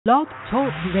Blog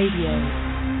Talk Radio.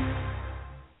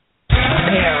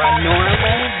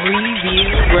 Paranormal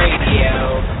Review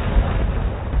Radio.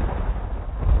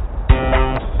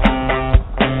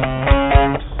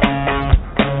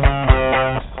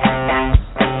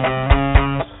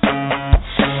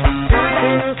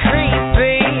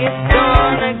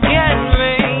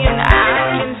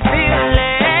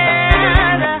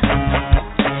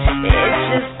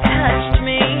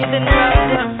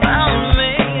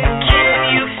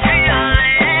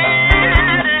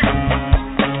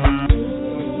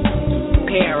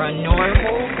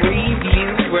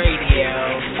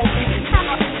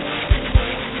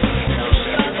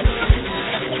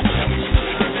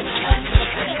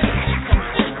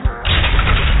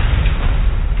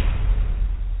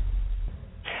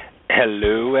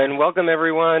 Welcome,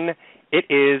 everyone. It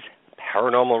is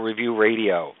Paranormal Review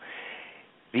Radio,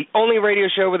 the only radio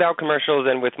show without commercials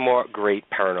and with more great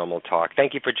paranormal talk.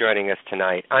 Thank you for joining us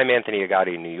tonight. I'm Anthony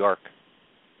Agati in New York.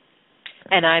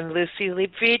 And I'm Luci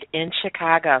Liebfried in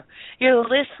Chicago. You're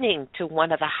listening to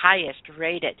one of the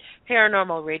highest-rated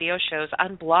paranormal radio shows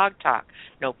on Blog Talk.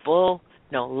 No bull,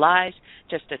 no lies,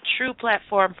 just a true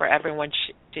platform for everyone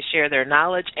to share their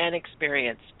knowledge and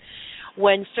experience.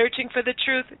 When searching for the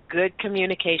truth, good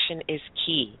communication is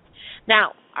key.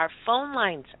 Now, our phone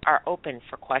lines are open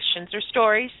for questions or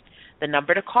stories. The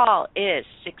number to call is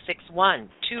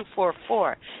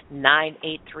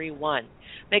 661-244-9831.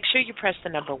 Make sure you press the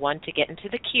number 1 to get into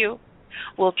the queue.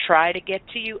 We'll try to get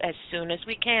to you as soon as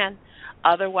we can.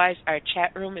 Otherwise, our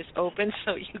chat room is open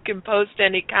so you can post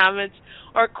any comments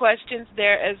or questions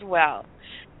there as well.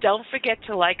 Don't forget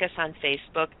to like us on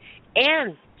Facebook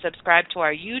and subscribe to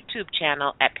our YouTube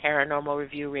channel at Paranormal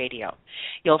Review Radio.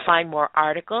 You'll find more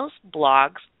articles,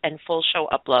 blogs, and full show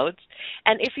uploads.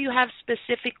 And if you have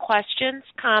specific questions,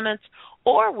 comments,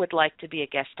 or would like to be a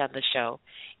guest on the show,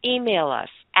 email us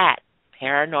at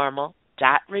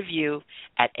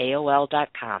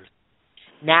paranormal.review@aol.com.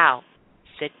 Now,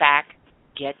 sit back,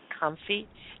 get comfy,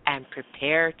 and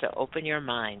prepare to open your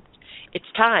minds.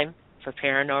 It's time for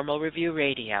Paranormal Review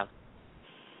Radio.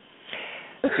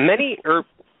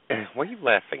 What are you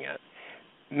laughing at?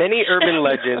 Many urban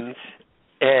legends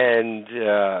and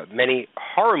many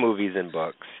horror movies and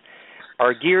books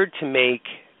are geared to make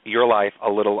your life a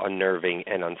little unnerving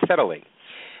and unsettling.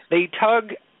 They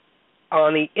tug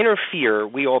on the inner fear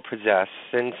we all possess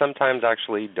and sometimes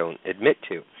actually don't admit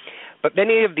to. But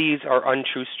many of these are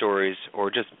untrue stories or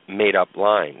just made-up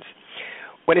lines.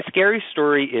 When a scary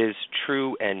story is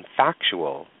true and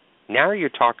factual, now you're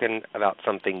talking about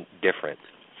something different.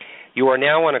 You are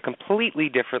now on a completely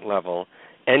different level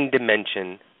and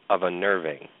dimension of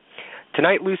unnerving.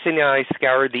 Tonight, Lucy and I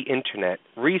scoured the internet,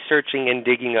 researching and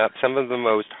digging up some of the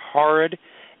most horrid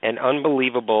and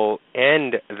unbelievable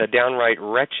and the downright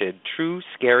wretched true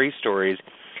scary stories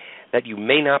that you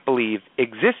may not believe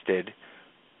existed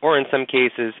or in some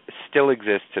cases still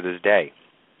exist to this day.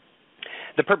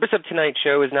 The purpose of tonight's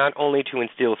show is not only to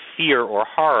instill fear or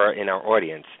horror in our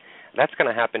audience. That's going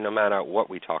to happen no matter what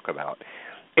we talk about.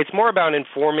 It's more about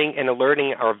informing and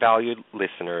alerting our valued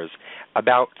listeners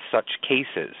about such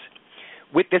cases.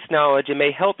 With this knowledge, it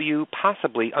may help you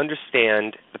possibly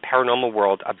understand the paranormal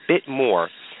world a bit more,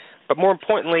 but more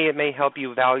importantly, it may help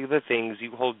you value the things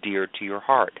you hold dear to your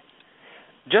heart.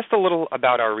 Just a little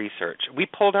about our research. We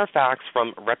pulled our facts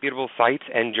from reputable sites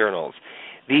and journals.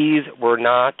 These were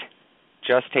not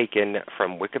just taken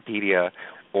from Wikipedia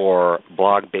or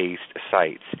blog-based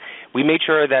sites. We made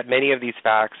sure that many of these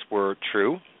facts were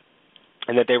true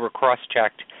and that they were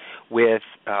cross-checked with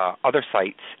other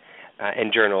sites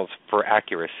and journals for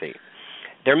accuracy.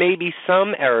 There may be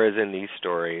some errors in these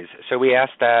stories, so we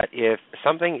ask that if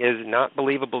something is not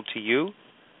believable to you,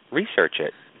 research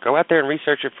it. Go out there and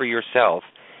research it for yourself.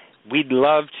 We'd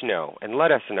love to know, and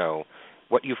let us know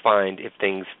what you find if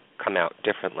things come out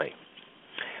differently.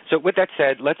 So with that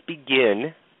said, let's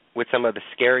begin with some of the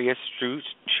scariest true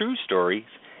stories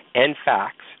and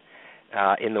facts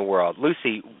in the world.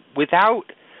 Lucy,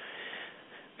 without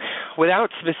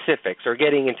specifics or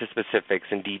getting into specifics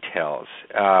and details,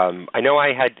 I know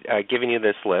I had given you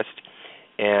this list,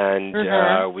 and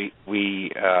we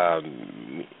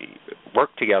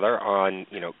worked together on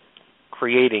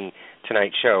creating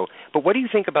tonight's show. But what do you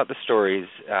think about the stories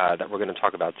that we're going to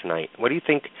talk about tonight? What do you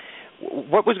think?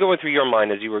 What was going through your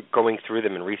mind as you were going through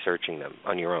them and researching them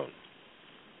on your own?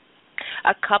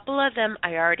 A couple of them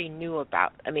I already knew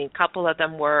about. I mean, a couple of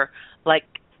them were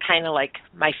kind of like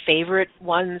my favorite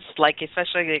ones, like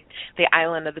especially the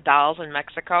Island of the Dolls in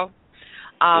Mexico.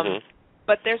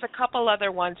 But there's a couple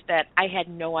other ones that I had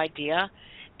no idea,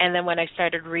 And then when I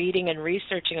started reading and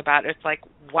researching about it, it's like,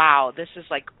 wow, this is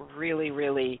like really,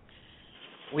 really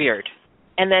weird.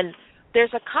 And then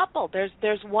there's a couple.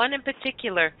 There's one in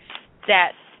particular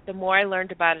that the more I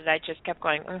learned about it, I just kept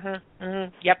going,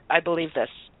 yep, I believe this.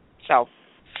 So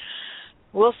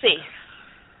we'll see.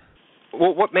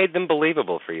 Well, what made them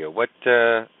believable for you? What?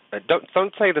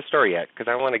 Don't say the story yet, because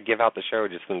I want to give out the show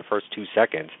just in the first 2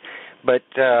 seconds. But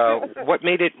what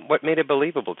made it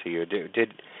believable to you?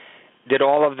 Did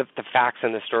all of the facts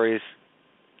and the stories,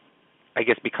 I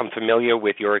guess, become familiar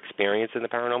with your experience in the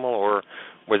paranormal, or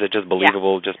was it just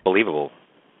believable? Yeah. Just believable?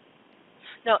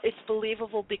 No, it's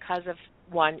believable because of,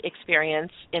 one,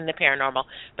 experience in the paranormal,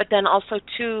 but then also,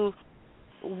 two,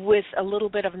 with a little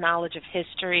bit of knowledge of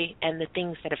history and the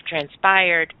things that have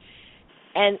transpired.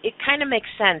 And it kind of makes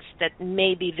sense that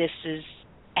maybe this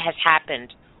has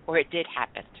happened, or it did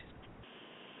happen.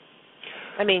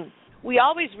 I mean, we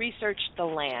always research the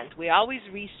land. We always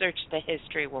research the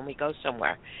history when we go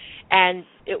somewhere. And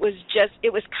it was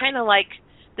kind of like,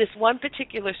 this one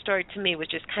particular story to me was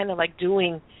just kind of like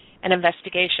doing an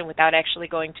investigation without actually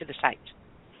going to the site.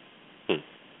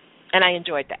 And I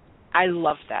enjoyed that. I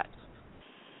loved that.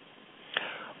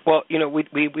 Well,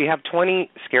 we have 20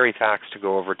 scary facts to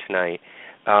go over tonight.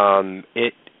 I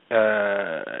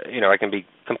can be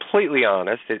completely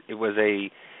honest. It was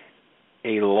a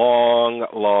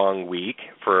long week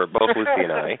for both Lucy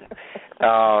and I.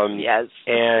 Yes.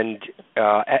 And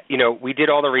we did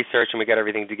all the research and we got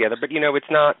everything together. But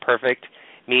it's not perfect,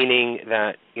 meaning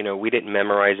that we didn't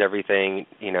memorize everything.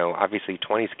 Obviously,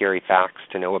 20 scary facts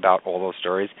to know about all those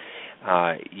stories.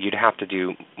 You'd have to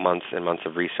do months and months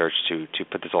of research to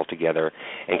put this all together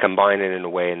and combine it in a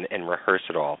way and rehearse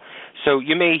it all. So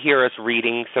you may hear us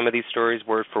reading some of these stories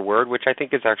word for word, which I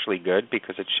think is actually good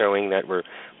because it's showing that we're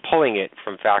pulling it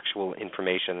from factual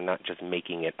information and not just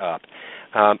making it up.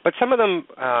 But some of them,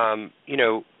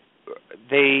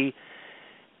 they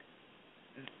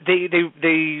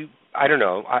I don't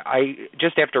know. I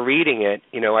just after reading it,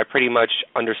 I pretty much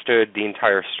understood the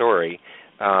entire story.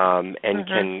 And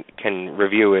can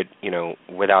review it,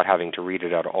 without having to read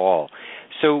it at all.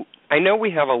 So I know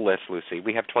we have a list, Lucy.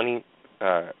 We have 20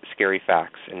 scary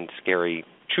facts and scary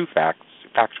true facts,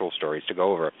 factual stories to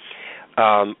go over.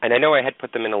 And I know I had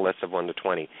put them in a list of 1 to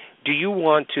 20. Do you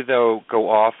want to, though, go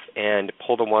off and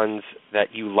pull the ones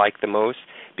that you like the most?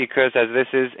 Because as this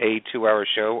is a 2-hour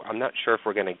show, I'm not sure if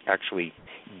we're going to actually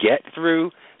get through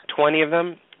 20 of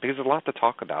them, because there's a lot to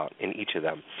talk about in each of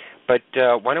them. But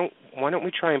why don't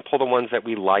we try and pull the ones that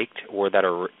we liked or that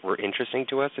were interesting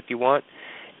to us, if you want,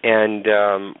 and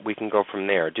we can go from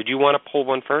there. Did you want to pull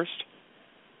one first?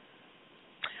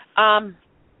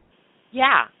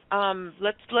 Yeah.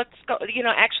 Let's go.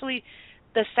 Actually,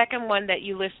 the second one that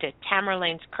you listed,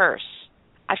 Tamerlane's Curse.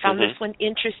 I found this one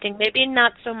interesting. Maybe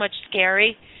not so much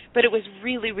scary, but it was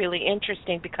really, really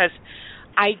interesting because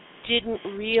I didn't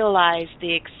realize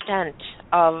the extent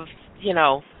of,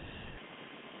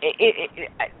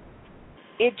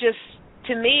 it just,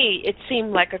 to me, it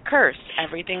seemed like a curse.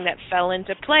 Everything that fell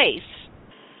into place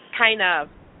kind of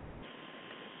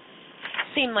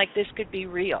seemed like this could be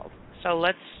real. So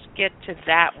let's get to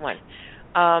that one.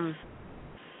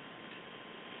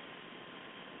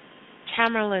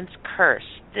 Tamerlane's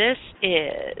Curse. This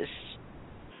is,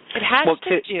 it has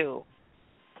to do.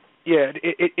 Yeah,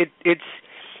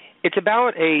 it's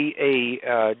about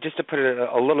a just to put it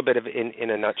a little bit of in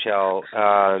a nutshell,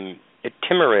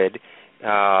 Timurid,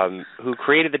 who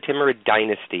created the Timurid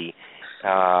dynasty.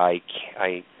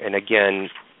 And again,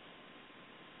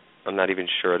 I'm not even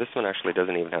sure. This one actually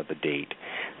doesn't even have the date.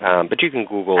 But you can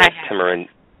Google Timurid.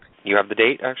 You have the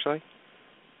date, actually?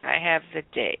 I have the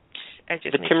date.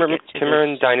 The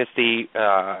Timurid dynasty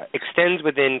extends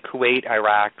within Kuwait,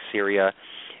 Iraq, Syria,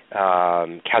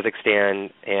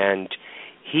 Kazakhstan, and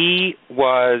he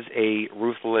was a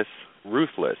ruthless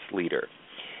leader,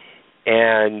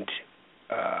 and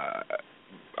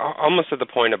almost to the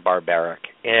point of barbaric.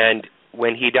 And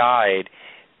when he died,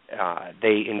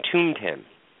 they entombed him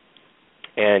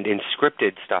and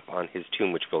inscripted stuff on his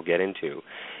tomb, which we'll get into.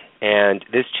 And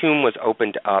this tomb was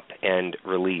opened up and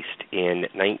released in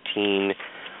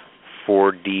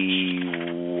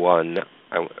 1941.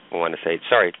 I want to say,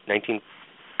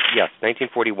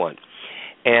 1941.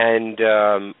 And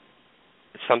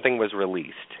something was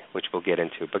released, which we'll get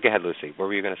into. But go ahead, Lucy. What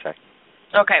were you going to say?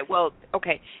 Okay.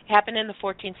 Happened in the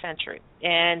 14th century.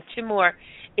 And Timur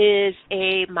is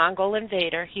a Mongol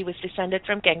invader. He was descended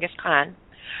from Genghis Khan.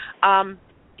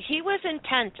 He was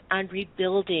intent on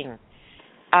rebuilding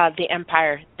the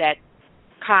empire that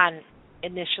Khan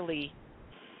initially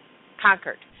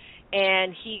conquered.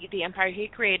 and the empire he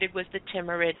created was the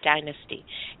Timurid dynasty.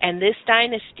 And this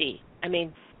dynasty, I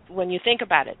mean, when you think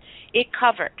about it, it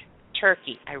covered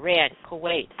Turkey, Iran,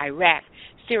 Kuwait, Iraq,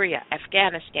 Syria,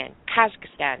 Afghanistan,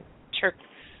 Kazakhstan,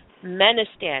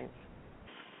 Turkmenistan,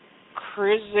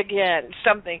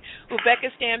 Kyrgyzstan,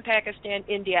 Uzbekistan, Pakistan,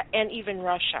 India, and even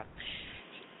Russia.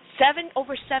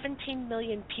 Over 17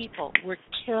 million people were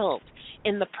killed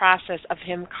in the process of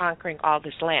him conquering all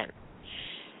this land.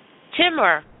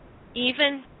 Timur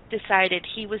even decided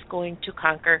he was going to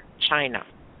conquer China.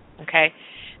 Okay?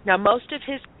 Now most of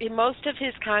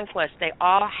his conquests, they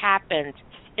all happened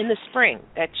in the spring.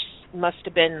 That must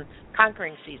have been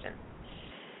conquering season.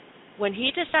 When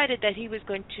he decided that he was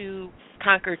going to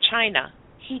conquer China,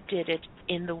 he did it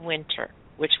in the winter,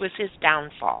 which was his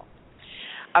downfall.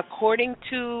 According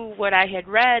to what I had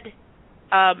read,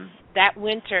 that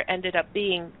winter ended up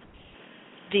being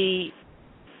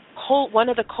one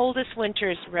of the coldest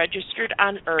winters registered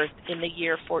on Earth in the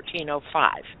year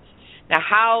 1405.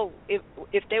 Now,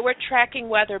 if they were tracking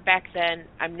weather back then,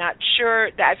 I'm not sure.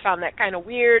 I found that kind of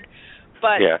weird,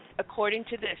 but according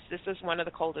to this was one of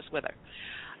the coldest weather.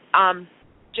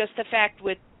 Just the fact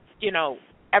with,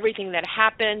 everything that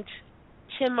happened,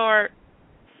 Timur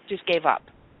just gave up.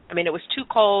 I mean, it was too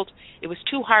cold. It was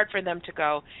too hard for them to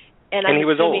go. And I'm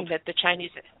assuming that the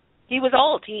Chinese... He was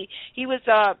old. He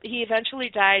eventually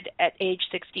died at age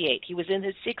 68. He was in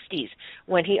his 60s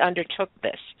when he undertook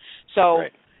this. So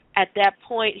at that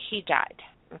point, he died.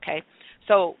 Okay.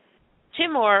 So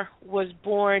Timur was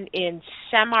born in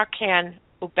Samarkand,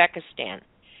 Uzbekistan,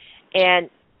 and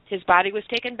his body was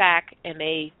taken back, and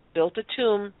they built a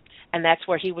tomb, and that's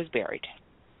where he was buried.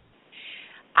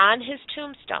 On his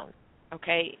tombstone,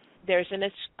 there's an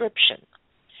inscription,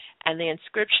 and the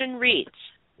inscription reads,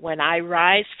 "When I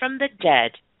rise from the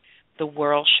dead, the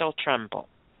world shall tremble.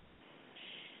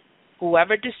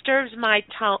 Whoever disturbs my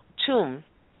tomb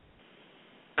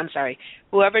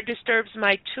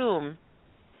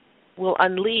will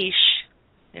unleash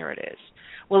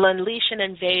an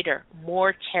invader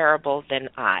more terrible than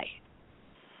I."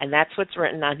 And that's what's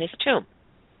written on his tomb.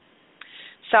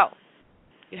 So,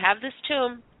 you have this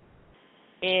tomb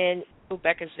in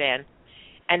Uzbekistan,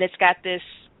 and it's got this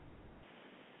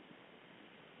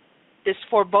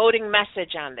foreboding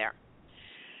message on there.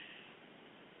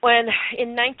 When,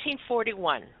 in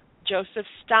 1941, Joseph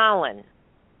Stalin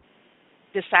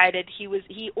decided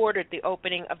he ordered the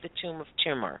opening of the tomb of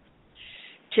Timur.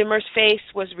 Timur's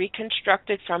face was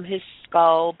reconstructed from his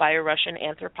skull by a Russian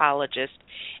anthropologist,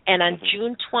 and on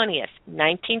June 20th,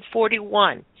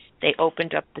 1941, they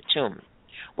opened up the tomb.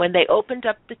 When they opened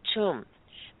up the tomb,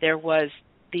 there was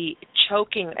the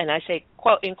choking, and I say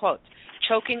quote in quotes,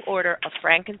 choking order of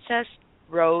frankincense,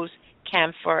 rose,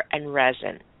 camphor, and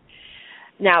resin.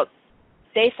 Now,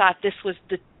 they thought this was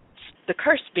the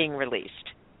curse being released.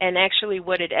 And actually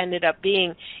what it ended up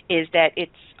being is that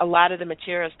it's a lot of the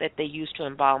materials that they used to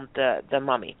embalm the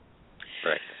mummy.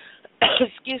 Right.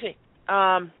 Excuse me.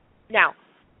 Now,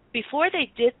 before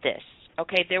they did this,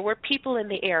 there were people in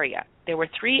the area. There were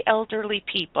 3 elderly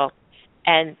people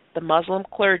and the Muslim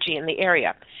clergy in the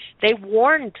area. They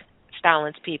warned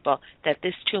Stalin's people that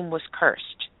this tomb was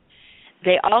cursed.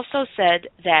 They also said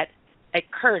that a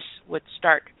curse would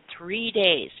start 3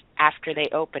 days after they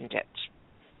opened it.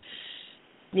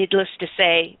 Needless to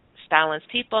say, Stalin's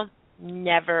people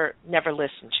never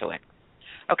listened to it.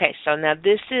 Okay, so now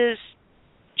this is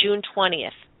June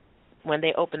 20th when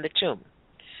they opened the tomb.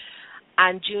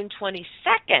 On June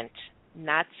 22nd,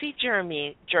 Nazi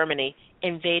Germany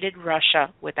invaded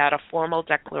Russia without a formal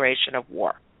declaration of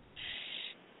war.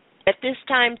 At this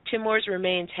time, Timur's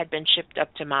remains had been shipped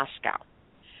up to Moscow.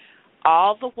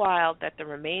 All the while that the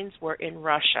remains were in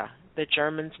Russia, the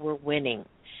Germans were winning.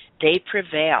 They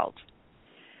prevailed.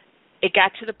 It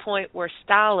got to the point where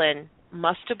Stalin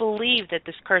must have believed that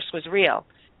this curse was real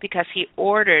because he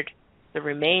ordered the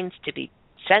remains to be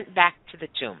sent back to the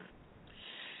tomb.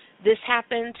 This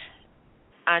happened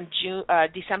on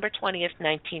December 20th,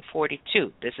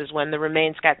 1942. This is when the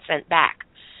remains got sent back.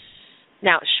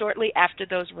 Now, shortly after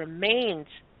those remains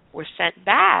were sent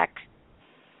back,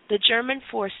 the German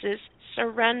forces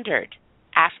surrendered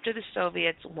after the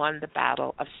Soviets won the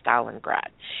Battle of Stalingrad.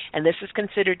 And this is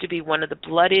considered to be one of the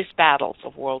bloodiest battles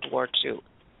of World War II.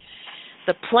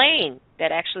 The plane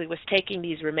that actually was taking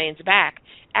these remains back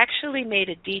actually made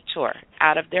a detour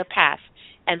out of their path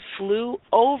and flew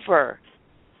over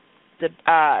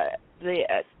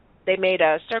they made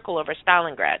a circle over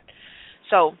Stalingrad.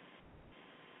 So,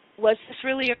 was this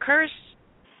really a curse?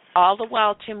 All the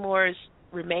while Timur's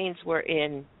remains were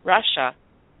in Russia,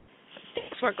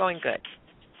 things weren't going good.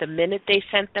 The minute they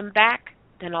sent them back,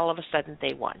 then all of a sudden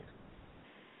they won.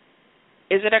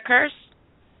 Is it a curse?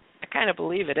 I kind of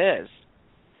believe it is.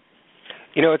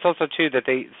 It's also, too, that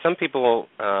some people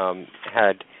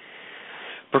had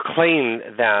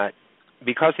proclaimed that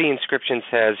because the inscription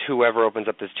says whoever opens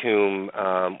up this tomb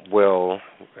will,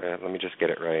 let me just get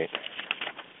it right.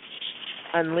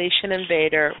 Unleash an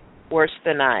invader worse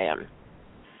than I am.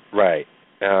 Right.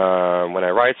 When I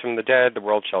rise from the dead, the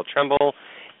world shall tremble,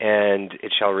 and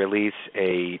it shall release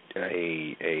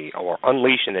or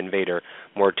unleash an invader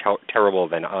more terrible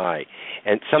than I.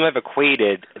 And some have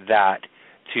equated that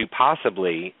to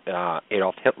possibly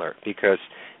Adolf Hitler, because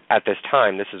at this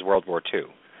time, this is World War II.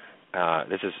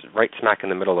 This is right smack in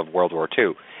the middle of World War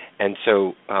II. And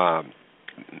so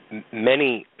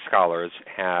many scholars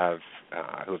who have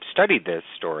studied this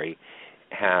story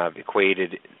have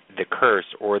equated the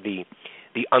curse or the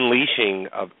unleashing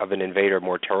of an invader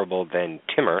more terrible than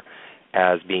Timur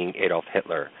as being Adolf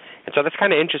Hitler. And so that's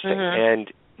kind of interesting.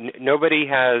 And nobody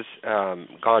has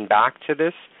gone back to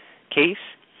this case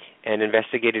and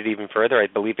investigated even further. I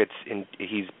believe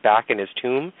he's back in his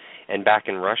tomb and back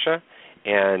in Russia,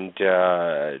 and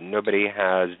nobody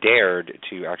has dared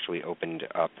to actually open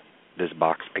up this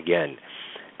box again.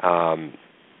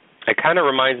 It kind of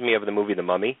reminds me of the movie The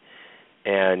Mummy,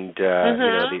 and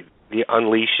the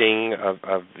unleashing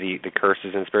of the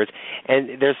curses and spirits.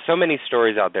 And there's so many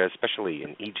stories out there, especially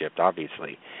in Egypt,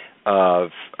 obviously, of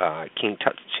King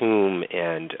Tut's tomb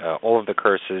and all of the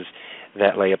curses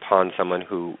that lay upon someone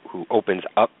who opens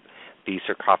up the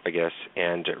sarcophagus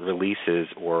and releases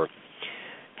or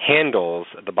handles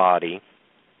the body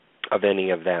of any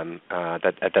of them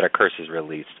that a curse is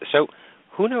released. So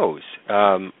who knows?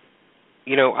 I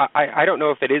don't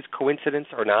know if it is coincidence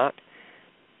or not.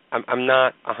 I'm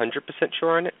not 100%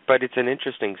 sure on it, but it's an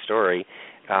interesting story,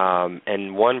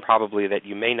 and one probably that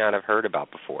you may not have heard about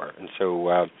before. And so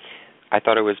I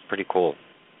thought it was pretty cool.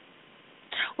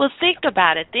 Well, think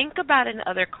about it. Think about it in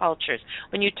other cultures.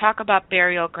 When you talk about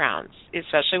burial grounds,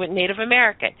 especially with Native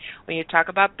American, when you talk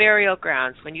about burial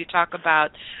grounds, when you talk about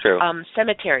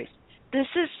cemeteries, this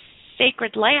is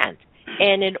sacred land.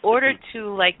 And in order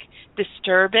to,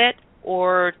 disturb it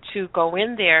or to go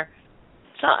in there,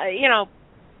 so,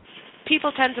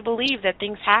 people tend to believe that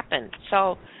things happen.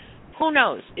 So who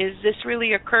knows? Is this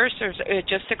really a curse, or is it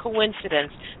just a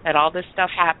coincidence that all this stuff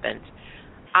happened?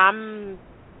 I'm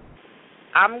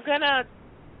going to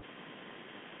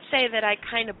say that I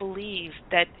kind of believe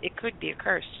that it could be a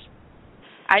curse.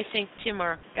 I think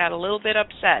Timur got a little bit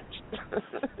upset.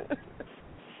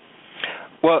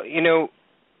 Well,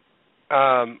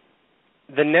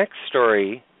 the next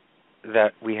story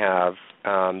that we have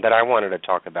that I wanted to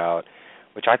talk about,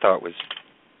 which I thought was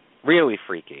really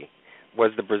freaky,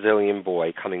 was the Brazilian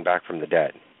boy coming back from the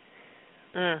dead.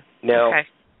 Now,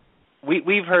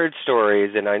 we've heard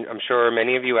stories, and I'm sure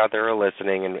many of you out there are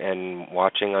listening and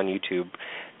watching on YouTube,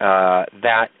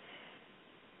 that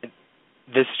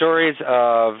the stories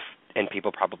of, and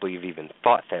people probably have even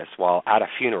thought this while at a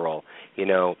funeral,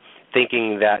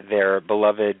 thinking that their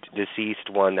beloved deceased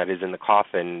one that is in the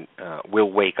coffin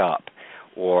will wake up,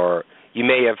 or you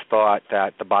may have thought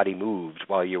that the body moved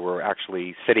while you were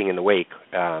actually sitting in the wake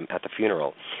at the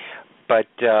funeral. But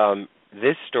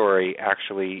this story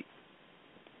actually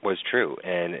was true,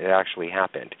 and it actually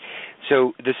happened.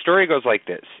 So the story goes like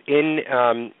this.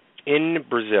 In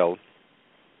Brazil,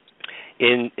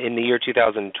 in the year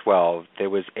 2012, there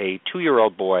was a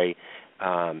 2-year-old boy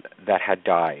that had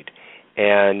died.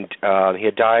 And he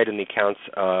had died in the accounts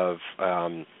of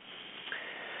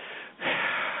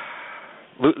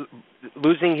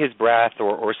losing his breath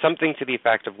or something to the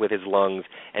effect of with his lungs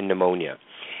and pneumonia.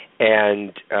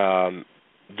 And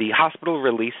the hospital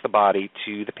released the body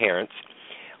to the parents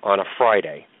on a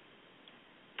Friday.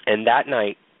 And that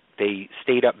night, they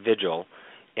stayed up vigil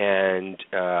and,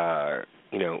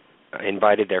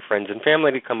 invited their friends and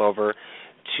family to come over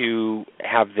to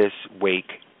have this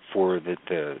wake for the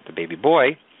baby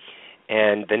boy.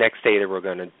 And the next day, they were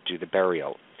going to do the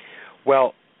burial.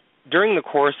 Well, during the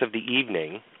course of the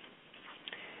evening,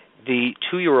 the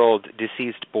 2-year-old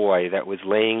deceased boy that was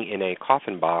laying in a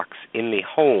coffin box in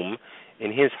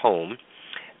his home,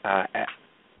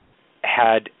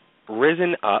 had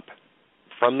risen up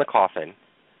from the coffin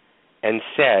and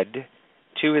said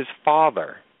to his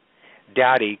father,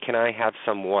 "Daddy, can I have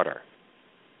some water?"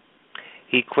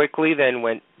 He quickly then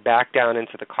went back down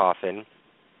into the coffin,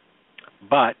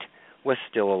 but was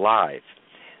still alive.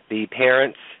 The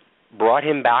parents brought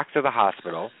him back to the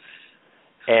hospital,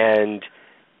 and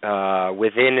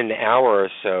within an hour or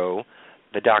so,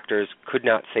 the doctors could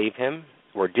not save him,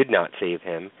 or did not save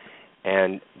him,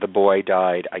 and the boy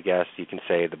died. I guess you can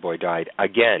say the boy died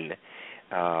again.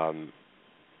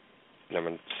 I'm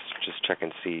going to just check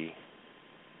and see.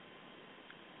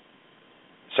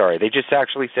 Sorry, they just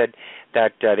actually said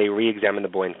that they re-examined the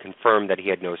boy and confirmed that he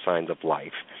had no signs of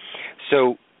life.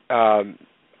 So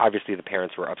obviously the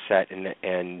parents were upset and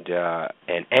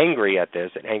angry at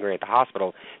this, and angry at the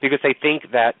hospital, because they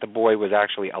think that the boy was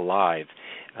actually alive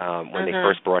when they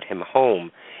first brought him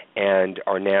home, and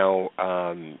are now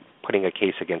putting a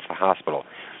case against the hospital.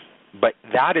 But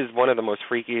that is one of the most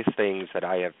freakiest things that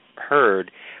I have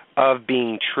heard of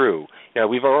being true. You know,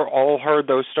 we've all heard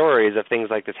those stories of things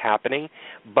like this happening,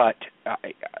 but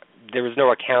there was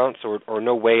no accounts or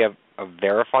no way of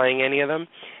verifying any of them.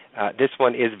 This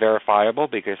one is verifiable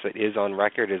because it is on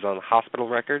record, is on hospital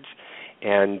records,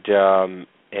 and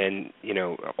you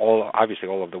know, obviously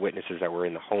all of the witnesses that were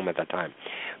in the home at that time.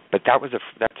 But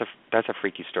that's a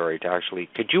freaky story to actually.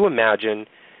 Could you imagine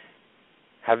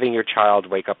having your child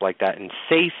wake up like that and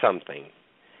say something?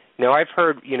 Now, I've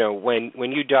heard, you know, when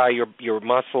you die, your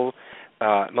muscles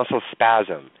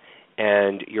spasm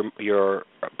and your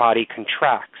body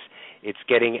contracts. It's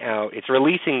getting out. It's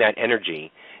releasing that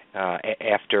energy.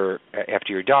 After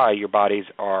you die, your bodies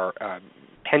are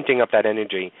penting up that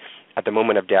energy at the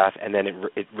moment of death, and then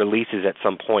it releases at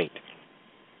some point.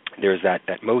 There's that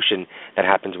motion that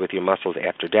happens with your muscles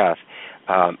after death.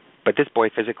 But this boy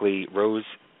physically rose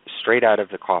straight out of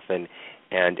the coffin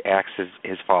and asked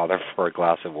his father for a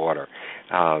glass of water.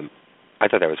 I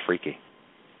thought that was freaky.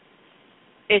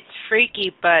 It's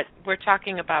freaky, but we're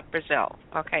talking about Brazil,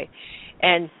 okay?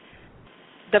 And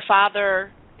the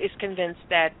father is convinced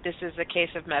that this is a case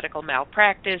of medical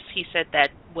malpractice. He said that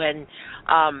when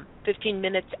 15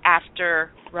 minutes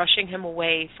after rushing him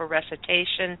away for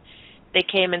resuscitation, they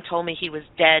came and told me he was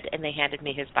dead, and they handed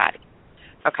me his body.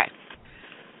 Okay.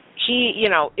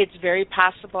 It's very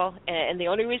possible, and the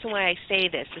only reason why I say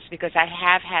this is because I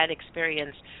have had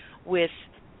experience with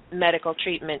medical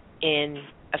treatment in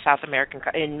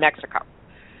in Mexico.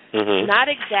 Mm-hmm. Not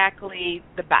exactly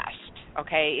the best,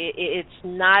 okay? It's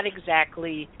not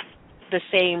exactly the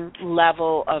same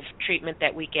level of treatment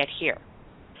that we get here.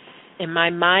 In my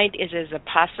mind, it is a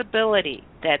possibility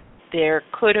that there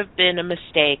could have been a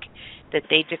mistake, that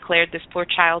they declared this poor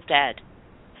child dead,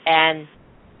 and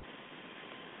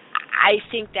I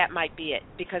think that might be it,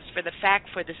 because for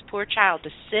this poor child to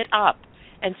sit up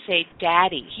and say,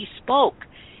 "Daddy," he spoke.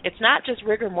 It's not just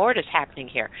rigor mortis happening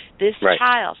here. This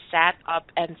child sat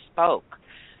up and spoke.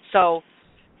 So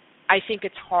I think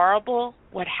it's horrible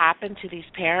what happened to these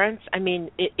parents. I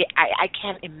mean, I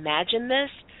can't imagine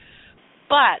this.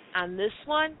 But on this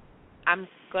one, I'm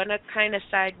going to kind of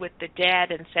side with the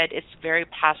dad and said it's very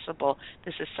possible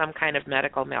this is some kind of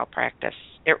medical malpractice.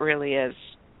 It really is.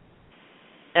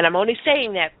 And I'm only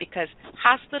saying that because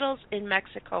hospitals in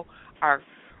Mexico are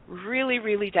really,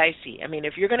 really dicey. I mean,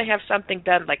 if you're going to have something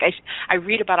done, like I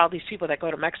read about all these people that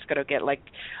go to Mexico to get, like,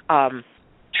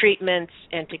 treatments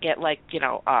and to get, like,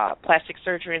 plastic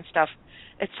surgery and stuff.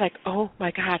 It's like, oh,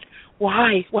 my God,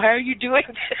 why? Why are you doing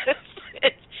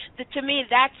this? To me,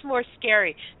 that's more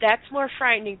scary. That's more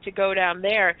frightening to go down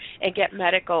there and get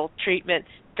medical treatment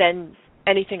than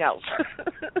anything else.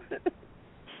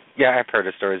 Yeah, I've heard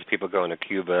of stories of people going to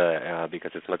Cuba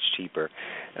because it's much cheaper.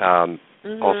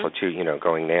 Also, too,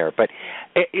 going there. But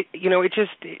it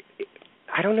just,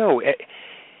 I don't know.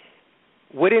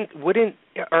 Wouldn't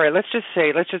all right? Let's just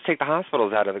take the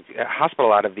hospital out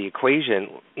of the equation.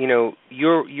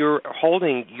 You're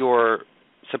holding your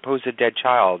supposed dead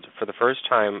child for the first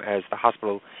time as the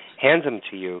hospital hands them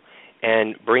to you,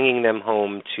 and bringing them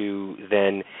home to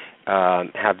then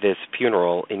have this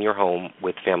funeral in your home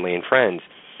with family and friends.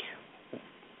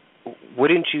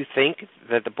 Wouldn't you think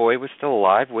that the boy was still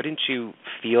alive? Wouldn't you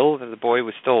feel that the boy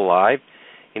was still alive?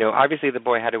 Obviously the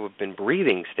boy had to have been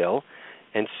breathing still,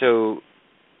 and so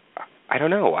I don't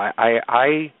know.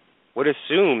 I would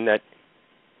assume that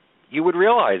you would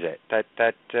realize it, that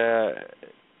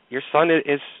your son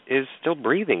is still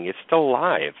breathing, is still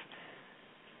alive.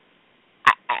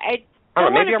 I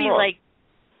don't want to be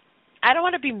I don't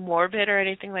want to be morbid or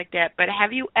anything like that, but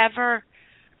have you ever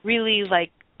really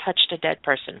touched a dead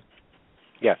person?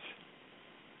 Yes.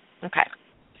 Okay.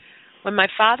 When my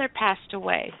father passed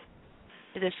away,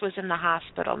 this was in the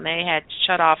hospital, and they had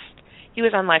shut off. He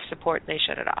was on life support, and they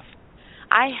shut it off.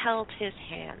 I held his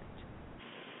hand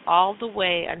all the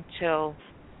way until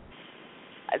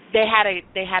they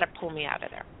had to pull me out of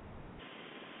there.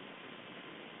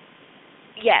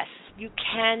 Yes, you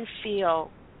can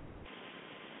feel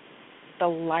the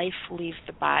life leave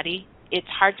the body. It's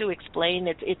hard to explain.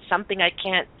 It's something I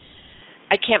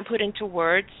can't put into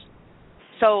words.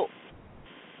 So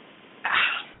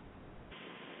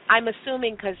I'm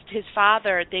assuming because his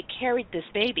father, they carried this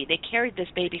baby. They carried this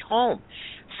baby home.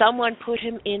 Someone put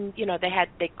him in.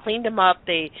 They cleaned him up.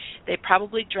 They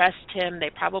probably dressed him. They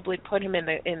probably put him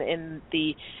in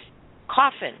the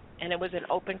coffin, and it was an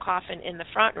open coffin in the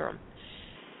front room.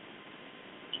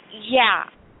 Yeah,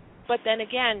 but then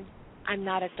again, I'm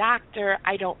not a doctor.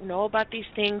 I don't know about these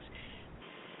things.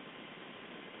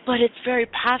 But it's very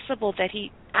possible that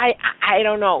I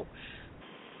don't know.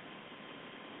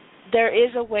 There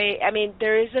is a way,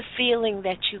 there is a feeling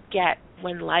that you get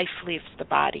when life leaves the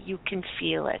body. You can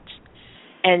feel it.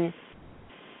 And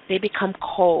they become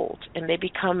cold, and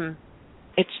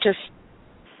it's just,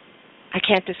 I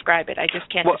can't describe it. I just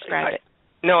can't describe it.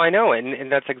 No, I know, and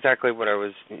that's exactly what I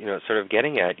was, sort of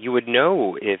getting at. You would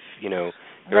know if, your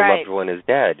loved one is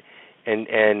dead. And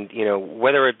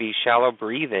whether it be shallow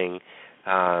breathing,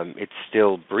 it's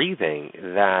still breathing,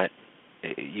 that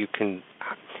you can,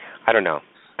 I don't know.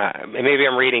 Maybe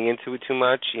I'm reading into it too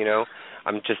much,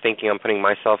 I'm just thinking, I'm putting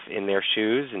myself in their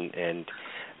shoes and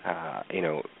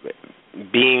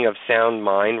being of sound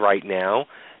mind right now,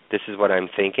 this is what I'm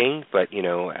thinking. But,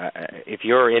 if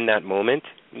you're in that moment,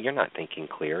 you're not thinking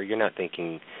clear. You're not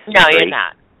thinking No, straight. You're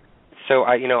not. So,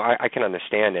 I can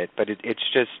understand it, but it's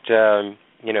just,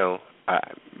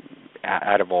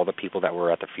 out of all the people that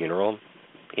were at the funeral,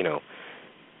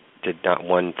 did not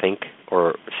one think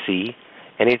or see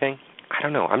anything? I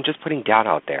don't know. I'm just putting doubt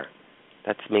out there.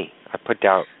 That's me. I put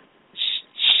doubt.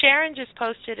 Sharon just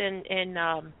posted in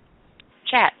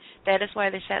chat. That is why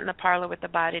they sat in the parlor with the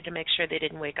body, to make sure they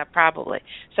didn't wake up, probably.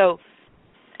 So,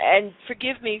 and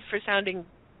forgive me for sounding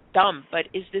dumb, but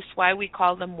is this why we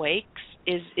call them wakes?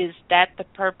 Is that the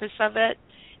purpose of it?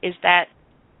 Is that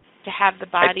to have the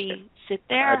body sit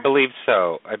there? I believe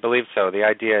so. The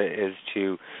idea is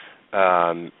to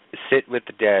sit with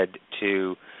the dead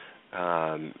to...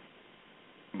 I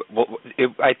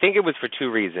think it was for two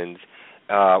reasons.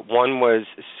 One was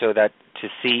so that to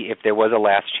see if there was a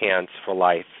last chance for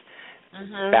life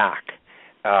back.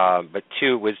 But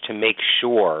two was to make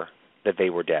sure that they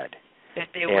were dead. That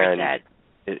they were dead.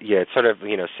 Yeah, it's sort of,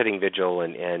 sitting vigil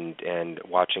and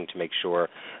watching to make sure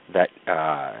that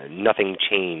nothing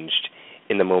changed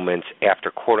in the moments after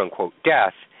quote-unquote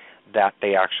death, that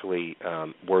they actually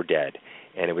were dead.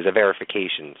 And it was a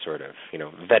verification, sort of,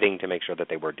 vetting to make sure that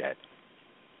they were dead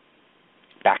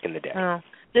back in the day. Oh.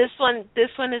 This one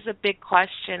is a big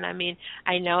question. I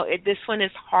know this one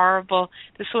is horrible.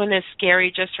 This one is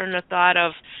scary just from the thought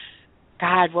of,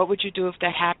 God, what would you do if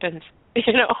that happens?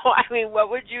 What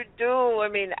would you do?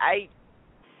 I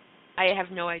have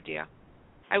no idea.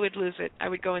 I would lose it. I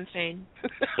would go insane.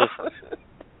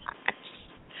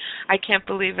 I can't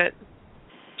believe it.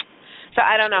 So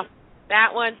I don't know.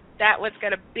 That one's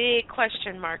got a big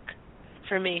question mark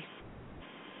for me.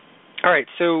 All right,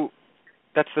 so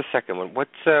that's the second one. What's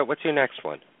your next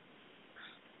one?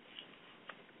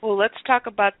 Well, let's talk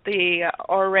about the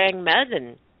Ourang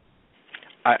Medan.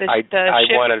 I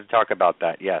wanted to talk about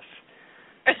that. Yes.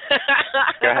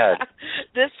 Go ahead.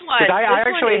 This one.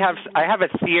 I have a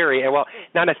theory. Well,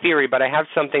 not a theory, but I have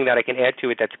something that I can add to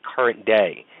it that's current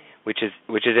day, which is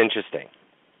interesting.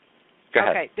 Go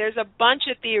ahead. Okay, there's a bunch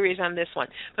of theories on this one,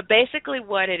 but basically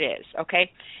what it is, okay?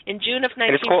 In June of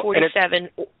 1947...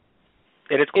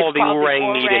 It's called the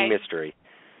Ourang Medan mystery.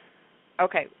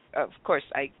 Okay, of course,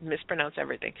 I mispronounce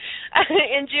everything.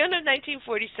 In June of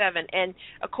 1947, and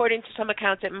according to some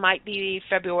accounts, it might be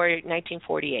February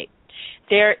 1948,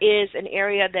 there is an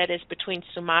area that is between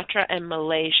Sumatra and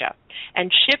Malaysia,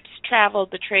 and ships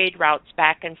traveled the trade routes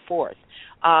back and forth.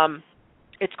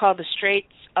 It's called the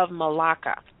Straits of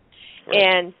Malacca. Right.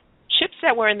 And ships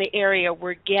that were in the area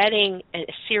were getting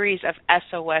a series of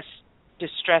SOS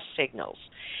distress signals.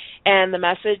 And the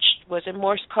message was in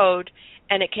Morse code,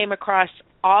 and it came across: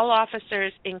 all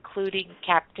officers, including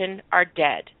captain, are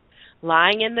dead,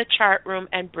 lying in the chart room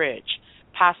and bridge.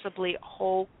 Possibly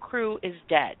whole crew is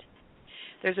dead.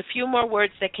 There's a few more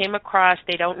words that came across.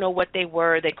 They don't know what they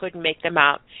were. They couldn't make them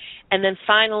out. And then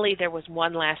finally there was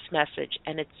one last message,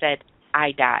 and it said,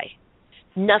 I die.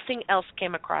 Nothing else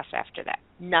came across after that.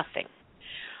 Nothing.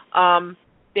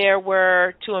 There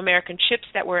were 2 American ships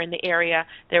that were in the area.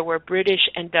 There were British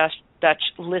and Dutch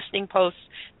listening posts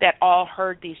that all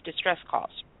heard these distress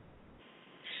calls.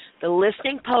 The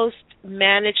listening post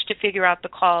managed to figure out the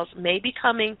calls may be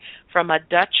coming from a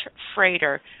Dutch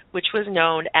freighter, which was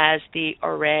known as the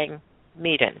Ourang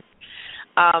Medan.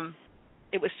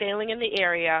 It was sailing in the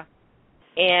area,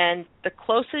 and the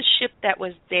closest ship that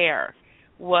was there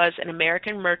was an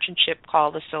American merchant ship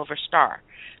called the Silver Star.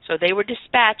 So they were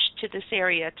dispatched to this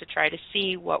area to try to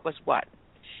see what was what.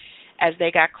 As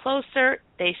they got closer,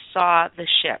 they saw the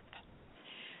ship.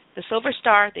 The Silver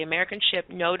Star, the American ship,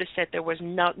 noticed that there was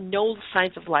no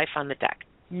signs of life on the deck.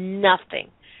 Nothing.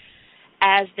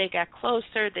 As they got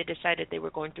closer, they decided they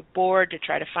were going to board to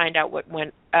try to find out what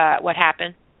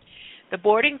happened. The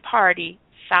boarding party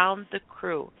found the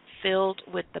crew filled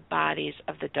with the bodies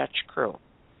of the Dutch crew.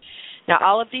 Now,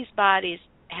 all of these bodies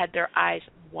had their eyes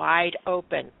wide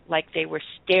open, like they were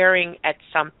staring at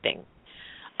something.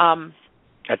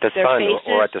 At the sun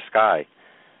or at the sky?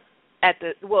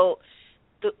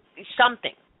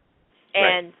 Something.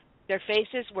 And right. Their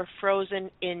faces were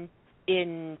frozen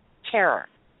in terror.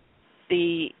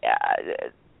 They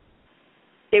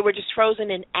were just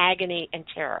frozen in agony and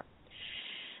terror.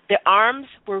 The arms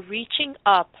were reaching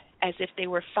up as if they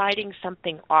were fighting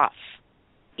something off.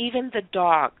 Even the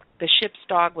dog, the ship's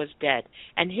dog, was dead,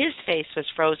 and his face was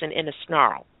frozen in a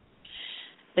snarl.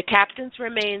 The captain's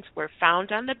remains were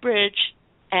found on the bridge,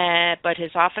 but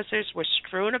his officers were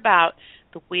strewn about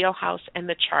the wheelhouse and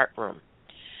the chart room.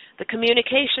 The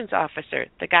communications officer,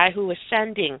 the guy who was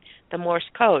sending the Morse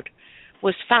code,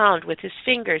 was found with his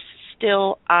fingers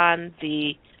still on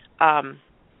the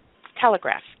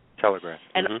telegraph.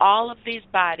 And all of these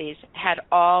bodies had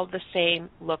all the same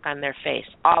look on their face,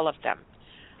 all of them.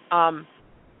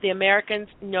 The Americans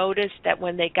noticed that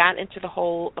when they got into the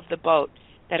hold of the boat,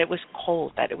 that it was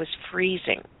cold, that it was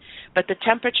freezing. But the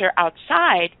temperature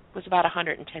outside was about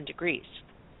 110 degrees.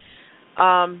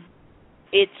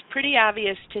 It's pretty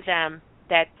obvious to them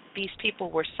that these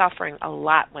people were suffering a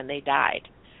lot when they died.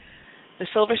 The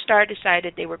Silver Star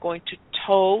decided they were going to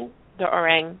tow the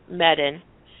Ourang Medan,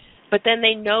 but then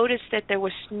they noticed that there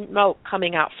was smoke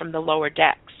coming out from the lower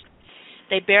decks.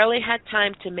 They barely had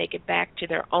time to make it back to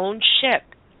their own ship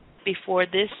before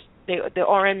the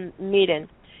Ourang Medan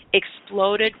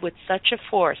exploded with such a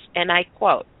force, and I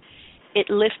quote, "It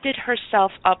lifted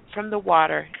herself up from the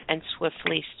water and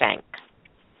swiftly sank."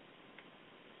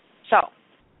 So,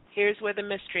 here's where the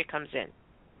mystery comes in.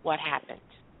 What happened?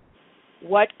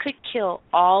 What could kill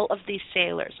all of these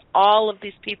sailors, all of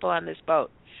these people on this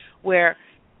boat, where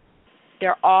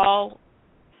they're all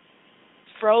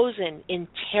frozen in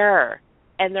terror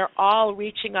and they're all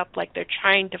reaching up like they're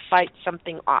trying to fight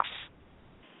something off?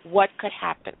 What could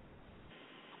happen?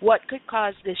 What could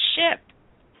cause this ship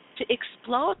to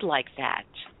explode like that?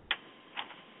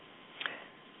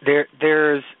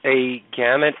 There's a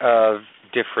gamut of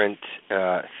different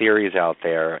theories out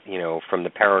there, from the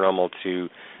paranormal to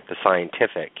the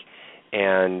scientific.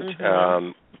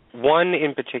 And one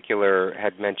in particular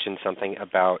had mentioned something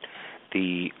about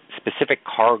the specific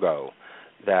cargo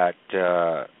that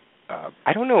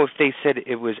I don't know if they said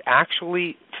it was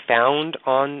actually found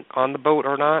on the boat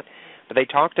or not, but they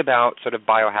talked about sort of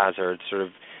biohazards, sort of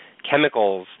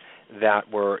chemicals that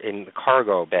were in the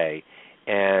cargo bay,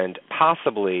 and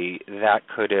possibly that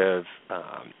could have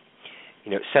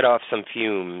set off some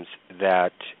fumes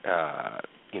that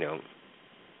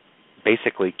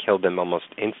basically killed them almost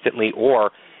instantly,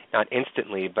 or not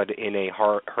instantly, but in a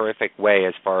horrific way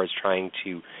as far as trying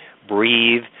to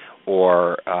breathe,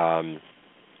 or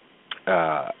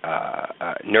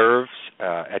nerves,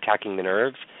 attacking the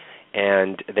nerves,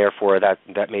 and therefore that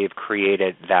may have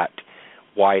created that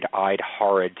wide-eyed,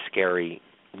 horrid, scary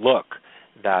look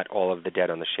that all of the dead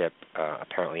on the ship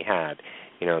apparently had.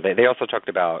 They also talked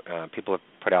about, people have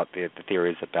put out the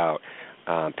theories about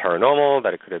paranormal,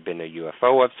 that it could have been a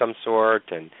UFO of some sort,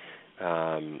 and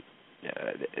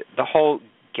the whole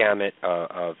gamut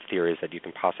of theories that you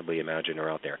can possibly imagine are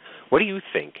out there. What do you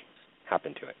think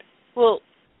happened to it? Well,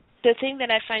 the thing that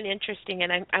I find interesting,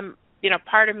 and I'm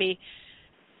part of me,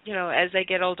 as I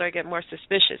get older, I get more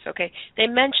suspicious, okay? They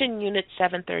mentioned Unit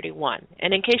 731.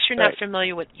 And in case you're not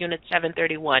familiar with Unit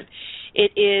 731,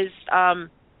 it is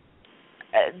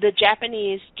the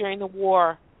Japanese, during the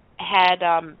war, had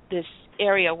this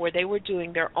area where they were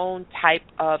doing their own type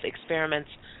of experiments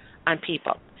on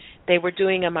people. They were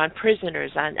doing them on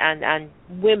prisoners, on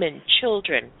women,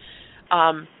 children.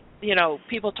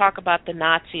 People talk about the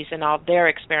Nazis and all their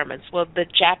experiments. Well, the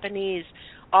Japanese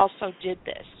also did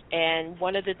this, and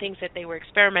one of the things that they were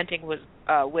experimenting with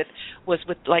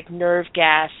like nerve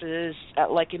gases,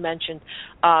 like you mentioned,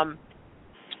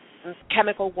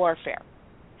 chemical warfare.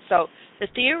 So the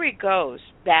theory goes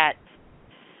that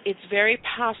it's very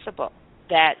possible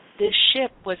that this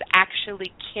ship was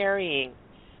actually carrying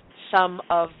some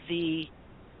of the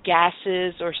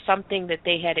gases or something that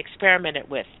they had experimented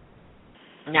with.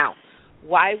 Now,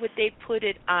 why would they put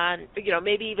it on,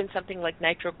 maybe even something like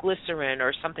nitroglycerin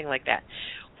or something like that?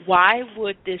 Why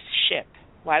would this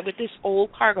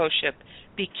old cargo ship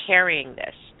be carrying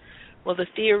this? Well, the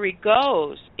theory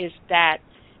goes is that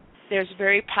there's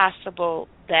very possible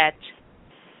that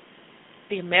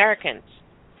the Americans,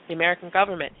 the American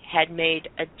government had made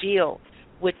a deal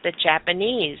with the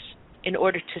Japanese in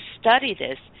order to study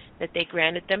this, that they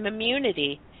granted them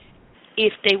immunity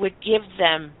if they would give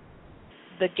them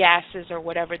the gases or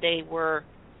whatever they were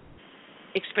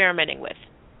experimenting with.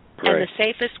 Right. And the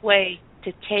safest way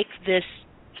to take this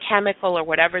chemical or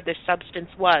whatever this substance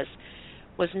was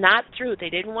not through. They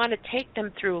didn't want to take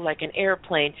them through like an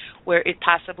airplane where it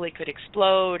possibly could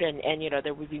explode and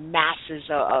there would be masses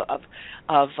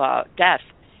of death.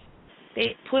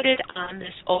 They put it on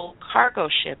this old cargo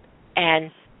ship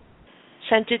and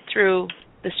sent it through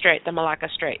the strait, the Malacca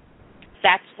Strait.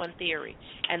 That's one theory.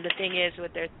 And the thing is,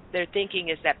 what they're thinking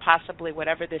is that possibly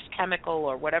whatever this chemical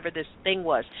or whatever this thing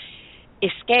was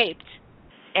escaped,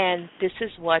 and this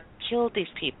is what killed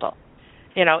these people.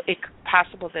 It's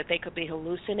possible that they could be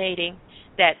hallucinating,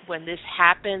 that when this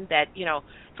happened, that,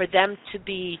 for them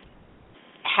to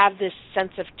have this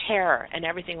sense of terror and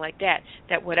everything like that,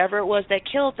 that whatever it was that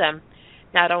killed them,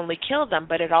 not only killed them,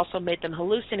 but it also made them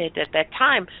hallucinate at that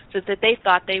time so that they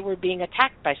thought they were being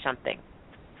attacked by something.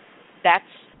 That's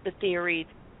the theory.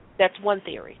 That's one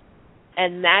theory.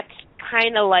 And that's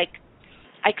kind of like,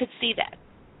 I could see that.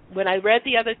 When I read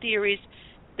the other theories,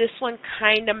 this one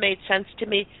kind of made sense to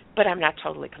me, but I'm not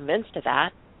totally convinced of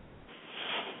that.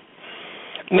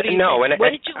 No, and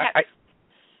what did you have?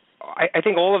 I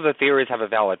think all of the theories have a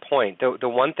valid point. The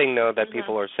one thing, though, that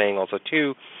people are saying also,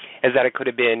 too, is that it could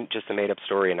have been just a made-up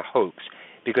story and a hoax,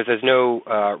 because there's no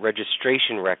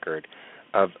registration record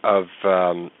of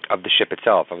the ship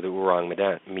itself, of the Ourang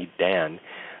Medan.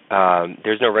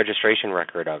 There's no registration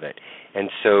record of it, and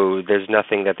so there's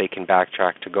nothing that they can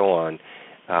backtrack to go on,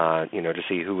 to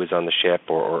see who was on the ship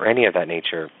or any of that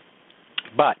nature.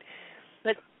 But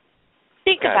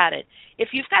think about it. If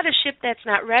you've got a ship that's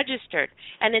not registered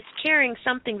and it's carrying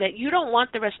something that you don't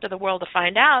want the rest of the world to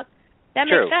find out, that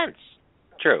makes sense.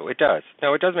 True, it does.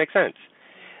 No, it does make sense.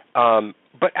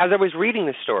 But as I was reading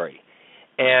the story,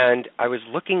 and I was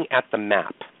looking at the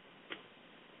map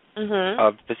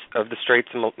of the Straits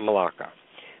of Malacca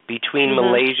between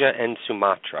Malaysia and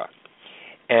Sumatra,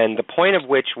 and the point of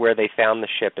which where they found the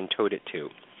ship and towed it to.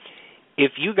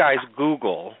 If you guys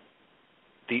Google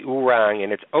the Ourang,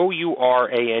 and it's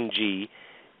Ourang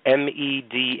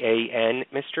Medan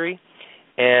mystery,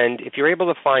 and if you're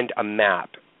able to find a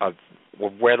map of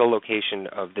where the location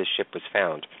of this ship was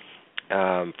found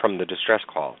from the distress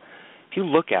call, if you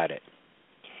look at it,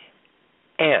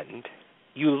 and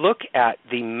you look at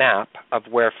the map of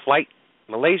where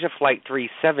Malaysia Flight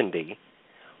 370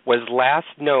 was last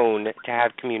known to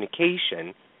have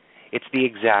communication, it's the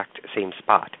exact same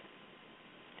spot.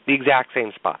 The exact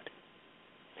same spot.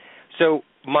 So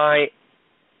my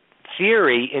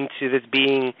theory into this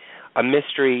being a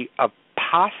mystery of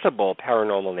possible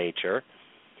paranormal nature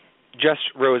just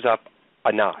rose up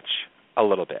a notch a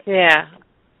little bit. Yeah.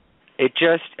 It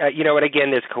just, and again,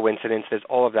 there's coincidence, there's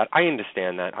all of that. I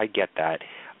understand that. I get that.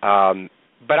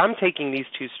 But I'm taking these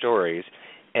two stories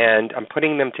and I'm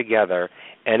putting them together,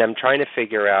 and I'm trying to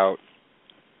figure out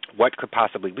what could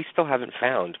possibly. We still haven't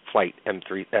found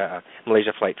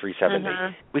Malaysia Flight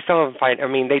 370. We still haven't found. I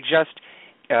mean, they just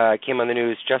came on the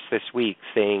news just this week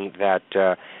saying that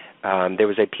there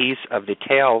was a piece of the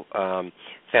tail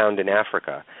found in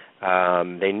Africa.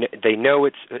 They know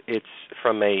it's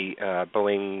from a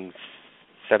Boeing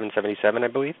 777, I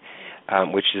believe,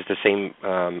 which is the same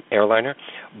airliner,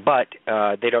 but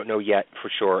they don't know yet for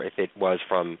sure if it was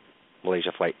from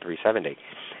Malaysia Flight 370.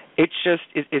 It's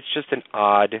just an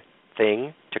odd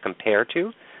thing to compare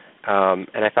to,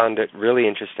 and I found it really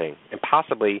interesting and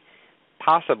possibly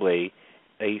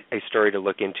a story to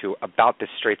look into about the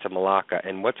Straits of Malacca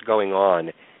and what's going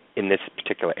on in this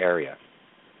particular area.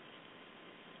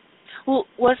 Well,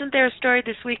 wasn't there a story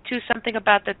this week, too, something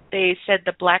about that they said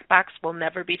the black box will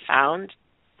never be found?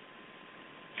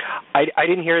 I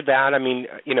didn't hear that. I mean,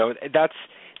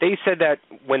 they said that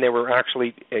when they were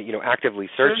actually, actively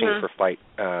searching for Flight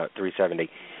 370.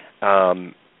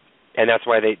 And that's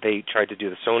why they tried to do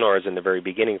the sonars in the very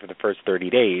beginning for the first 30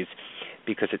 days,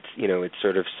 because it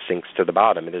sort of sinks to the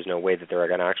bottom, and there's no way that they're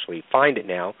going to actually find it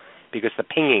now because the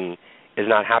pinging is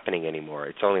not happening anymore.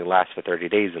 It's only lasts for 30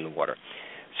 days in the water.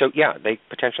 So, yeah, they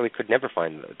potentially could never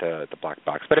find the black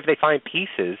box. But if they find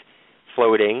pieces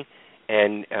floating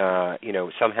and,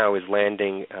 somehow is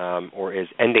landing or is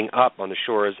ending up on the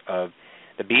shores of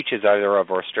the beaches either of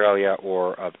Australia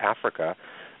or of Africa,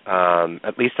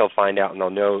 at least they'll find out and they'll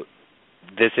know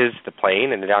this is the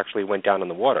plane and it actually went down in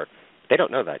the water. They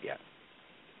don't know that yet.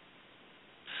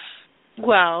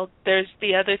 Well, there's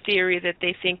the other theory that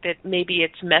they think that maybe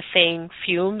it's methane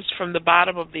fumes from the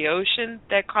bottom of the ocean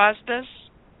that caused this.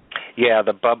 Yeah,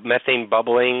 the methane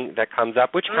bubbling that comes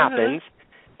up, which happens.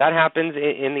 That happens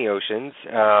in the oceans.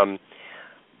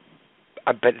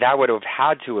 But that would have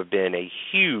had to have been a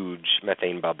huge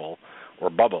methane bubble or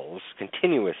bubbles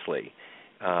continuously.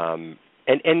 And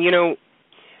you know,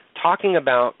 talking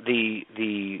about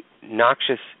the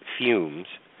noxious fumes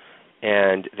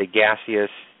and the gaseous,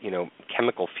 you know,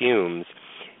 chemical fumes,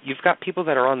 you've got people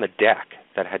that are on the deck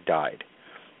that had died.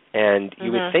 And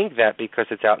you would think that because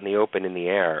it's out in the open in the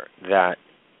air, that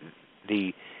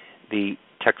the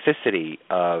toxicity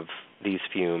of these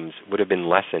fumes would have been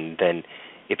lessened than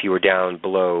if you were down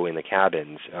below in the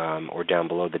cabins or down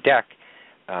below the deck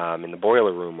in the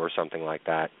boiler room or something like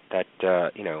that.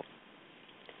 That, you know,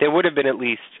 there would have been at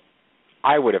least,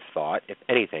 I would have thought, if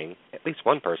anything, at least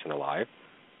one person alive.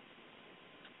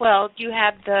 Well, you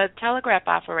have the telegraph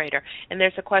operator, and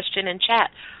there's a question in chat.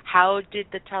 How did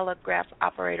the telegraph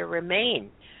operator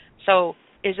remain? So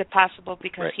is it possible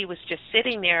because he was just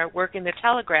sitting there working the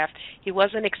telegraph, he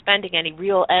wasn't expending any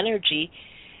real energy?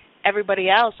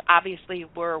 Everybody else obviously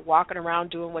were walking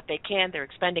around doing what they can. They're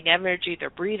expending energy.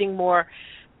 They're breathing more.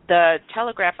 The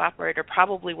telegraph operator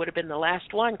probably would have been the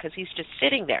last one because he's just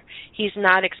sitting there. He's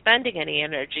not expending any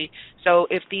energy. So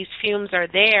if these fumes are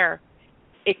there,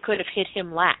 it could have hit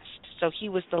him last. So he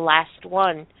was the last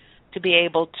one to be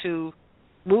able to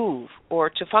move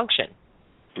or to function.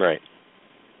 Right.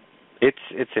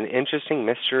 It's an interesting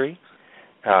mystery.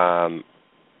 I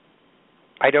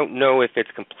don't know if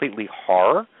it's completely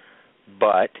horror,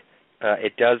 but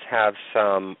it does have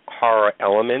some horror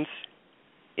elements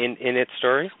in its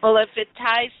story. Well, if it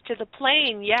ties to the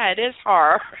plane, yeah, it is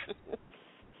horror.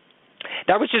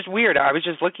 That was just weird. I was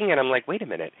just looking at it, I'm like, wait a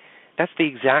minute. That's the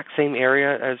exact same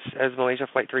area as Malaysia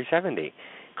Flight 370.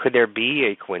 Could there be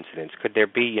a coincidence? Could there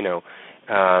be, you know,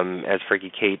 as Freaky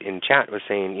Kate in chat was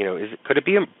saying, you know, could it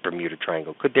be a Bermuda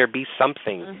Triangle? Could there be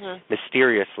something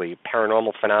mysteriously,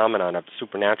 paranormal phenomenon of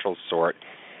supernatural sort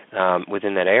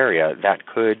within that area that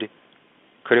could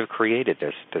have created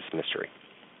this mystery?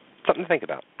 Something to think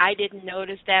about. I didn't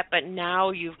notice that, but now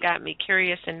you've got me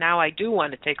curious, and now I do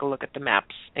want to take a look at the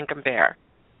maps and compare.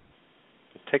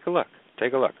 Take a look.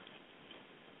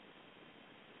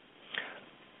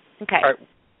 Okay. All right,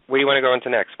 where do you want to go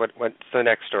into next? What's the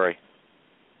next story?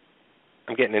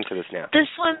 I'm getting into this now. This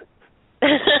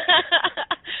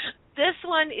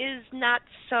one is not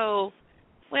so,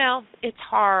 well, it's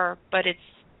horror, but it's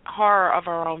horror of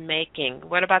our own making.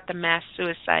 What about the mass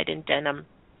suicide in Denham?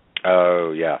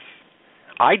 Oh, yes.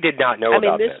 I did not know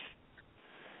about this.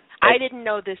 I didn't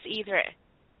know this either.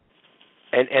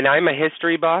 And I'm a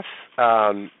history buff.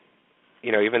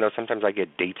 You know, even though sometimes I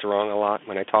get dates wrong a lot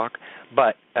when I talk,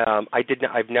 but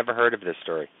I've never heard of this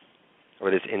story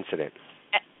or this incident.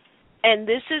 And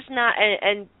this is not,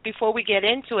 and before we get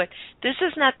into it, this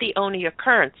is not the only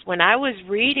occurrence. When I was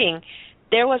reading,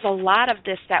 there was a lot of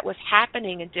this that was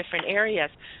happening in different areas,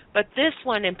 but this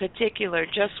one in particular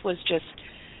was just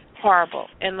horrible.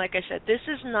 And like I said, this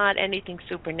is not anything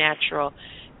supernatural.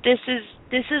 This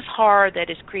is horror that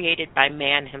is created by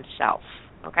man himself.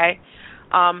 Okay.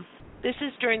 This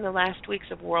is during the last weeks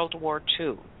of World War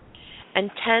II, and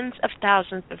tens of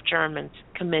thousands of Germans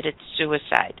committed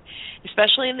suicide,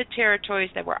 especially in the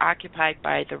territories that were occupied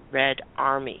by the Red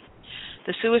Army.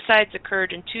 The suicides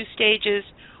occurred in two stages,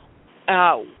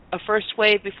 a first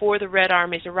wave before the Red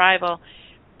Army's arrival,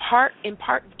 in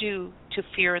part due to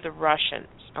fear of the Russians.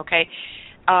 Okay,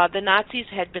 the Nazis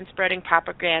had been spreading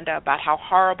propaganda about how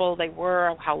horrible they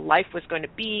were, how life was going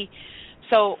to be.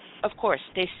 So, of course,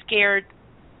 they scared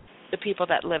the people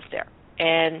that lived there.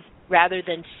 And rather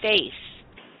than face,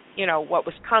 you know, what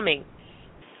was coming,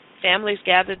 families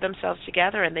gathered themselves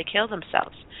together and they killed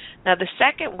themselves. Now, the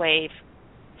second wave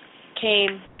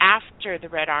came after the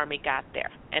Red Army got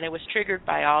there, and it was triggered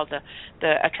by all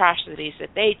the atrocities that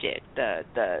they did,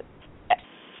 the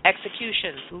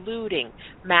executions, looting,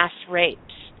 mass rapes.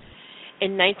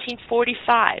 In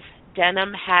 1945,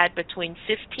 Denham had between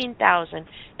 15,000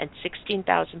 and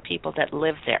 16,000 people that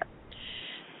lived there.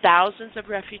 Thousands of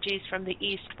refugees from the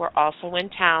east were also in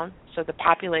town, so the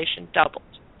population doubled.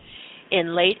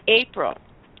 In late April,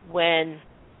 when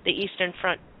the Eastern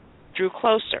Front drew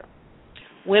closer,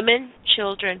 women,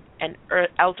 children, and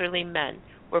elderly men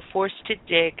were forced to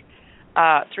dig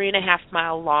a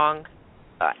 3.5-mile long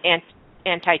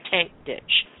anti-tank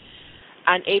ditch.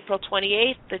 On April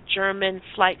 28th, the German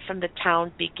flight from the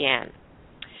town began.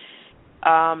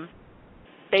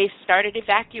 They started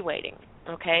evacuating,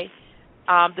 okay?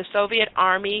 The Soviet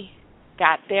Army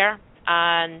got there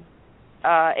on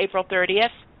April 30th,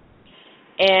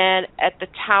 and at the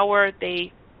tower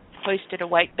they hoisted a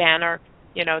white banner.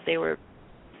 You know, they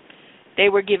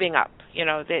were giving up. You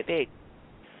know, they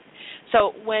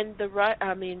so when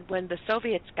when the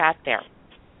Soviets got there,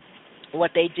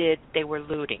 what they did, they were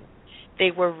looting,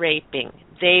 they were raping,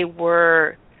 they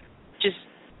were just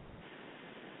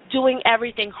doing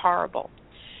everything horrible.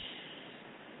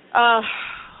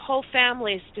 Whole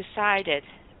families decided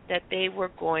that they were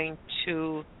going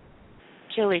to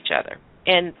kill each other.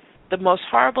 And the most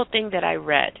horrible thing that I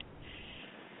read,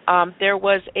 there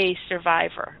was a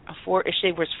survivor.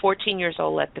 She was 14 years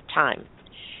old at the time.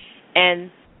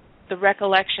 And the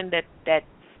recollection that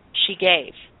she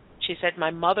gave, she said,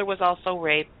 my mother was also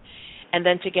raped, and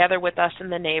then together with us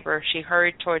and the neighbor, she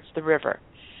hurried towards the river.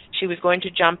 She was going to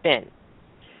jump in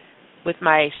with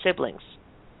my siblings.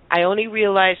 I only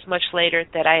realized much later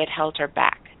that I had held her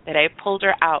back, that I had pulled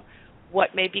her out,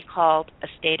 what may be called a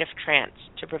state of trance,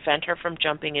 to prevent her from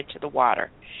jumping into the water.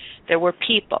 There were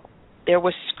people. There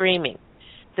was screaming.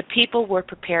 The people were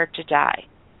prepared to die.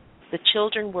 The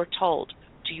children were told,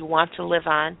 do you want to live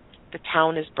on? The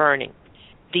town is burning.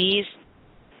 These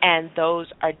and those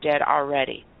are dead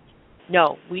already.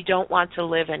 No, we don't want to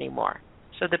live anymore.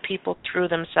 So the people threw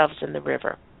themselves in the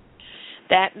river.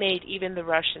 That made even the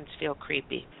Russians feel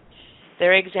creepy.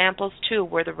 There are examples, too,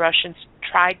 where the Russians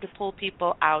tried to pull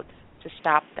people out to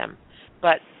stop them,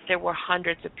 but there were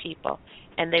hundreds of people,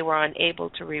 and they were unable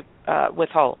to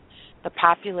withhold. The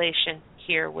population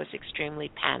here was extremely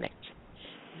panicked.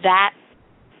 That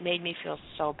made me feel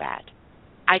so bad.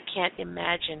 I can't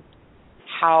imagine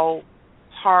how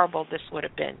horrible this would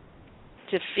have been,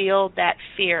 to feel that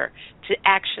fear,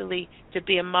 to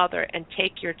be a mother and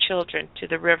take your children to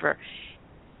the river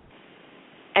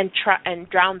and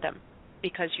drown them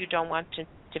because you don't want to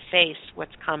face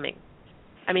what's coming.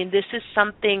 I mean, this is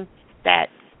something that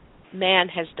man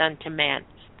has done to man.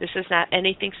 This is not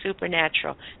anything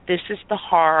supernatural. This is the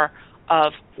horror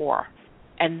of war.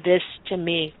 And this, to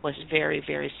me, was very,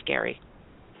 very scary.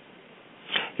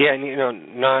 Yeah,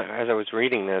 and not as I was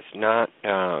reading this,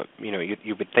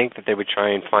 you would think that they would try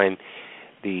and find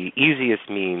the easiest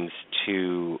means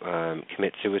to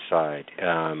commit suicide,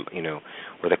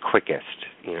 or the quickest,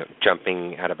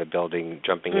 jumping out of a building,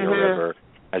 jumping in a river,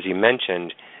 as you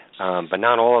mentioned, but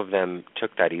not all of them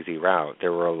took that easy route.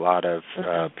 There were a lot of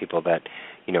people that,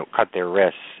 cut their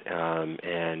wrists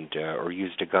or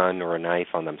used a gun or a knife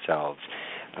on themselves.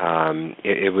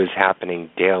 It was happening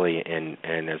daily, and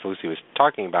as Lucy was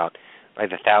talking about, by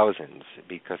the thousands,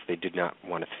 because they did not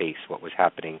want to face what was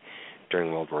happening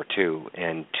during World War II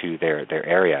and to their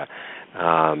area.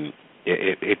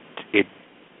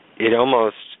 It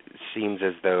almost seems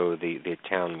as though the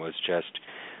town was just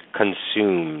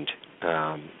consumed.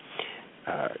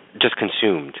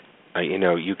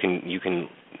 You can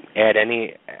add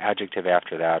any adjective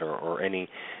after that or any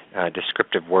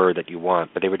descriptive word that you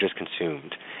want, but they were just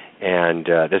consumed, and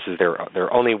this is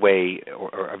their only way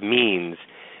or a means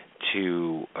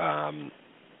to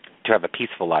have a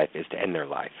peaceful life is to end their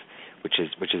life, which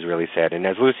is really sad. And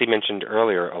as Lucy mentioned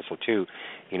earlier, also too,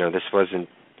 this was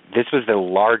the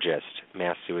largest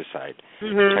mass suicide,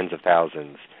 tens of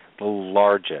thousands, the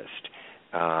largest,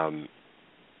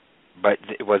 but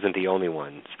it wasn't the only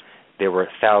ones. There were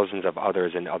thousands of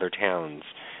others in other towns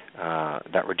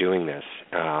that were doing this.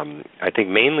 I think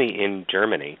mainly in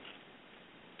Germany,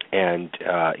 and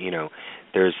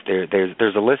there's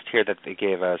a list here that they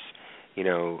gave us.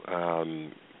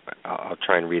 I'll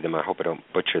try and read them. I hope I don't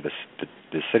butcher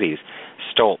the cities.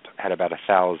 Stolp had about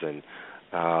 1,000.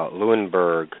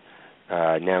 Luenberg,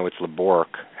 now it's Leborg,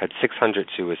 had 600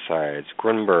 suicides.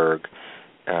 Grunberg,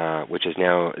 which is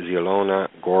now Zielona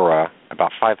Gora,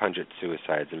 about 500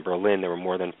 suicides. In Berlin, there were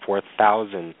more than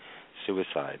 4,000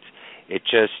 suicides. It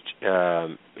just,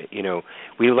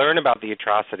 we learn about the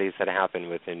atrocities that happened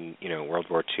within, World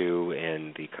War II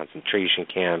and the concentration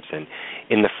camps and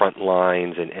in the front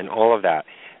lines and all of that.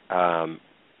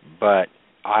 But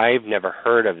I've never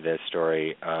heard of this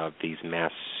story of these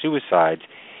mass suicides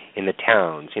in the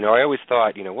towns. I always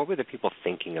thought, what were the people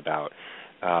thinking about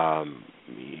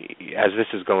as this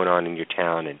is going on in your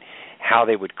town and how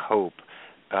they would cope.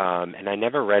 And I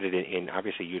never read it in,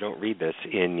 obviously you don't read this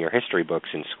in your history books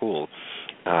in school.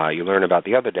 You learn about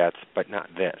the other deaths, but not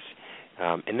this.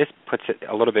 And this puts it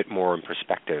a little bit more in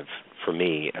perspective for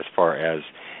me as far as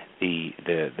the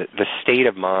state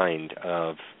of mind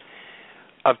of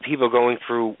people going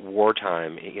through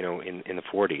wartime, in the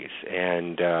 40s,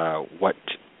 and what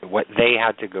they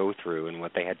had to go through and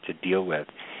what they had to deal with.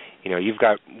 You've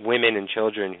got women and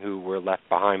children who were left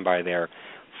behind by their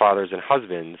fathers and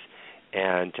husbands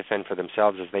and to fend for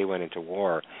themselves as they went into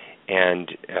war. And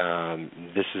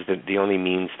this is the only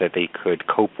means that they could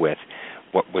cope with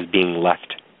what was being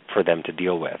left for them to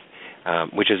deal with,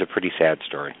 which is a pretty sad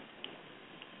story.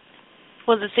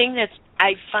 Well, the thing that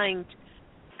I find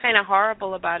kind of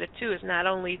horrible about it too is not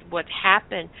only what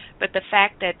happened, but the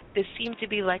fact that this seemed to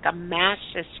be like a mass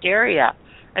hysteria.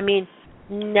 I mean,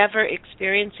 never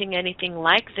experiencing anything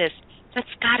like this. That's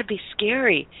got to be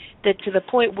scary. That to the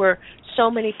point where so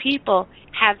many people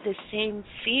have the same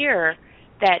fear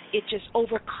that it just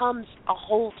overcomes a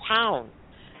whole town.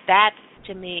 That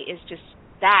to me is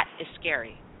that is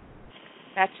scary.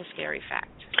 That's a scary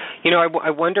fact. You know, I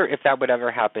wonder if that would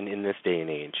ever happen in this day and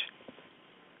age.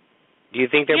 Do you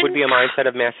think there would be a mindset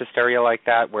of mass hysteria like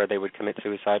that where they would commit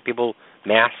suicide? People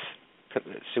mass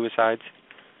suicides?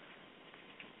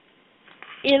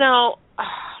 You know,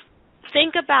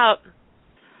 think about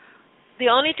the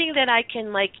only thing that I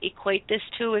can like equate this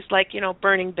to is like, you know,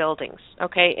 burning buildings,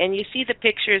 okay? And you see the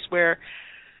pictures where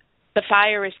the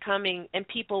fire is coming and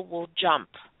people will jump,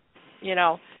 you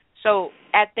know. So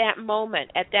at that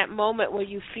moment where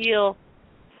you feel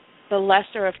the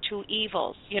lesser of two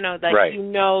evils, you know, that right. You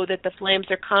know that the flames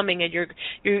are coming and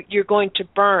you're going to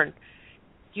burn.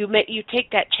 You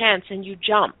take that chance and you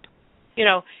jump. You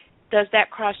know, does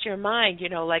that cross your mind? You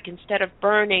know, like instead of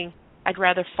burning, I'd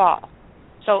rather fall.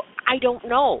 So I don't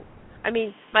know. I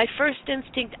mean, my first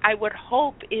instinct, I would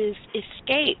hope, is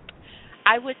escape.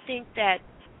 I would think that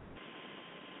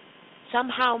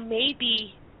somehow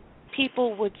maybe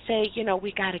people would say, you know,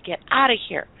 we got to get out of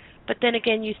here. But then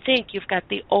again, you think you've got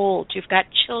the old, you've got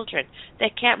children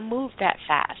that can't move that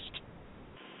fast.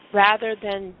 Rather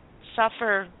than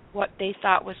suffer what they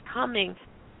thought was coming,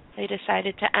 they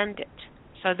decided to end it.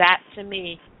 So that, to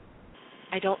me,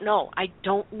 I don't know. I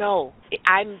don't know.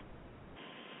 I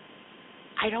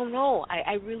don't know.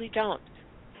 I really don't.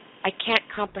 I can't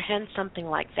comprehend something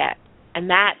like that. And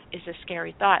that is a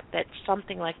scary thought, that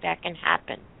something like that can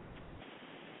happen.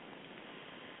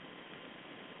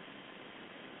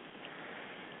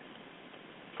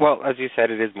 Well, as you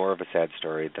said, it is more of a sad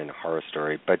story than a horror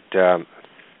story, but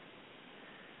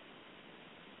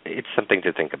it's something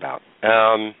to think about.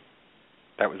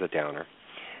 That was a downer.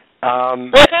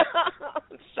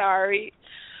 Sorry.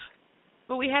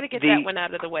 But we had to get that one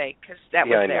out of the way because that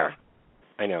was there.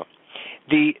 I know.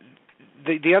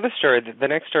 The other story, the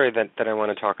next story that I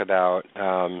want to talk about,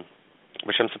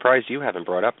 which I'm surprised you haven't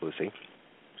brought up, Lucy,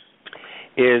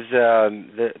 is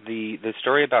the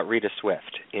story about Rita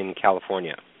Swift in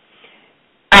California.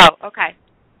 Oh, okay.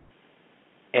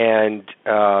 And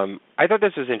I thought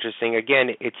this was interesting. Again,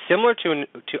 it's similar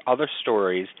to other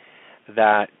stories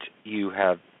that you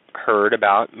have heard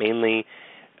about, mainly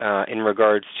in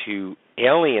regards to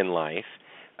alien life,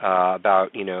 about,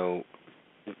 you know,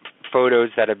 photos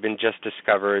that have been just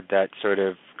discovered that sort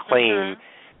of claim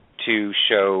to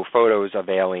show photos of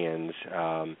aliens,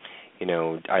 you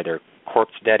know, either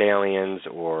corpse dead aliens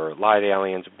or live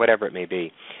aliens, whatever it may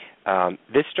be.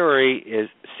 This story is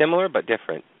similar but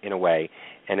different in a way,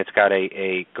 and it's got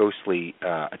a ghostly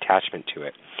attachment to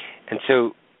it. And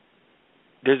so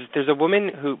there's a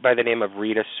woman who by the name of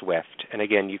Rita Swift, and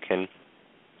again you can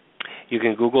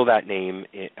Google that name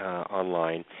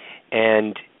online.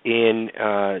 And in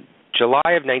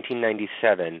July of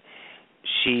 1997,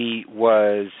 she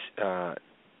was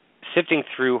sifting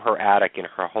through her attic in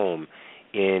her home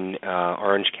in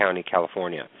Orange County,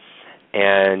 California,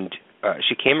 and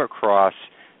she came across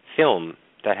film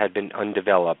that had been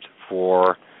undeveloped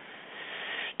for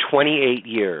 28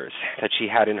 years that she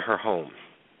had in her home.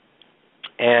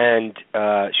 And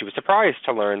she was surprised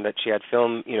to learn that she had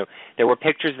film. You know, there were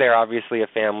pictures there, obviously, of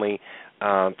family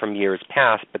from years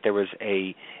past, but there was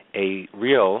a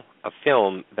reel of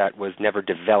film that was never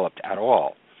developed at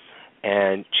all.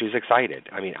 And she was excited.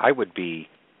 I mean, I would be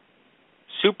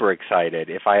super excited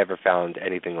if I ever found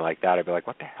anything like that. I'd be like,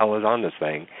 what the hell is on this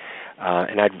thing?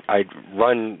 And I'd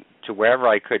run to wherever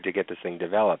I could to get this thing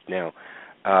developed. Now,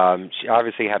 she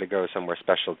obviously had to go somewhere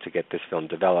special to get this film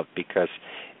developed because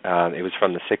it was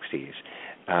from the 60s.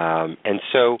 And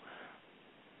so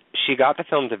she got the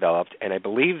film developed, and I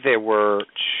believe there were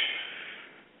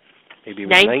maybe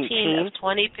 19 of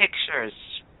 20 pictures.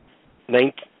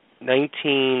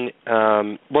 19,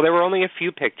 well, there were only a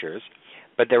few pictures,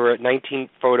 but there were 19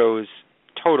 photos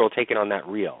total taken on that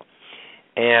reel.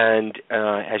 And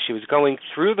as she was going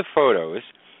through the photos,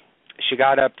 she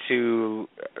got up to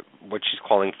what she's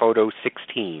calling photo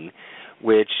 16,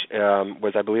 which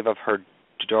was, I believe, of her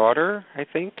daughter, I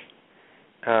think.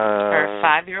 Her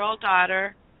 5-year-old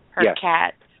daughter, her yes.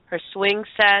 cat, her swing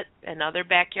set, and other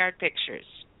backyard pictures.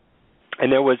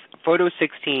 And there was photo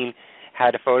 16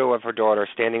 had a photo of her daughter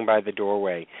standing by the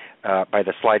doorway, by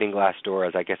the sliding glass door,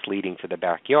 as I guess leading to the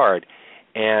backyard.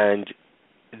 And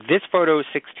this photo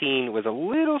 16 was a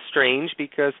little strange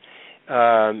because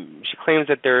she claims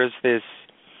that there's this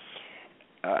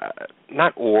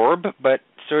not orb, but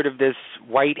sort of this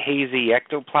white hazy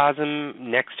ectoplasm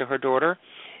next to her daughter.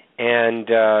 And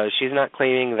she's not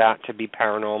claiming that to be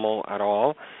paranormal at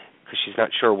all, because she's not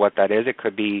sure what that is. It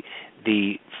could be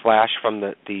the flash from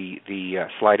the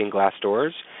sliding glass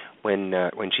doors when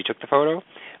she took the photo.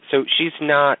 So she's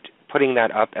not putting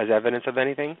that up as evidence of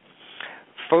anything.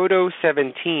 Photo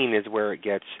 17 is where it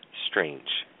gets strange.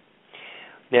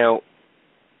 Now,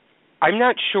 I'm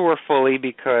not sure fully,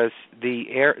 because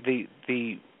the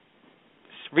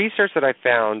research that I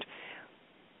found,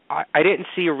 I didn't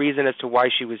see a reason as to why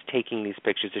she was taking these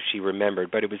pictures if she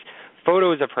remembered, but it was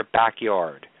photos of her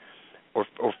backyard, or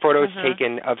photos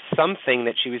taken of something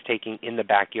that she was taking in the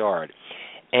backyard.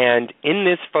 And in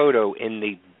this photo, in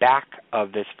the back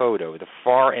of this photo, the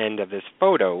far end of this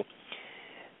photo,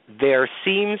 there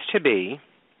seems to be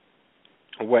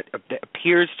what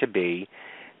appears to be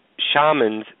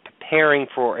shamans preparing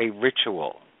for a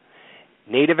ritual.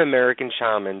 Native American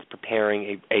shamans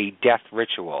preparing a death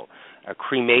ritual, a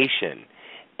cremation.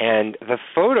 And the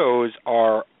photos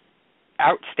are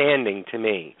outstanding to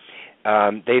me.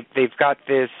 They've got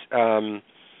this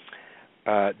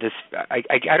I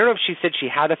don't know if she said she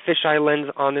had a fisheye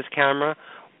lens on this camera,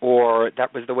 or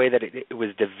that was the way that it was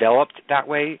developed that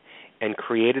way and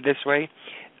created this way.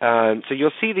 So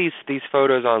you'll see these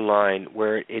photos online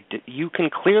where you can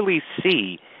clearly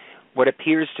see what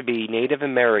appears to be Native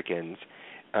Americans,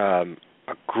 a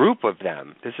group of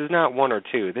them. This is not one or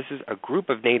two. This is a group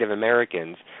of Native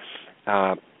Americans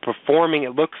performing,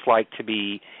 it looks like, to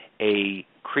be a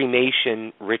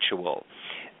cremation ritual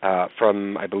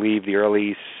from, I believe, the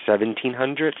early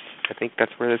 1700s. I think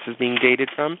that's where this is being dated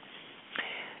from.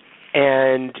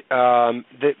 And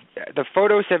the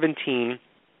photo 17,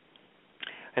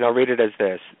 and I'll read it as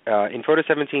this. In photo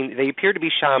 17, they appear to be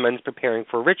shamans preparing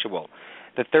for a ritual.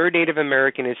 The third Native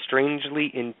American is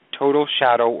strangely in total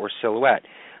shadow or silhouette,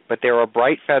 but there are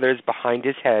bright feathers behind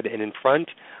his head and in front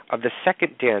of the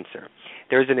second dancer.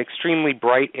 There is an extremely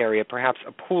bright area, perhaps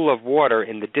a pool of water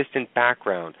in the distant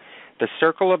background. The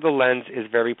circle of the lens is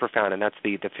very profound, and that's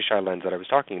the fisheye lens that I was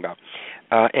talking about.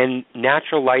 And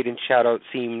natural light and shadow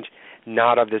seemed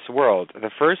not of this world.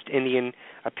 The first Indian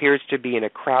appears to be in a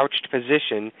crouched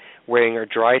position, wearing a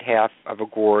dried half of a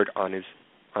gourd on his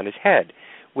head,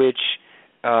 which,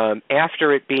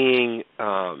 after it being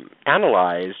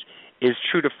analyzed, is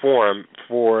true to form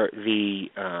for the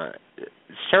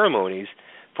ceremonies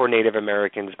for Native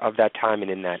Americans of that time and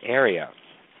in that area.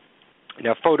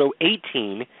 Now, photo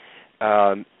 18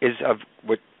 is of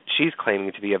what she's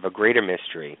claiming to be of a greater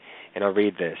mystery, and I'll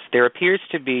read this. There appears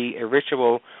to be a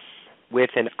ritual with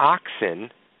an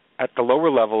oxen at the lower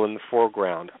level in the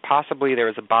foreground. Possibly there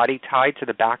is a body tied to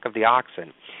the back of the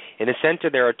oxen. In the center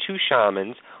there are two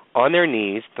shamans on their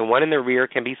knees. The one in the rear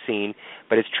can be seen,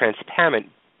 but is transparent,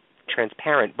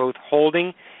 both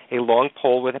holding a long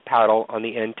pole with a paddle on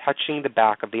the end touching the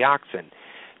back of the oxen.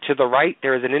 To the right,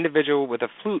 there is an individual with a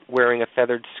flute wearing a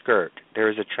feathered skirt. There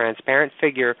is a transparent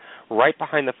figure right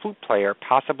behind the flute player,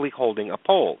 possibly holding a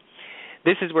pole.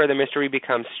 This is where the mystery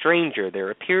becomes stranger. There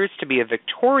appears to be a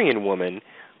Victorian woman,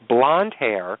 blonde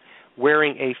hair,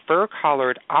 wearing a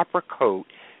fur-collared opera coat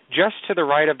just to the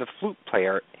right of the flute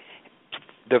player's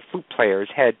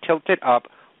head tilted up,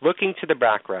 looking to the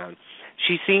background.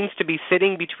 She seems to be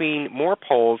sitting between more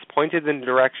poles pointed in the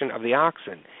direction of the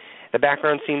oxen. The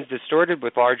background seems distorted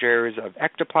with large areas of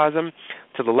ectoplasm.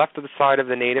 To the left of the side of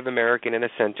the Native American in the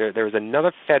center, there is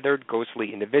another feathered,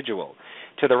 ghostly individual.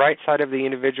 To the right side of the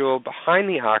individual, behind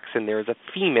the oxen, there is a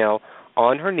female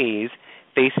on her knees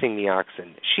facing the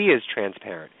oxen. She is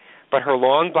transparent, but her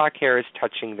long black hair is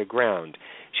touching the ground.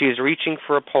 She is reaching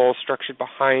for a pole structured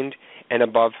behind and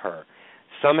above her.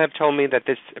 Some have told me that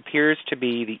this appears to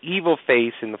be the evil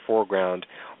face in the foreground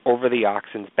over the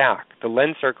oxen's back. The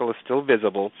lens circle is still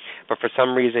visible, but for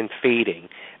some reason fading.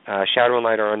 Shadow and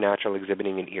light are unnatural,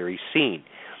 exhibiting an eerie scene.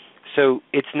 So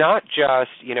it's not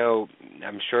just,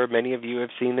 I'm sure many of you have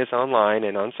seen this online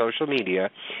and on social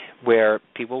media, where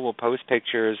people will post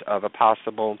pictures of a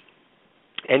possible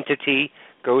entity,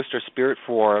 ghost or spirit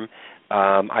form,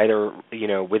 either,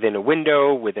 within a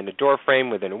window, within a door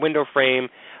frame, within a window frame,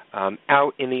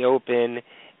 out in the open,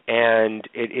 and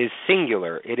it is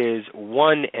singular. It is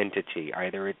one entity.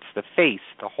 Either it's the face,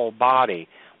 the whole body,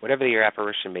 whatever the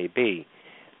apparition may be.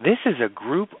 This is a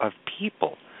group of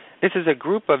people. This is a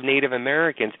group of Native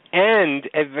Americans and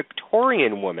a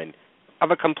Victorian woman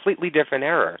of a completely different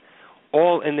era,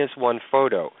 all in this one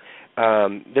photo.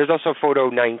 There's also photo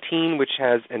 19, which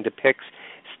has and depicts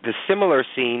the similar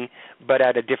scene, but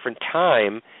at a different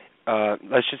time,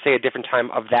 let's just say a different time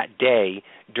of that day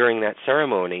during that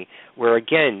ceremony, where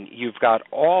again you've got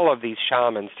all of these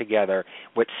shamans together,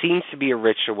 what seems to be a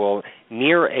ritual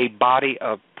near a body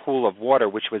of pool of water,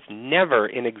 which was never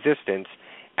in existence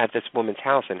at this woman's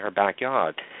house in her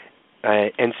backyard.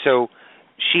 And so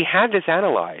she had this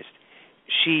analyzed.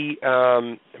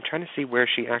 I'm trying to see where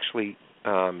she actually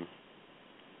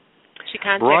she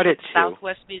brought it contacted to.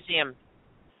 Southwest Museum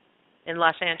in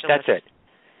Los Angeles. That's it.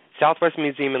 Southwest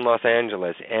Museum in Los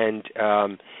Angeles. And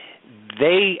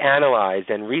they analyzed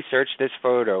and researched this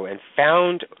photo and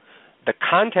found the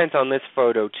content on this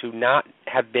photo to not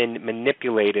have been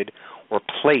manipulated or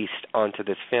placed onto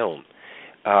this film.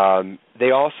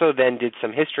 They also then did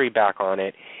some history back on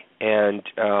it and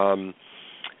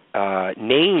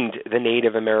named the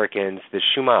Native Americans the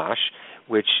Chumash,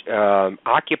 which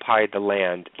occupied the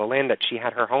land that she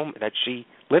had her home, that she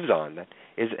lives on, that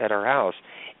is at her house,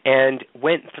 and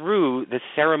went through the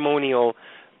ceremonial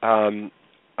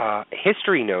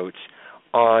history notes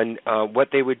on what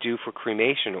they would do for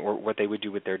cremation or what they would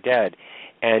do with their dead.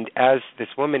 And as this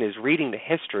woman is reading the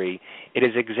history, it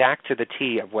is exact to the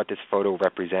T of what this photo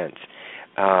represents.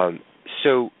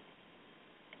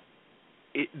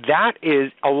 That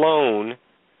is alone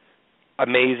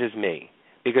amazes me,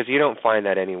 because you don't find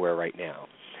that anywhere right now.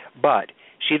 But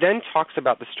she then talks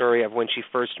about the story of when she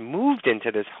first moved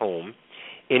into this home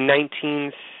in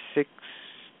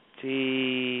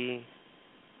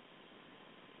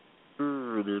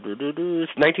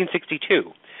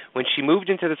 1962. When she moved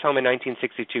into this home in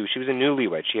 1962, she was a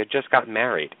newlywed. She had just gotten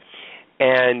married.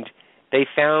 And they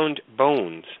found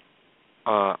bones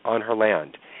on her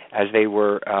land as they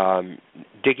were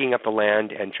digging up the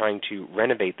land and trying to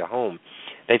renovate the home.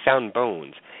 They found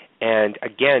bones. And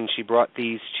again, she brought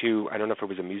these to, I don't know if it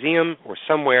was a museum or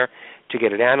somewhere, to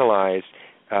get it analyzed.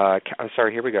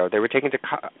 Here we go. They were taken to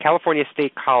California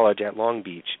State College at Long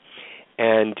Beach,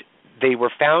 and they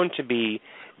were found to be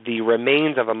the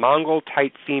remains of a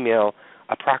Mongol-type female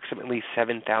approximately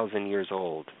 7,000 years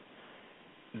old.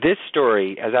 This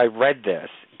story, as I read this,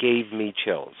 gave me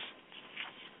chills.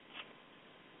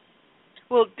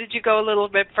 Well, did you go a little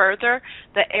bit further?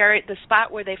 The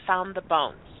spot where they found the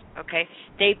bones, okay?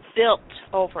 They built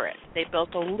over it. They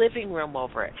built a living room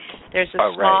over it. There's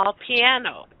a small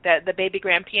piano, the baby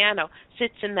grand piano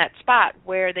sits in that spot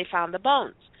where they found the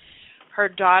bones. Her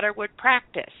daughter would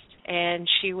practice, and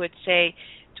she would say,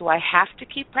 do I have to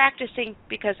keep practicing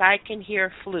because I can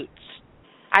hear flutes?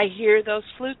 I hear those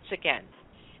flutes again.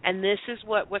 And this is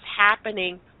what was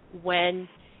happening when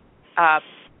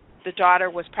the daughter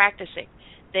was practicing.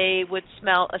 They would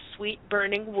smell a sweet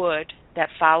burning wood that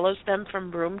follows them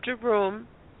from room to room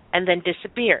and then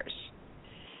disappears.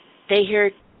 They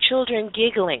hear children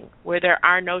giggling where there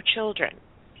are no children.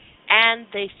 And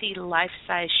they see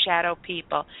life-size shadow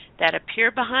people that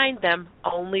appear behind them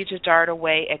only to dart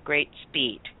away at great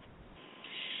speed.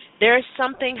 There is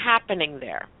something happening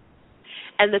there.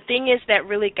 And the thing is that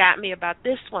really got me about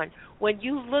this one, when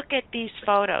you look at these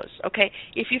photos, okay,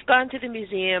 if you've gone to the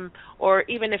museum or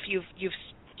even if you've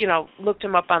looked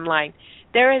them up online,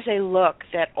 there is a look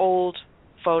that old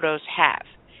photos have.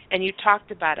 And you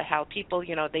talked about it, how people,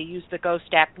 they use the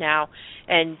Ghost app now,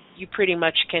 and you pretty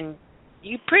much can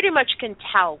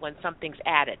tell when something's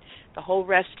added. The whole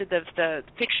rest of the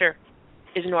picture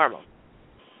is normal.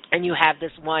 And you have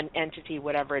this one entity,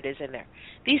 whatever it is in there.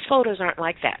 These photos aren't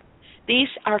like that. These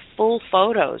are full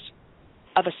photos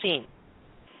of a scene,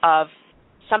 of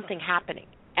something happening.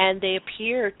 And they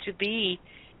appear to be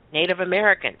Native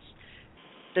Americans.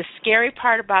 The scary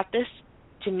part about this,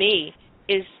 to me,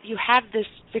 is you have this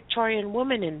Victorian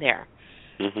woman in there.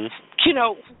 Mm-hmm.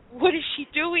 What is she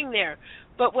doing there?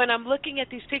 But when I'm looking at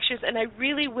these pictures, and I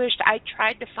really wished I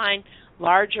tried to find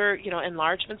larger,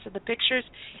 enlargements of the pictures,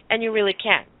 and you really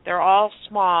can't. They're all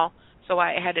small, so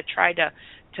I had to try to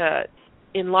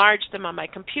enlarge them on my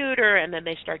computer, and then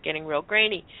they start getting real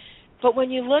grainy. But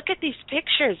when you look at these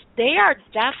pictures, they're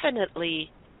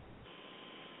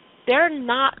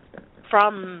not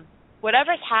from,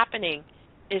 whatever's happening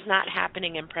is not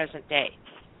happening in present day.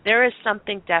 There is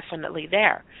something definitely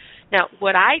there. Now,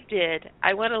 what I did,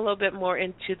 I went a little bit more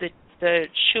into the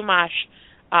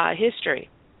Chumash history,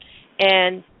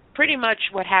 and pretty much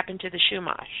what happened to the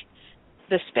Chumash.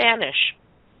 The Spanish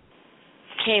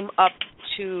came up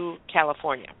to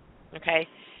California, okay,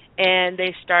 and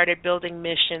they started building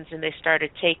missions, and they started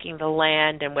taking the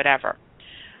land and whatever.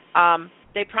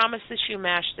 They promised the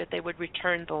Chumash that they would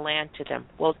return the land to them.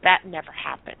 Well, that never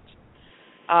happened.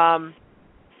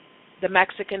 The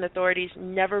Mexican authorities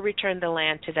never returned the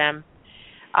land to them.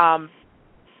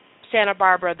 Santa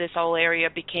Barbara, this whole area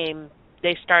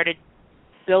they started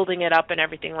building it up and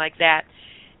everything like that.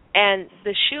 And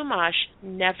the Chumash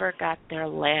never got their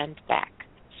land back.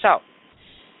 So,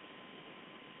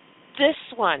 this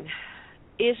one,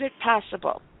 is it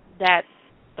possible that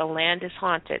the land is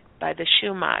haunted by the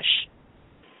Chumash,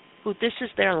 who this is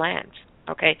their land?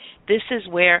 Okay, this is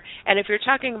where, and if you're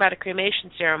talking about a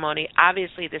cremation ceremony,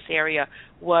 obviously this area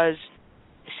was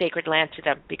sacred land to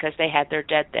them because they had their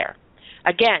dead there.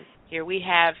 Again, here we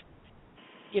have,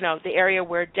 the area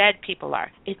where dead people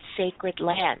are. It's sacred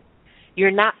land.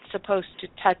 You're not supposed to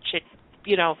touch it,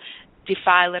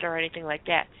 defile it or anything like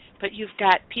that. But you've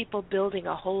got people building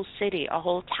a whole city, a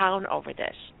whole town over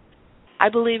this. I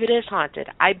believe it is haunted.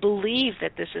 I believe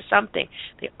that this is something.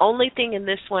 The only thing in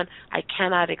this one I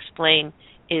cannot explain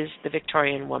is the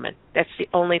Victorian woman. That's the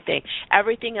only thing.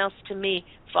 Everything else to me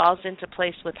falls into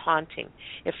place with haunting.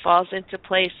 It falls into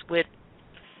place with,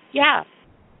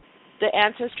 the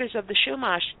ancestors of the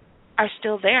Chumash are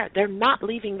still there. They're not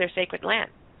leaving their sacred land.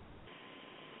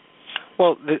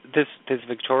 Well, this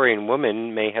Victorian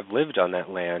woman may have lived on that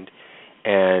land,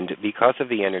 and because of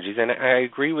the energies, and I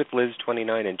agree with Liz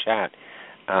 29 in chat,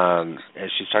 as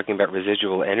she's talking about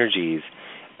residual energies,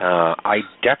 I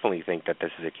definitely think that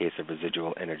this is a case of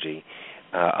residual energy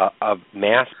of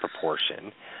mass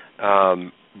proportion.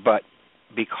 But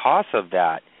because of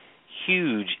that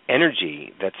huge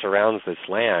energy that surrounds this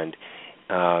land,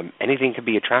 anything could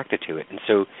be attracted to it. And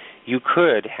so you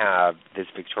could have this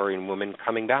Victorian woman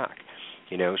coming back.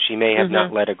 She may have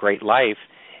not led a great life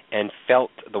and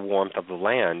felt the warmth of the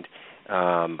land,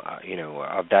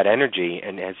 of that energy,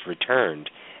 and has returned.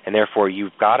 And therefore,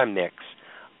 you've got a mix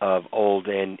of old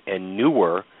and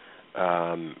newer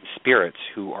spirits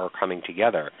who are coming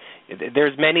together.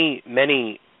 There's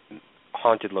many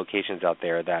haunted locations out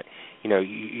there that,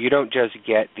 you don't just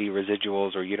get the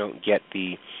residuals, or you don't get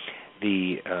the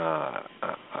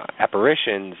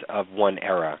apparitions of one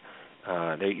era.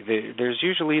 There's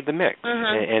usually the mix,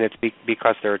 and it's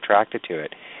because they're attracted to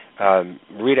it.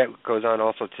 Rita goes on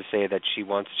also to say that she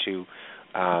wants to,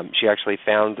 she actually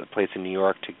found a place in New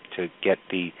York to get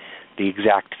the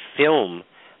exact film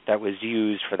that was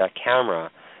used for that camera,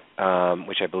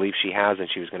 which I believe she has, and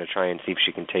she was going to try and see if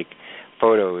she can take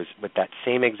photos with that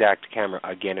same exact camera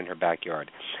again in her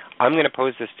backyard. I'm going to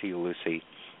pose this to you, Lucy.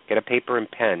 Get a paper and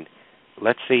pen.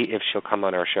 Let's see if she'll come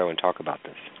on our show and talk about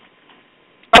this.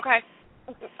 Okay.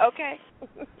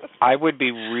 I would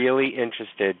be really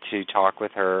interested to talk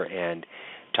with her and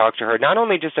talk to her not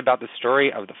only just about the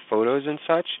story of the photos and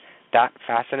such, that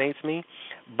fascinates me,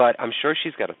 but I'm sure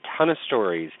she's got a ton of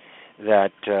stories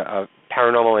that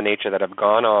paranormal in nature that have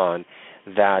gone on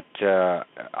that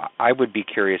I would be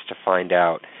curious to find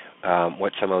out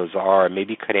what some of those are, and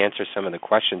maybe could answer some of the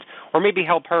questions, or maybe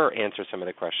help her answer some of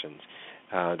the questions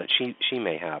that she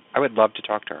may have. I would love to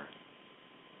talk to her.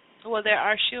 Well, there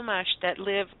are Chumash that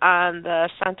live on the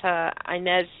Santa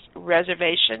Ynez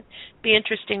Reservation. Be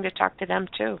interesting to talk to them,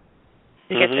 too,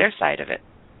 to get their side of it.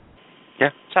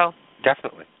 Yeah, so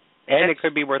definitely. And it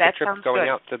could be worth a trip going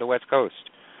out to the West Coast.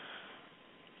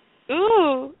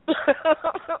 Ooh.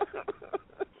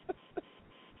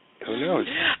 Who knows?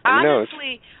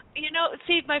 Honestly,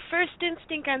 see, my first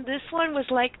instinct on this one was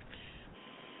like,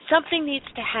 something needs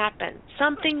to happen.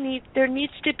 There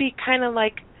needs to be kind of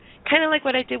like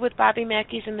what I did with Bobby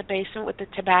Mackey's in the basement with the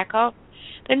tobacco.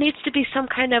 There needs to be some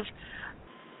kind of,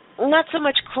 not so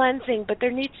much cleansing, but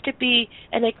there needs to be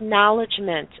an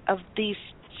acknowledgement of these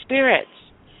spirits.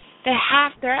 There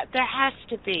has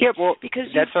to be. Yeah, well, because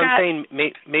that's what I'm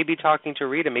saying. Maybe talking to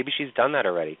Rita, maybe she's done that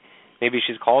already. Maybe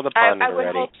she's called upon it already.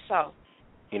 I would hope so.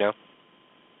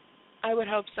 I would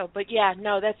hope so. But, yeah,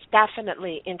 no, that's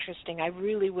definitely interesting. I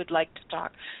really would like to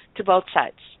talk to both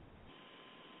sides.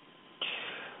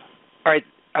 All right,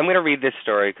 I'm going to read this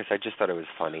story because I just thought it was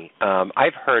funny.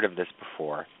 I've heard of this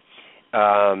before,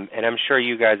 and I'm sure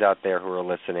you guys out there who are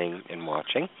listening and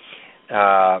watching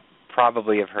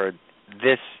probably have heard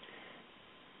this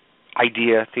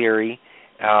theory.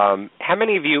 How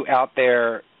many of you out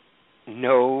there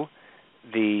know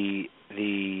the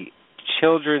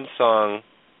children's song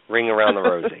 "Ring Around the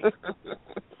Rosie"?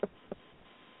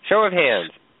 Show of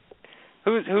hands.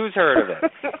 Who's heard of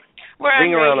it?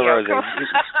 Ring Around the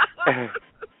Rosie.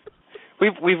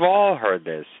 We've all heard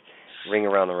this. Ring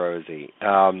Around the Rosie.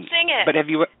 Sing it. But have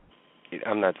you?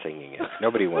 I'm not singing it.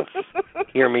 Nobody wants to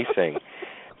hear me sing.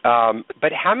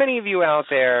 But how many of you out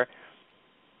there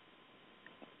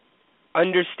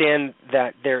understand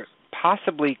that there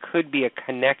possibly could be a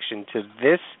connection to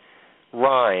this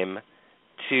rhyme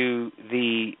to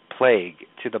the plague,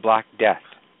 to the Black Death?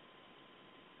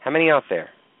 How many out there?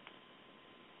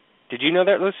 Did you know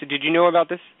that, Lucy? Did you know about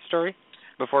this story?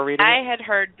 before reading it? I had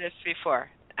heard this before.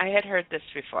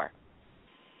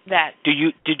 That did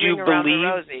you Around the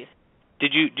Rosie.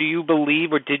 Did you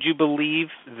believe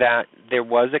that there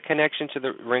was a connection to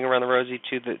the Ring Around the Rosie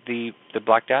to the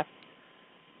Black Death?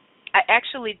 I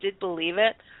actually did believe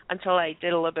it until I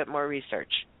did a little bit more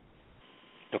research.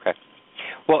 Okay.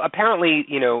 Well, apparently,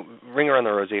 Ring Around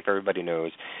the Rosie, if everybody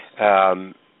knows,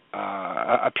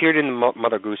 appeared in the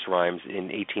Mother Goose Rhymes in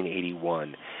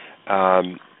 1881.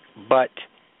 But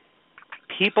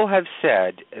people have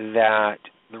said that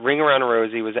the Ring Around the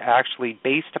Rosie was actually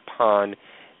based upon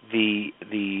the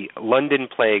London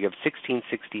Plague of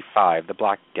 1665, the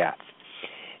Black Death.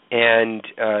 And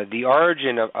the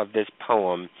origin of this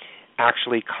poem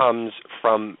actually comes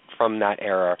from that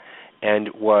era and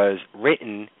was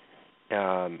written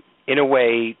in a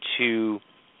way to,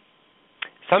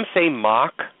 some say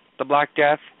mock the Black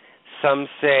Death, some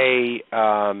say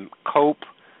cope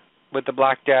with the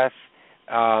Black Death.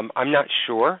 I'm not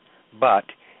sure, but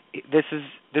this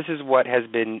is what has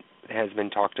been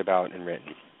talked about and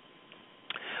written.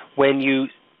 When you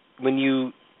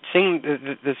sing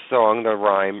this song, the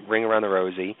rhyme, Ring Around the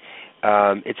Rosie,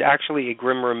 it's actually a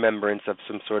grim remembrance of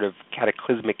some sort of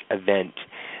cataclysmic event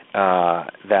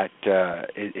that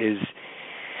is,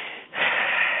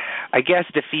 I guess,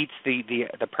 defeats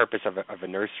the purpose of a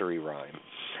nursery rhyme.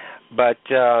 But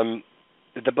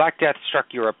the Black Death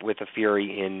struck Europe with a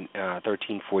fury in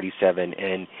 1347,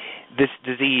 and this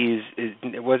disease,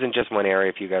 it wasn't just one area,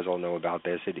 if you guys all know about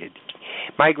this. It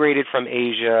migrated from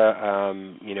Asia.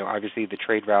 Obviously the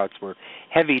trade routes were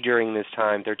heavy during this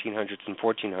time, 1300s and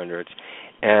 1400s,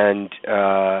 and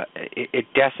it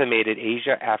decimated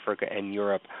Asia, Africa, and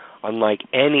Europe unlike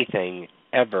anything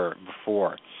ever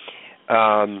before.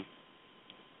 The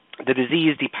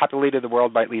disease depopulated the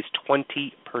world by at least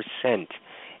 20%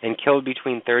 and killed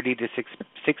between 30 to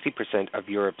 60% of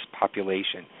Europe's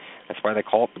population. That's why they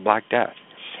call it the Black Death.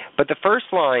 But the first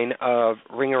line of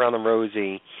Ring Around the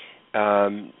Rosie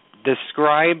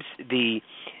describes the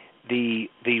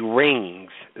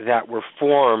rings that were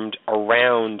formed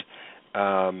around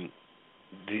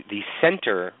the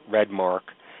center red mark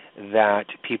that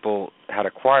people had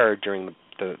acquired during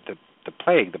the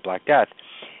plague, the Black Death.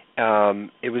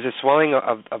 It was a swelling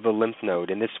of the lymph node,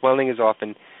 and this swelling is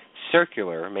often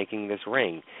circular, making this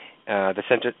ring. The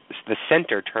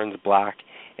center turns black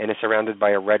and is surrounded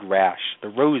by a red rash. The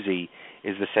Rosie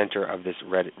is the center of this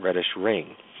reddish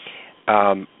ring.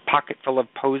 Pocket full of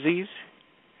posies.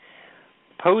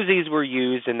 Posies were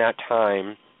used in that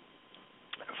time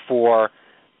for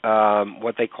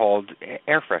what they called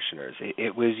air fresheners.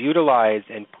 It was utilized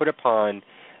and put upon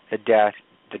the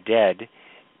dead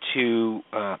to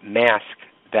mask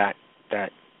that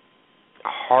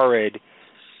horrid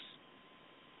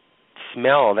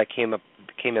smell that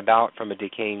came about from a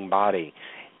decaying body,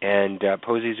 and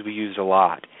posies were used a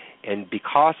lot. And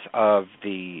because of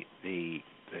the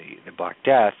Black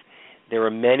Death, there were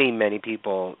many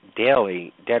people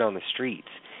daily dead on the streets,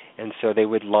 and so they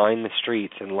would line the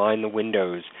streets and line the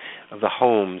windows of the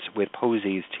homes with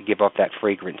posies to give off that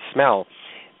fragrant smell,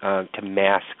 to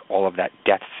mask all of that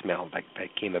death smell that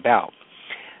came about.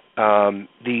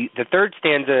 The third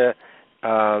stanza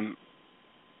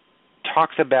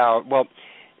talks about, well,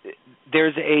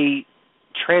 there's a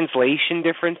translation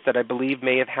difference that I believe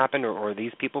may have happened, or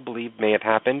these people believe may have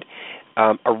happened.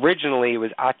 Originally, it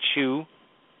was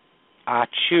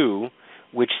achu,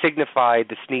 which signified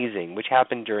the sneezing, which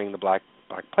happened during the Black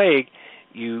Plague.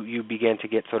 You began to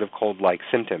get sort of cold-like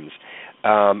symptoms.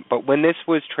 But when this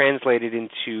was translated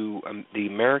into the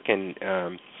American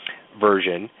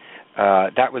version,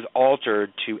 that was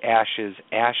altered to ashes,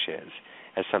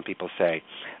 as some people say.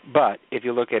 But if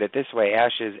you look at it this way,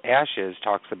 ashes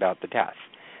talks about the death,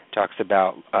 talks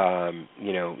about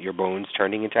your bones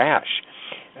turning into ash,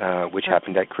 which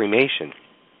happened at cremation.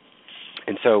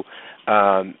 And so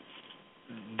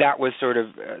that was sort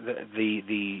of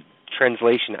the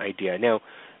translation idea. Now,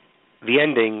 the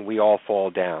ending, we all fall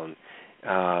down.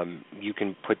 You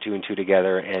can put two and two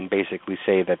together and basically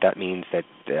say that means that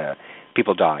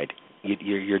people died.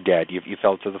 You're dead. You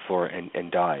fell to the floor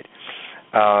and died.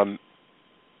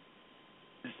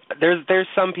 There's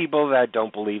some people that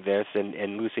don't believe this,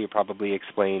 and Luci will probably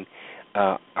explain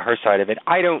her side of it.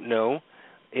 I don't know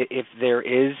if there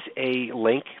is a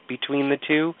link between the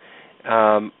two.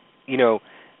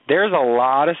 There's a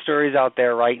lot of stories out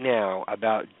there right now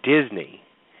about Disney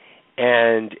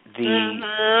and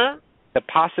the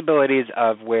possibilities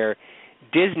of where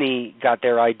Disney got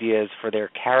their ideas for their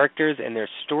characters and their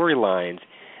storylines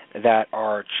that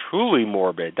are truly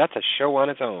morbid. That's a show on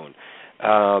its own.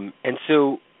 And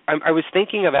so I was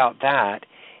thinking about that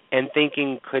and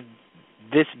thinking, could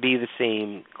this be the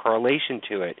same correlation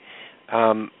to it?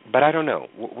 But I don't know.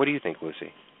 What do you think,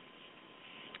 Lucy?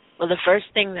 Well, the first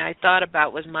thing that I thought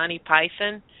about was Monty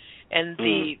Python and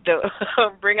the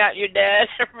bring out your dead,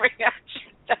 bring out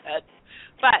your dead.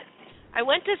 But I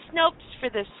went to Snopes for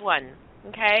this one,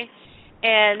 okay?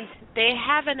 And they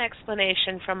have an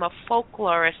explanation from a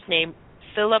folklorist named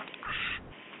Philip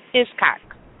Hiscock.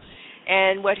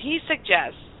 And what he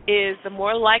suggests is the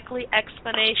more likely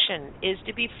explanation is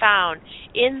to be found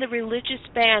in the religious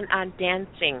ban on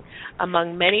dancing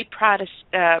among many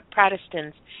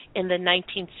Protestants in the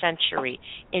 19th century,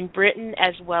 in Britain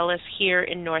as well as here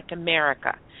in North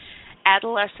America.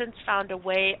 Adolescents found a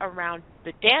way around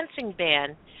the dancing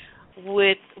ban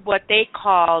with what they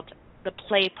called the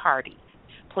play party.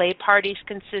 Play parties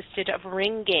consisted of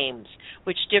ring games,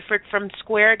 which differed from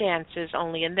square dances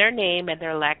only in their name and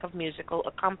their lack of musical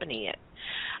accompaniment.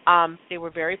 They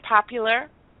were very popular.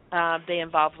 They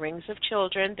involved rings of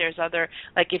children. There's other,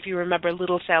 like if you remember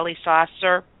Little Sally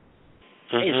Saucer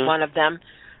is one of them.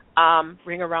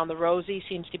 Ring Around the Rosie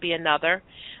seems to be another.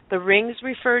 The rings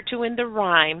referred to in the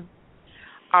rhyme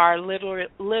are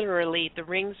literally the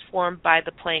rings formed by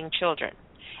the playing children.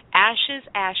 Ashes,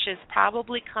 ashes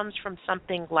probably comes from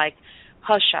something like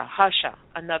husha, husha,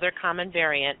 another common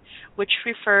variant, which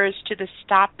refers to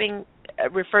stopping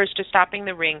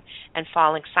the ring and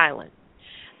falling silent.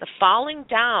 The falling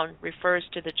down refers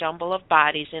to the jumble of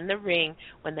bodies in the ring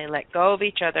when they let go of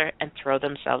each other and throw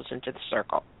themselves into the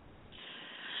circle.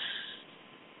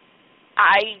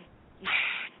 I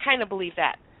kind of believe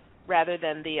that rather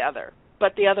than the other,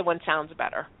 but the other one sounds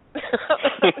better.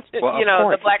 Well,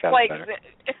 the Black Plague.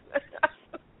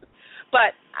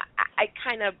 But I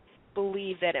kind of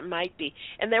believe that it might be.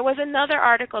 And there was another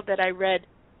article that I read,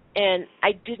 and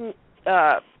I didn't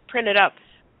print it up,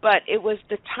 but it was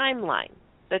the timeline.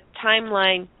 The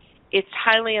timeline, it's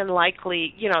highly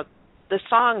unlikely, the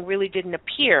song really didn't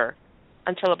appear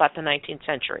until about the 19th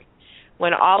century,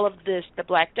 when all of this, the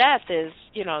Black Death is,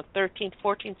 13th,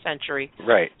 14th century.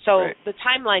 Right. So right. the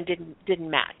timeline didn't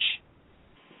match.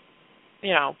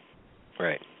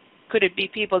 Right. Could it be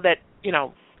people that,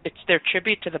 it's their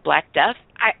tribute to the Black Death?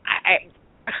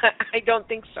 I don't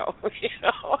think so,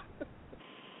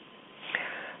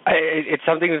 It's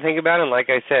something to think about, and like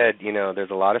I said,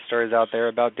 there's a lot of stories out there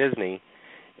about Disney,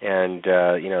 and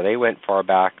they went far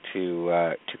back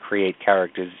to create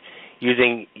characters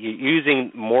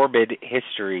using morbid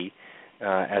history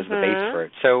as the base for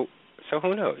it. So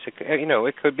who knows?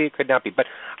 It could be, it could not be. But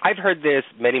I've heard this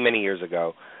many, many years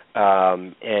ago,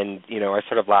 and I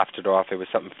sort of laughed it off. It was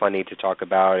something funny to talk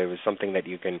about. It was something that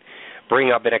you can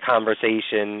bring up in a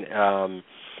conversation,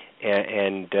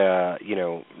 and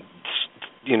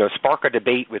spark a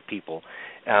debate with people.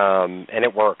 And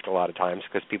it worked a lot of times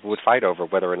because people would fight over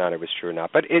whether or not it was true or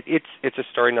not. But it's a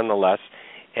story nonetheless.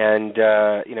 And,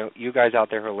 you guys out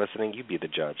there who are listening, you be the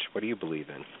judge. What do you believe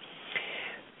in?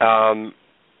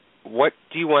 What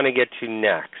do you want to get to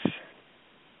next?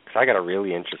 Because I got a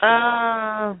really interesting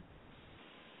one.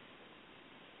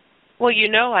 Well,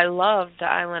 I love the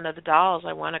Island of the Dolls.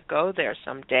 I want to go there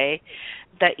someday.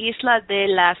 The Isla de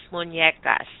las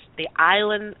Muñecas, the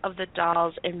Island of the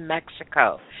Dolls in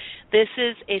Mexico. This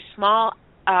is a small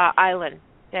island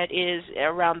that is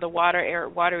around the water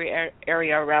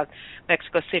area around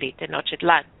Mexico City,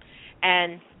 Tenochtitlan.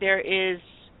 And there is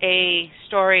a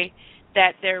story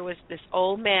that there was this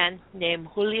old man named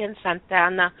Julian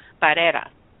Santana Barrera,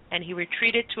 and he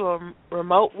retreated to a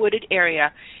remote wooded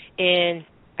area in,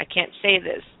 I can't say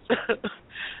this,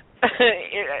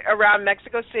 around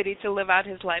Mexico City to live out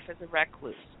his life as a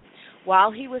recluse.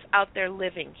 While he was out there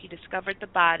living, he discovered the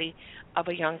body of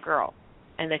a young girl,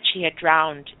 and that she had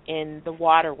drowned in the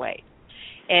waterway.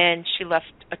 And she left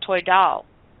a toy doll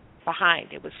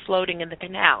behind. It was floating in the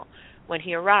canal when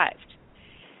he arrived.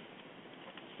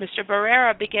 Mr.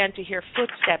 Barrera began to hear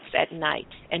footsteps at night,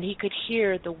 and he could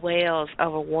hear the wails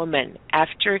of a woman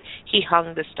after he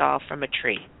hung this doll from a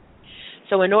tree.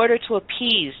 So in order to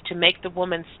appease, to make the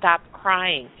woman stop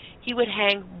crying, he would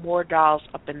hang more dolls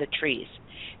up in the trees.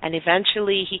 And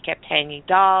eventually he kept hanging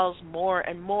dolls more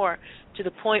and more to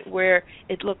the point where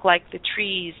it looked like the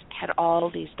trees had all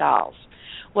these dolls.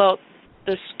 Well,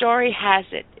 the story has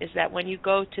it is that when you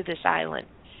go to this island,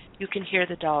 you can hear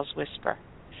the dolls whisper.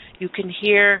 You can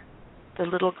hear the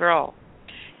little girl.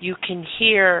 You can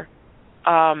hear,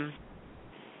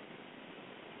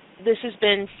 this has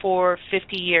been for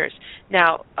 50 years.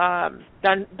 Now, Don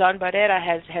Barrera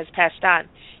has passed on.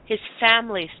 His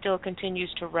family still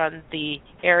continues to run the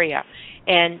area,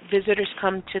 and visitors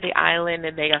come to the island,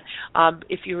 and they,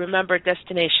 if you remember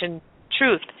Destination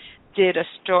Truth, did a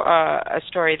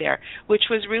story there, which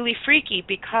was really freaky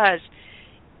because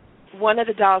one of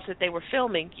the dolls that they were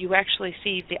filming, you actually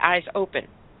see the eyes open,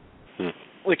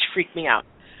 which freaked me out.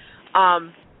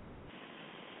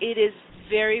 It is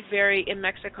very, very, in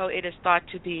Mexico, it is thought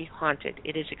to be haunted.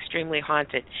 It is extremely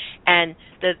haunted. And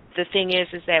the thing is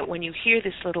that when you hear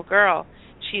this little girl,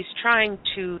 she's trying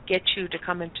to get you to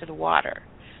come into the water.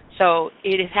 So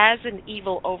it has an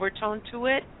evil overtone to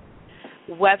it.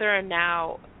 Whether or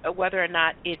not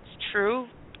it's true,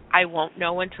 I won't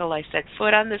know until I set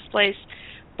foot on this place,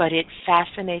 but it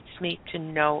fascinates me to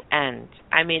no end.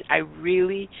 I mean, I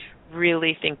really,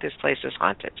 really think this place is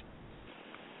haunted.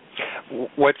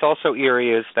 What's also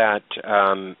eerie is that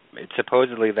it's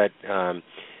supposedly that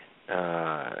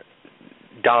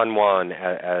Don Juan,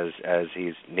 as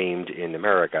he's named in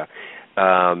America,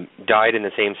 died in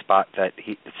the same spot that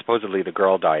supposedly the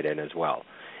girl died in as well.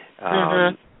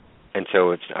 And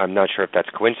so I'm not sure if that's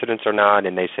coincidence or not,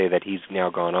 and they say that he's now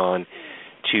gone on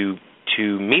to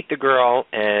meet the girl,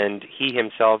 and he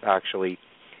himself actually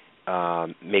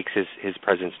makes his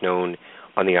presence known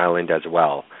on the island as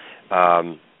well.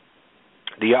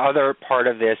 The other part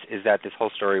of this is that this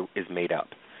whole story is made up,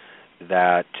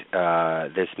 that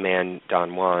this man,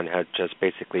 Don Juan, had just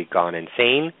basically gone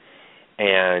insane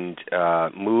and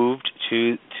moved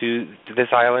to this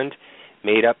island,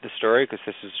 made up the story because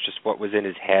this is just what was in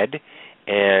his head,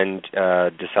 and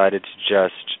decided to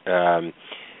just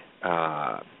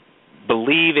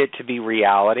believe it to be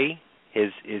reality,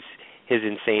 his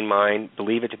insane mind,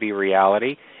 believe it to be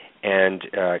reality, and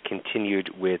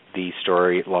continued with the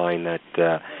storyline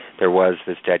that there was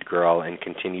this dead girl, and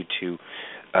continued to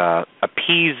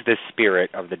appease the spirit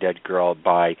of the dead girl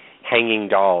by hanging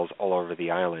dolls all over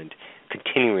the island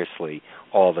continuously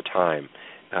all the time.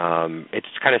 It's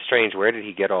kind of strange. Where did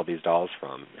he get all these dolls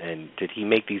from? And did he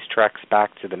make these treks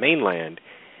back to the mainland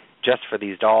just for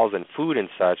these dolls and food and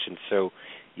such? And so,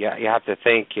 yeah, you have to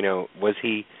think, was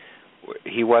he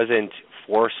wasn't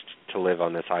forced to live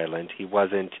on this island. He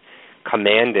wasn't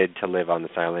commanded to live on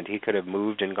this island. He could have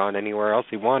moved and gone anywhere else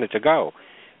he wanted to go.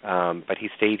 But he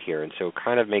stayed here, and so it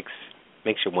kind of makes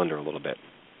you wonder a little bit.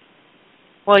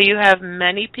 Well, you have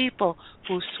many people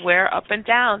who swear up and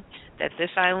down that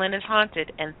this island is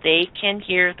haunted, and they can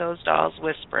hear those dolls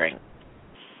whispering.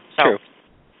 So.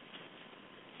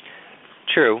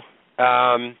 True.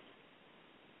 And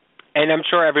I'm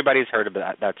sure everybody's heard of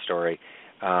that story.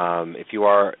 If you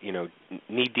are,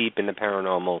 knee-deep in the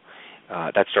paranormal,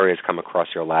 that story has come across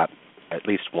your lap at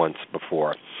least once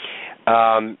before.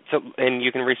 And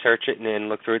you can research it and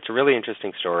look through it. It's a really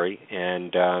interesting story,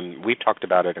 and we've talked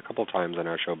about it a couple times on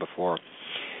our show before.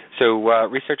 So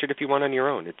research it if you want on your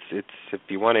own. It's if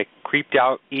you want a creeped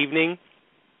out evening,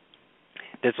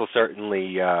 this will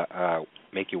certainly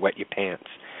make you wet your pants.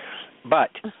 But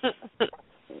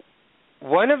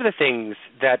one of the things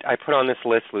that I put on this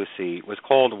list, Lucy, was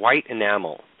called White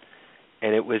Enamel,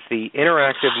 and it was the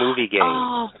interactive movie game.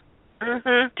 Oh.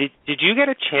 Mm-hmm. Did you get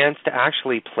a chance to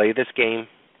actually play this game?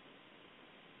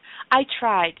 I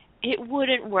tried. It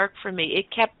wouldn't work for me. It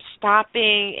kept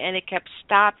stopping and it kept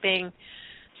stopping.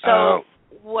 So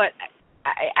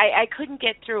I couldn't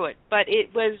get through it. But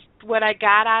it was, what I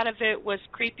got out of it was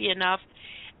creepy enough,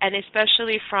 and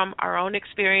especially from our own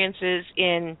experiences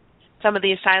in some of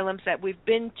the asylums that we've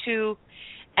been to,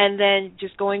 and then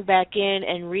just going back in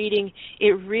and reading,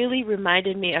 it really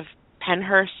reminded me of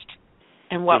Penhurst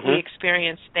and what we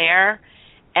experienced there.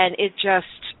 And it just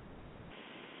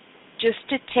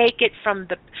to take it from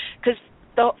because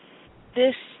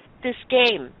this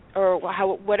game, or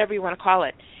whatever you want to call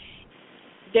it,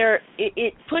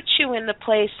 it puts you in the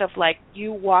place of like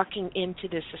you walking into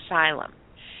this asylum,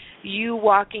 you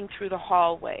walking through the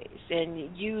hallways,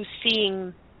 and you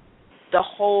seeing the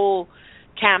whole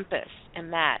campus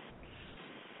and that.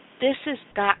 This has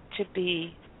got to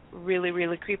be really,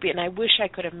 really creepy, and I wish I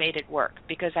could have made it work,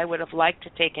 because I would have liked to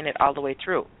have taken it all the way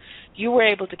through. You were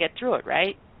able to get through it,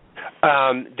 right?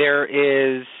 There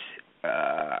is,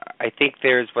 I think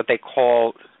there's what they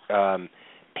call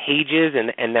pages,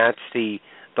 and that's the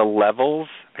levels,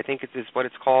 I think is what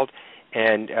it's called.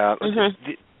 And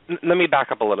let me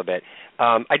back up a little bit.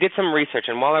 I did some research,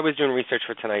 and while I was doing research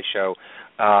for tonight's show,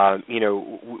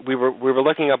 we were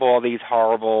looking up all these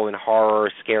horrible and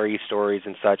horror, scary stories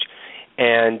and such.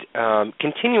 And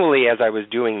continually, as I was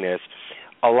doing this,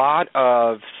 a lot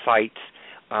of sites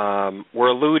were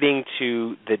alluding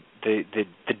to the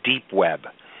deep web,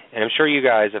 and I'm sure you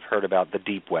guys have heard about the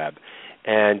deep web.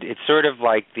 And it's sort of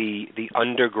like the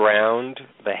underground,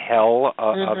 the hell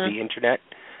of the internet,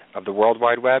 of the World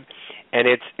Wide Web. And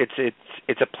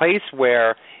it's a place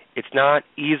where it's not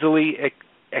easily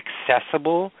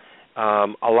accessible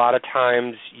A lot of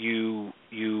times you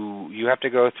have to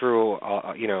go through,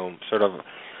 sort of.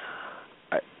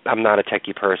 I'm not a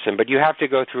techie person, but you have to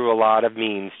go through a lot of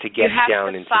means to get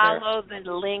down into there. You have to follow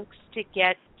the links to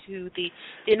get to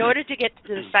in order to get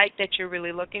to the site that you're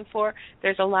really looking for,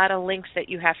 there's a lot of links that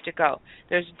you have to go.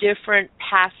 There's different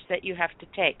paths that you have to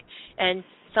take. And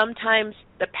sometimes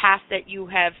the path that you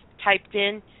have typed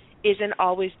in isn't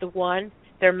always the one.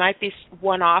 There might be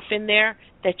one off in there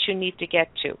that you need to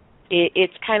get to.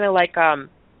 It's kind of like a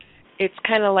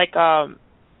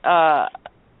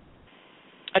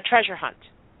treasure hunt.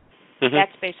 Mm-hmm.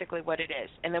 That's basically what it is.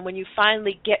 And then when you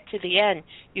finally get to the end,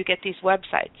 you get these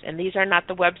websites. And these are not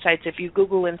the websites. If you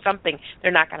Google in something, they're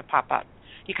not going to pop up.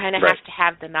 You kind of have to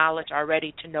have the knowledge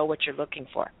already to know what you're looking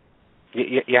for.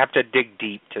 You have to dig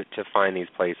deep to find these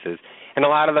places. And a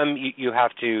lot of them, you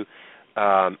have to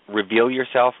reveal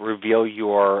yourself, reveal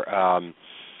your,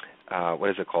 what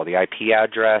is it called, the IP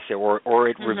address, or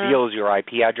it reveals your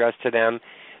IP address to them.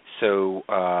 So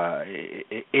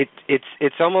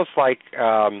it's almost like...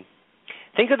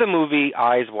 think of the movie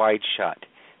Eyes Wide Shut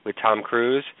with Tom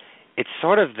Cruise. It's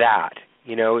sort of that.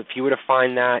 If you were to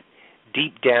find that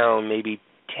deep down, maybe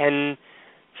 10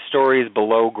 stories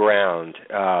below ground,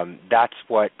 that's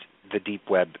what the deep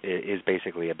web is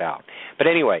basically about. But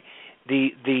anyway,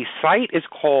 the site is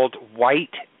called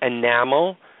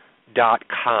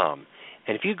whiteenamel.com.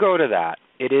 And if you go to that,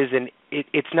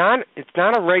 it's not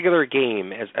a regular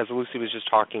game, as Lucy was just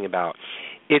talking about.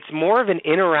 It's more of an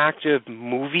interactive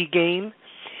movie game.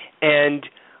 And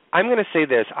I'm going to say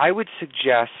this. I would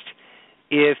suggest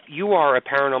if you are a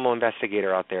paranormal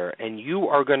investigator out there and you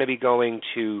are going to be going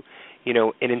to,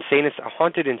 a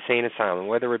haunted insane asylum,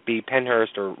 whether it be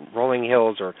Penhurst or Rolling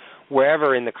Hills or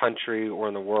wherever in the country or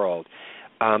in the world,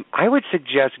 I would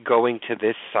suggest going to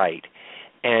this site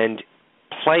and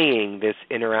playing this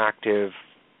interactive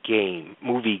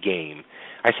movie game.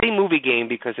 I say movie game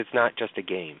because it's not just a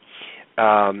game.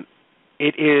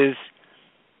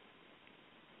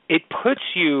 It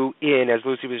puts you in, as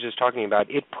Lucy was just talking about,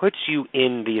 it puts you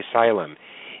in the asylum.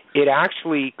 It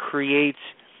actually creates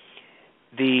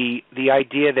the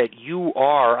idea that you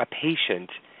are a patient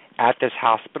at this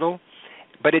hospital,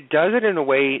 but it does it in a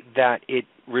way that it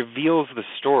reveals the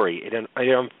story. It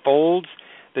unfolds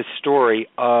the story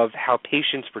of how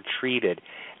patients were treated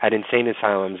at insane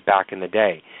asylums back in the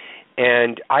day.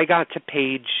 And I got to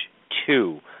page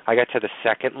 2. I got to the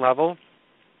second level,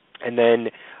 and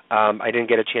then I didn't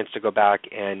get a chance to go back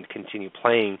and continue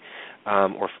playing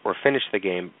or finish the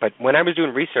game. But when I was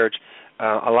doing research,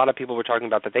 a lot of people were talking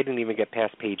about that they didn't even get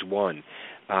past page 1.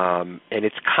 And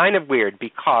it's kind of weird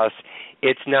because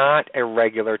it's not a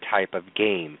regular type of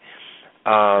game.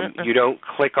 You don't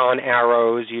click on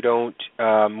arrows, you don't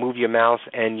move your mouse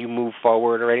and you move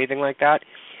forward or anything like that.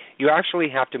 You actually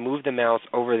have to move the mouse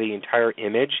over the entire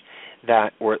image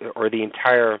or the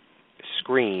entire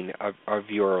screen of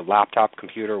your laptop,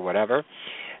 computer, whatever,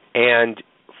 and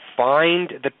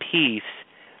find the piece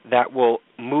that will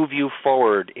move you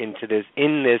forward in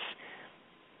this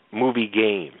movie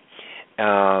game.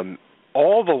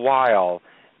 All the while,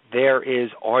 there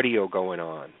is audio going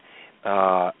on,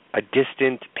 a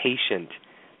distant patient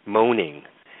moaning,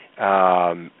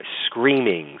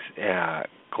 screaming,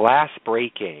 glass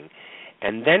breaking,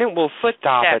 and then it will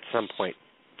stop at some point.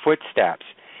 Footsteps.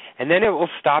 And then it will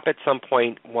stop at some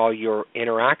point while you're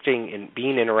interacting and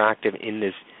being interactive in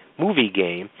this movie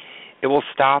game. It will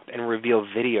stop and reveal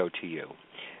video to you,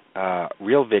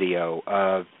 real video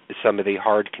of some of the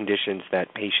hard conditions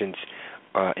that patients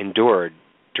endured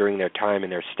during their time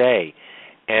in their stay,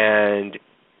 and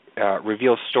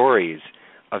reveal stories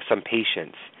of some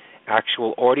patients,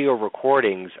 actual audio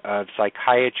recordings of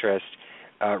psychiatrists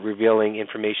revealing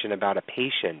information about a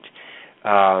patient.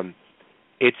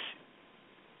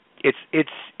 It's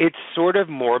sort of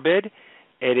morbid.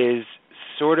 It is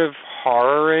sort of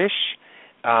horror-ish,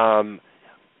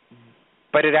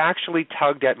 but it actually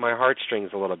tugged at my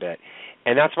heartstrings a little bit.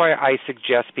 And that's why I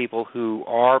suggest people who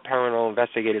are paranormal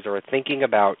investigators or are thinking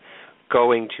about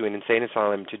going to an insane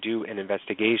asylum to do an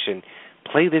investigation,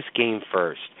 play this game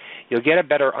first. You'll get a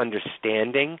better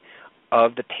understanding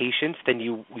of the patients than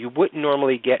you wouldn't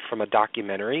normally get from a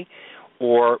documentary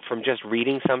or from just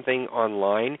reading something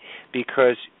online,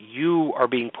 because you are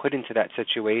being put into that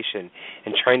situation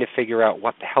and trying to figure out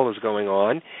what the hell is going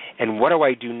on and what do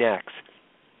I do next.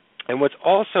 And what's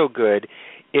also good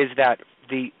is that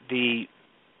the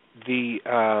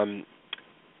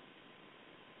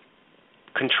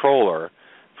controller,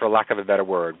 for lack of a better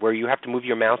word, where you have to move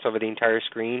your mouse over the entire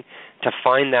screen to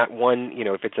find that one,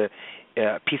 if it's a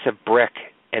piece of brick,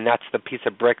 and that's the piece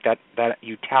of brick that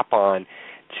you tap on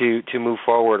to move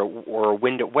forward, or a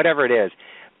window, whatever it is.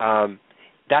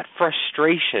 That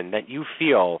frustration that you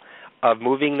feel of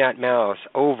moving that mouse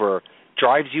over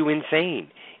drives you insane.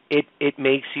 It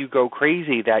makes you go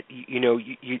crazy. That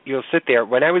you'll sit there.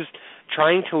 When I was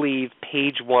trying to leave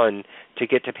page 1 to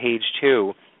get to page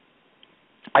 2,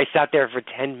 I sat there for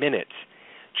 10 minutes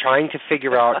trying to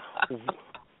figure out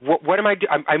what am I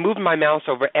doing. I moved my mouse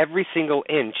over every single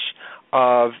inch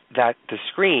of the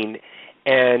screen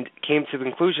and came to the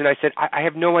conclusion. I said, I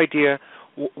have no idea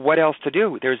what else to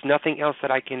do. There's nothing else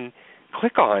that I can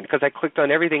click on, because I clicked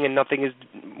on everything and nothing is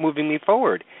moving me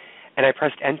forward. And I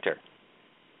pressed enter,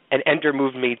 and enter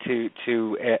moved me to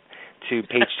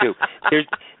page 2.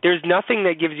 There's nothing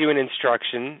that gives you an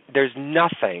instruction. There's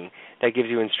nothing that gives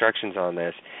you instructions on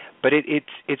this, but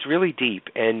it's really deep,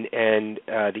 and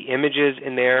the images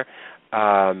in there.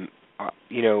 At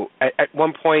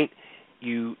one point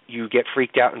you get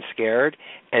freaked out and scared,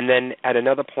 and then at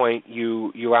another point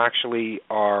you actually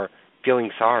are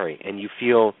feeling sorry, and you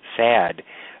feel sad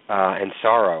and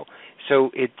sorrow.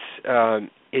 So it's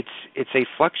a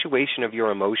fluctuation of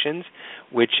your emotions,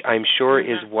 which I'm sure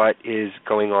is what is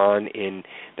going on in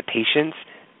the patients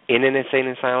in an insane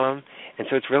asylum, and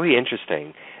so it's really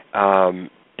interesting.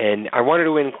 And I wanted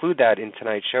to include that in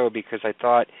tonight's show because I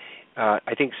thought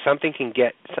I think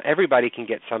everybody can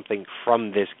get something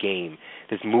from this game,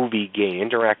 this movie game,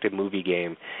 interactive movie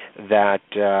game, that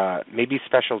may be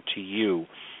special to you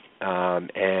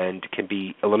and can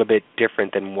be a little bit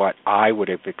different than what I would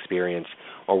have experienced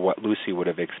or what Luci would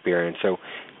have experienced. So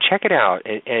check it out,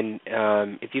 and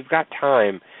if you've got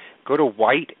time, go to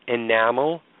white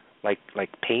enamel, like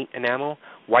paint enamel,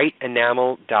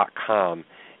 whiteenamel.com.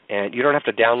 And you don't have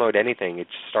to download anything. It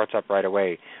starts up right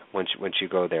away once you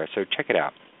go there. So check it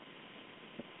out.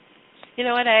 You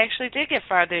know what? I actually did get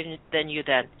farther than you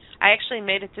then. I actually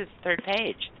made it to the 3rd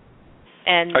page.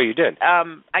 And oh, you did?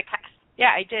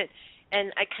 I did.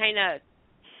 And I kind of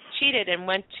cheated and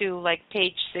went to like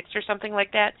page 6 or something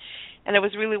like that. And it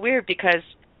was really weird because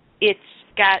it's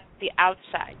got the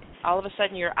outside. All of a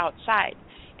sudden you're outside,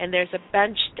 and there's a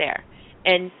bench there.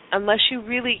 And unless you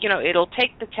really, it'll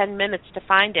take the 10 minutes to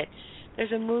find it.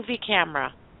 There's a movie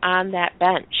camera on that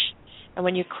bench. And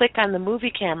when you click on the movie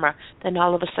camera, then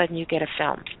all of a sudden you get a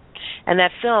film. And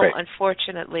that film, right,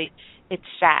 unfortunately, it's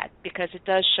sad because it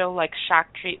does show like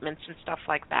shock treatments and stuff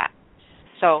like that.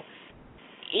 So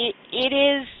it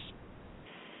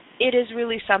is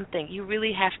really something. You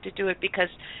really have to do it because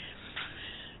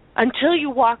until you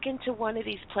walk into one of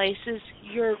these places,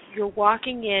 you're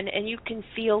walking in and you can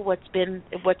feel what's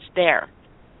there,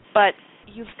 but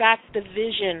you've got the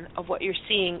vision of what you're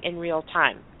seeing in real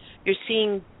time. You're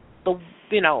seeing the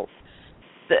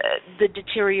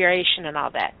deterioration and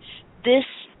all that. This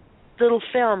little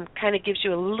film kind of gives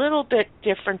you a little bit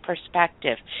different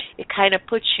perspective. It kind of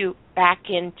puts you back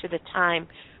into the time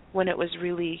when it was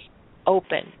really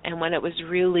open and when it was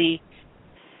really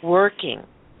working.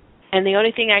 And the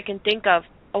only thing I can think of,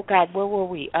 oh God, where were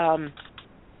we? The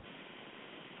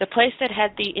place that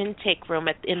had the intake room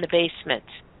in the basement.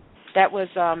 That was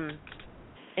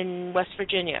in West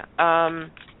Virginia.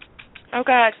 Oh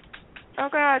God.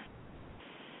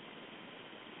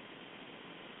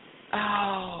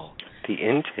 Oh. The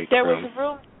intake there room. Was a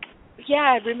room.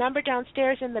 Yeah, remember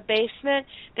downstairs in the basement,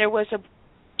 there was a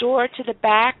door to the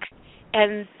back,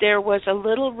 and there was a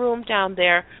little room down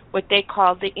there, what they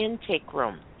called the intake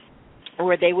room,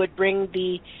 where they would bring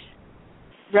the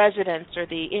residents or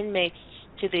the inmates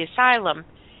to the asylum,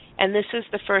 and this is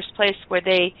the first place where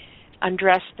they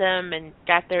undressed them and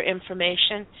got their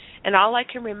information. And all I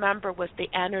can remember was the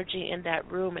energy in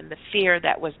that room and the fear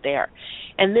that was there.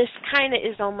 And this kind of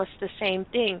is almost the same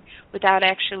thing without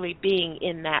actually being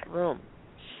in that room.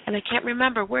 And I can't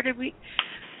remember, where did we...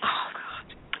 Oh,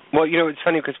 God. Well, it's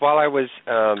funny because while I was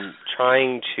while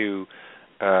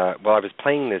I was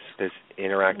playing this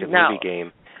interactive movie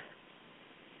game...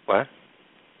 What?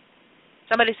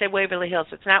 Somebody said Waverly Hills.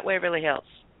 It's not Waverly Hills.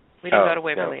 We don't go to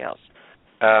Waverly Hills.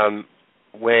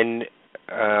 When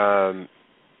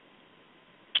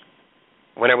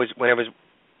I was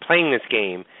playing this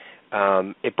game,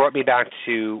 it brought me back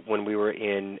to when we were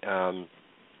in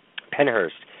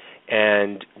Penhurst,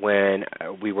 and when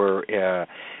we were in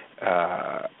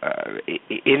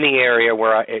the area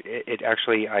where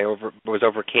I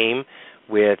overcame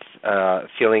with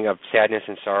feeling of sadness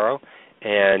and sorrow,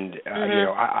 and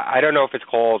I don't know if it's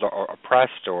called or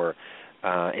oppressed or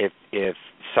if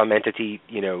some entity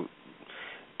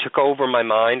took over my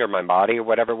mind or my body or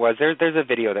whatever it was. There's a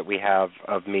video that we have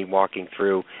of me walking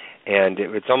through, and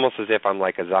it's almost as if I'm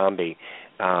like a zombie.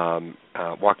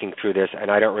 walking through this,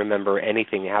 and I don't remember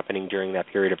anything happening during that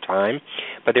period of time.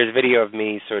 But there's video of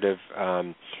me sort of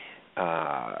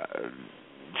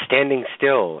standing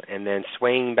still and then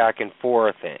swaying back and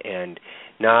forth and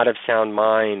not of sound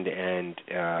mind and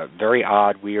very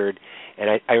odd, weird.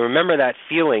 And I remember that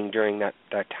feeling during that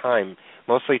time,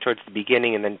 mostly towards the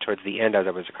beginning and then towards the end as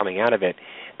I was coming out of it,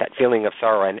 that feeling of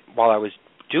sorrow. And while I was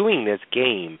doing this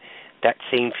game, that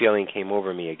same feeling came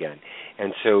over me again.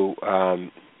 And so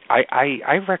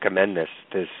I recommend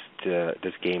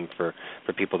this game for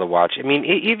people to watch. I mean,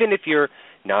 even if you're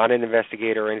not an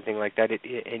investigator or anything like that,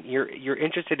 and you're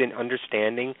interested in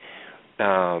understanding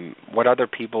what other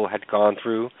people had gone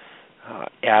through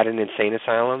at an insane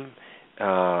asylum,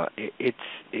 it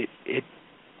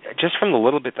just from the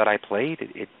little bit that I played,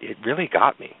 it really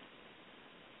got me.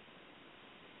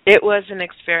 It was an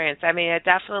experience. I mean, I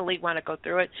definitely want to go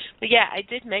through it. But yeah, I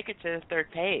did make it to the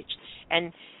third page,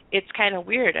 and it's kind of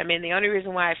weird. I mean, the only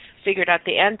reason why I figured out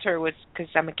the enter was because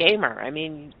I'm a gamer. I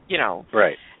mean,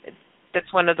 right.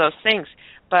 That's one of those things.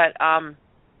 But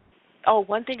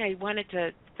one thing I wanted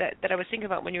to that I was thinking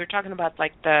about when you were talking about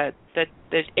like the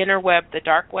interweb, the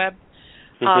dark web.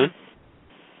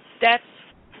 That's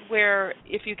where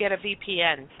if you get a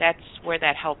VPN, that's where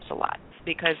that helps a lot,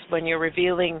 because when you're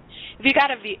revealing, if you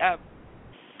got a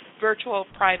virtual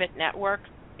private network,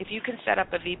 if you can set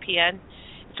up a VPN,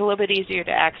 it's a little bit easier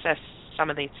to access some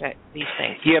of these things.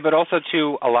 Yeah, but also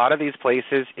too, a lot of these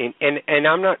places, and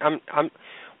I'm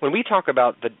when we talk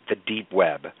about the deep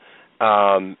web,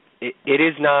 it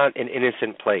is not an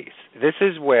innocent place. This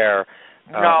is where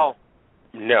no.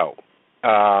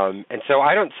 And so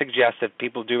I don't suggest that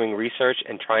people doing research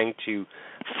and trying to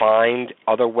find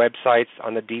other websites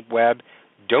on the deep web,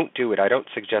 don't do it. I don't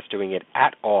suggest doing it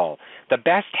at all. The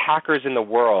best hackers in the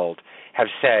world have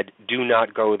said, do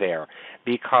not go there,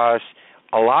 because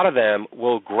a lot of them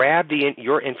will grab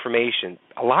your information.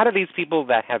 A lot of these people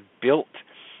that have built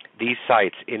these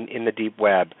sites in the deep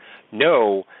web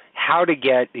know how to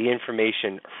get the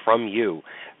information from you.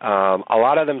 A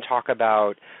lot of them talk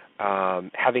about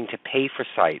having to pay for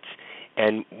sites,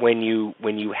 and when you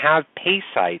have pay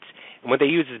sites, and what they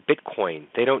use is Bitcoin.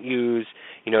 They don't use,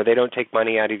 they don't take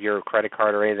money out of your credit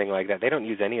card or anything like that. They don't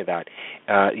use any of that.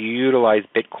 You utilize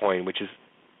Bitcoin, which is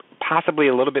possibly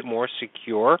a little bit more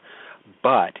secure,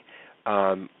 but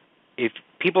if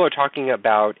people are talking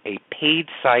about a paid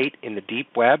site in the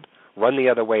deep web, run the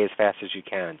other way as fast as you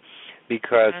can,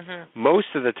 because most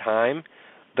of the time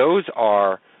those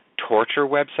are torture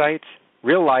websites,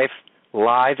 real-life,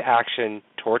 live-action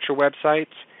torture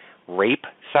websites, rape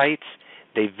sites.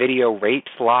 They video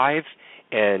rapes live,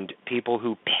 and people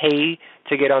who pay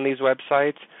to get on these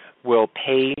websites will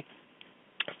pay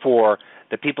for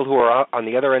the people who are on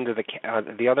the other end of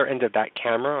that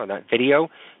camera or that video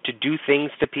to do things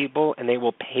to people, and they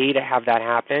will pay to have that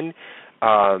happen.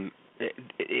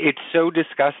 It's so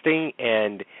disgusting,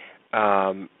 and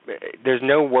there's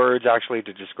no words actually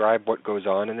to describe what goes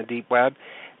on in the deep web.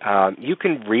 You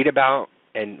can read about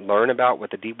and learn about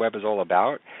what the deep web is all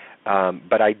about,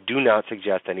 but I do not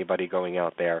suggest anybody going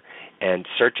out there and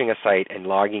searching a site and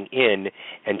logging in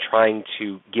and trying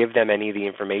to give them any of the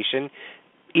information.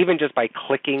 Even just by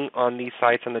clicking on these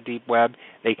sites on the deep web,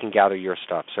 they can gather your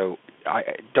stuff. So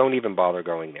don't even bother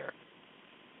going there.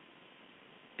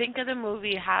 Think of the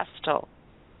movie Hostel.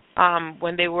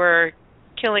 When they were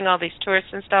killing all these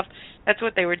tourists and stuff, that's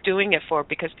what they were doing it for,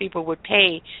 because people would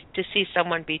pay to see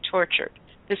someone be tortured.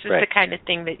 This is the kind of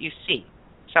thing that you see.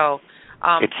 So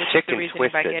it's this sick is the and reason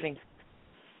twisted. by getting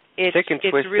it's sick and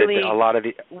twisted. Really a lot of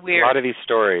weird. these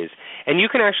stories, and you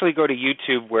can actually go to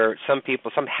YouTube where some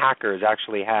hackers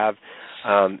actually have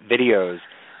videos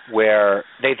where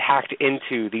they've hacked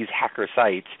into these hacker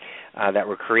sites that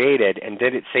were created and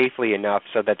did it safely enough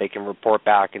so that they can report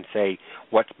back and say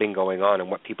what's been going on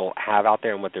and what people have out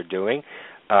there and what they're doing.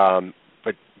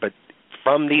 But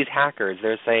from these hackers,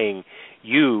 they're saying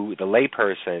you, the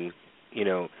layperson,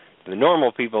 the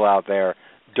normal people out there,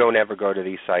 don't ever go to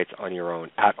these sites on your own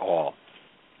at all.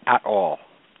 At all.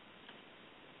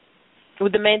 Well,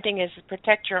 the main thing is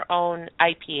protect your own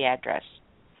IP address.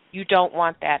 You don't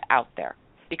want that out there,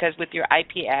 because with your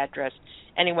IP address,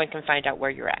 anyone can find out where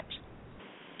you're at.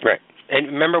 Right. And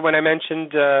remember when I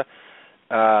mentioned the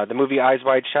movie Eyes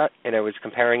Wide Shut, and I was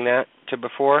comparing that to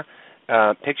before?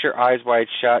 Picture Eyes Wide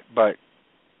Shut, but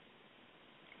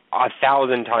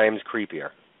 1,000 times creepier.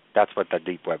 That's what the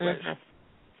deep web is.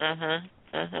 All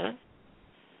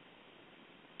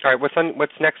right,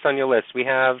 what's next on your list? We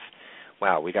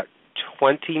got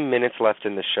 20 minutes left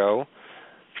in the show.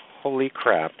 Holy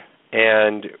crap.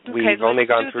 And we've only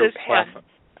gone through half.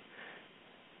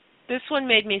 This one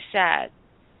made me sad.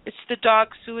 It's the dog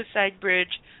suicide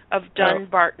bridge of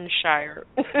Dunbartonshire.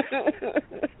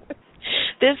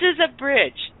 This is a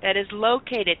bridge that is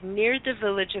located near the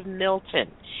village of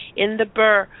Milton in the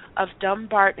Burgh of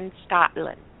Dumbarton,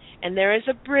 Scotland. And there is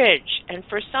a bridge, and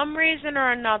for some reason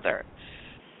or another,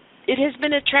 it has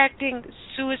been attracting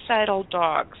suicidal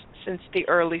dogs since the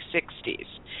early 60s.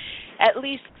 At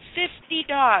least 50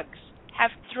 dogs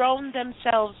have thrown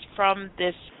themselves from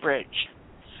this bridge.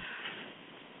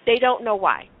 They don't know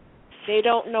why. They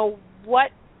don't know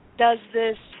what does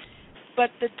this, but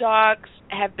the dogs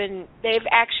they've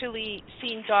actually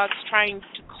seen dogs trying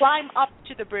to climb up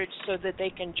to the bridge so that they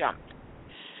can jump.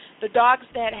 The dogs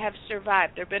that have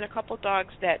survived, there have been a couple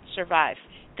dogs that survived,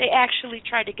 they actually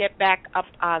try to get back up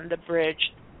on the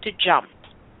bridge to jump.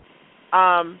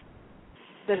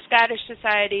 The Scottish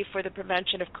Society for the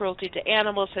Prevention of Cruelty to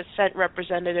Animals has sent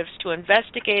representatives to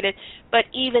investigate it, but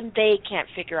even they can't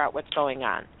figure out what's going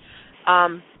on.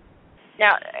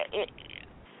 Now,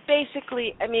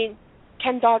 basically, I mean,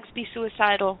 can dogs be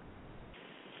suicidal?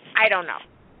 I don't know,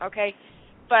 okay?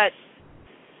 But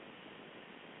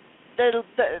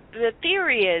the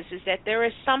theory is that there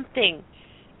is something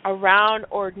around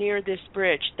or near this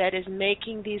bridge that is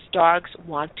making these dogs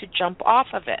want to jump off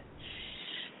of it.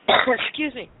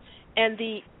 Excuse me. And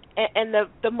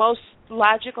the most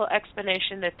logical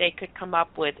explanation that they could come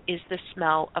up with is the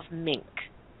smell of mink.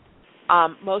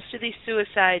 Most of these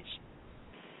suicides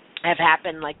have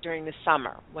happened like during the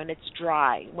summer, when it's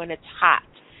dry, when it's hot.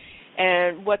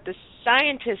 And what the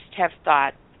scientists have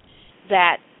thought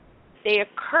that they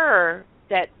occur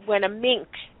that when a mink,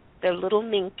 the little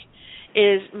mink,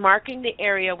 is marking the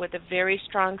area with a very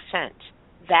strong scent,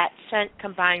 that scent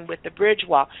combined with the bridge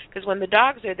wall, because when the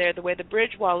dogs are there, the way the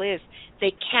bridge wall is,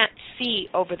 they can't see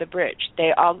over the bridge.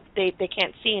 They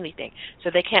can't see anything, so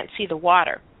they can't see the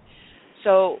water.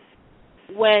 So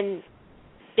when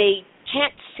they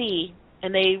can't see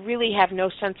and they really have no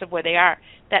sense of where they are,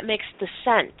 that makes the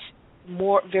scent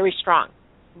very strong,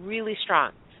 really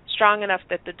strong enough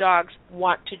that the dogs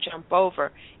want to jump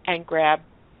over and grab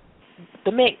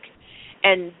the mink.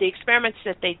 And the experiments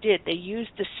that they did, they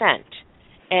used the scent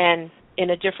and in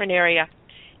a different area,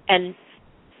 and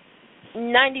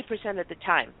 90% of the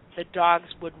time, the dogs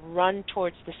would run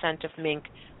towards the scent of mink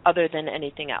other than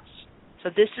anything else. So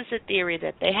this is a theory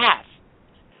that they have.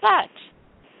 But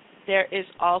there is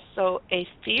also a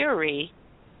theory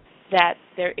that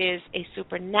there is a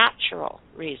supernatural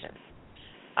reason.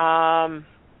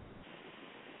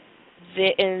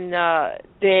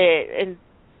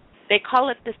 They call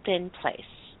it the thin place,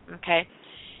 okay?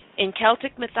 In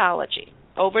Celtic mythology,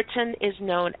 Overton is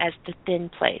known as the thin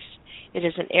place. It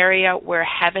is an area where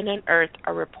heaven and earth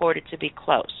are reported to be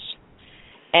close.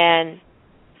 And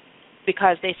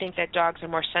because they think that dogs are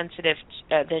more sensitive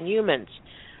than humans,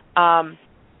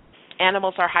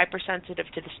 animals are hypersensitive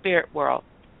to the spirit world.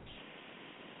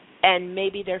 And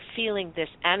maybe they're feeling this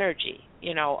energy,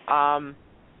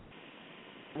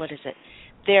 what is it?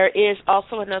 There is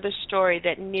also another story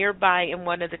that nearby in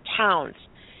one of the towns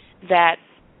that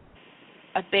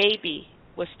a baby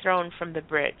was thrown from the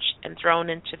bridge and thrown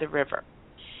into the river.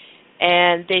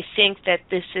 And they think that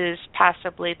this is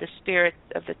possibly the spirit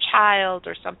of the child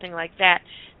or something like that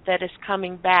that is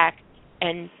coming back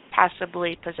and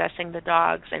possibly possessing the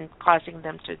dogs and causing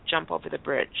them to jump over the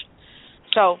bridge.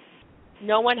 So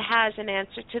no one has an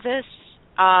answer to this,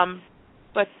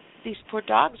 but these poor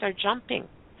dogs are jumping.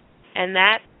 And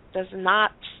that does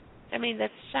not,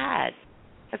 that's sad.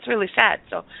 That's really sad.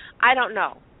 So I don't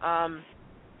know.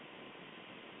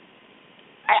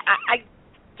 I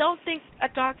don't think a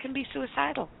dog can be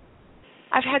suicidal.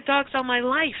 I've had dogs all my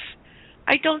life.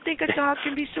 I don't think a dog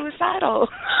can be suicidal.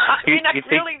 I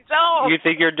really don't. You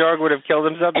think your dog would have killed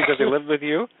himself because he lived with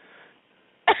you?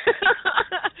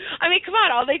 Come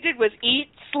on. All they did was eat,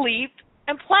 sleep,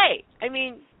 and play.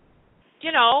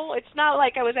 It's not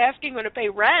like I was asking them to pay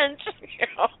rent,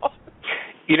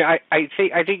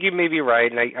 I think you may be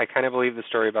right, and I kind of believe the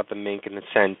story about the mink and the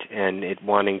scent and it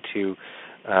wanting to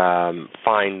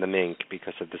find the mink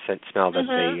because of the scent smell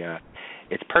that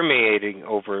it's permeating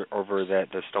over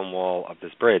the stone wall of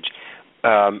this bridge.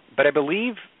 But I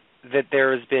believe that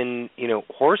there has been,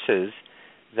 horses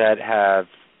that have,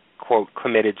 quote,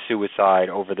 committed suicide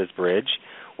over this bridge,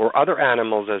 or other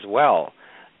animals as well.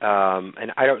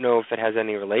 And I don't know if it has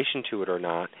any relation to it or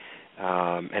not.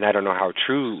 And I don't know how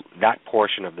true that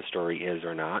portion of the story is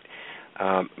or not.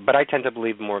 But I tend to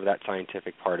believe more of that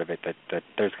scientific part of it, that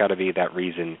there's got to be that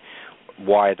reason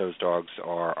why those dogs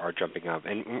are jumping up.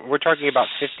 And we're talking about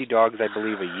 50 dogs, I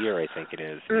believe, a year, I think it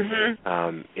is.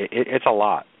 Mm-hmm. It's a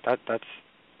lot. That's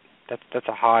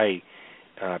a high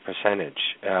percentage.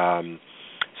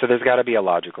 So there's got to be a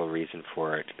logical reason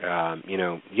for it. You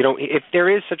don't. If there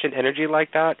is such an energy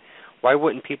like that, why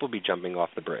wouldn't people be jumping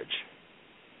off the bridge?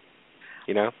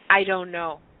 I don't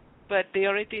know, but the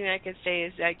only thing I can say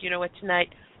is that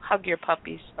tonight, hug your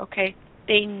puppies, okay?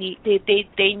 They need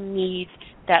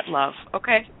that love,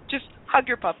 okay? Just hug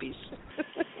your puppies.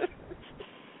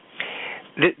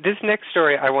 This next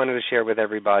story I wanted to share with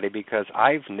everybody because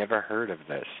I've never heard of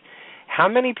this. How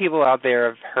many people out there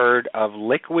have heard of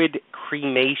liquid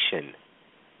cremation?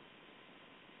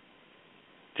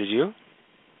 Did you?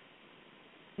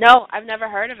 No, I've never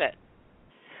heard of it.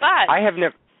 But I have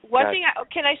never. One thing,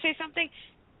 can I say something?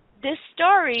 This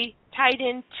story tied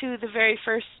into the very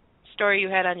first story you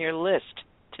had on your list,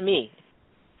 to me.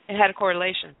 It had a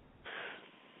correlation.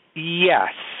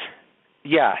 Yes,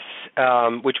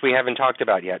 which we haven't talked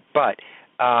about yet. But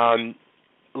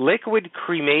liquid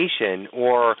cremation,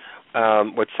 or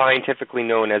what's scientifically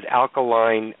known as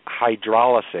alkaline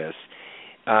hydrolysis,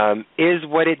 is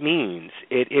what it means.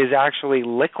 It is actually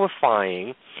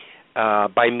liquefying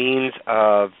by means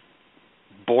of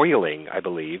boiling, I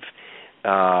believe,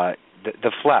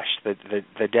 the flesh,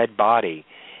 the dead body,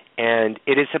 and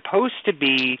it is supposed to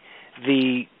be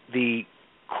the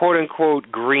quote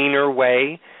unquote greener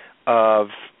way of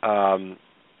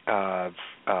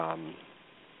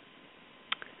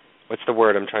what's the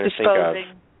word I'm trying to think of?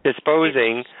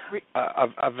 Disposing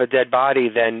of a dead body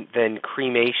than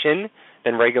cremation,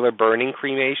 than regular burning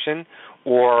cremation,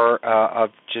 or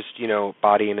of just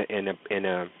body in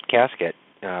a casket.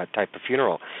 Type of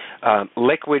funeral.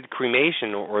 Liquid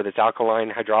cremation, or this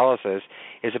alkaline hydrolysis,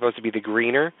 is supposed to be the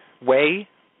greener way,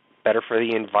 better for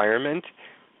the environment.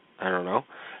 I don't know,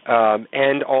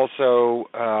 and also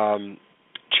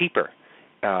cheaper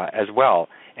as well.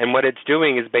 And what it's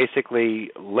doing is basically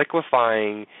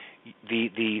liquefying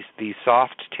the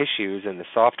soft tissues and the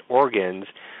soft organs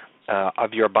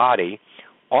of your body,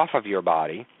 off of your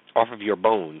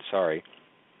bones,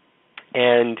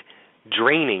 and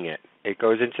draining it. It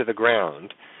goes into the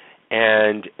ground,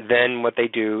 and then what they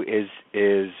do is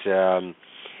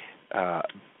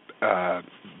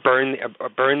burn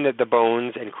the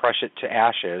bones and crush it to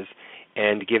ashes,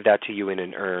 and give that to you in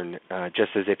an urn,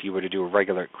 just as if you were to do a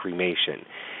regular cremation.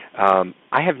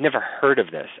 I have never heard of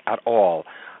this at all.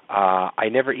 I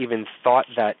never even thought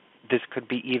that this could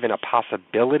be even a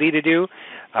possibility to do.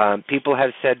 People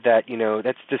have said that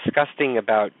that's disgusting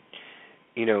about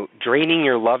draining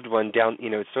your loved one down,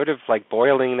 it's sort of like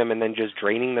boiling them and then just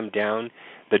draining them down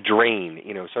the drain,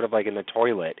 sort of like in the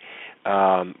toilet.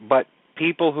 But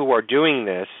people who are doing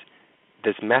this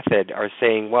method are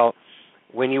saying, well,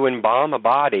 when you embalm a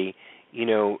body,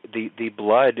 the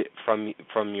blood from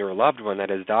your loved one that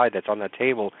has died, that's on that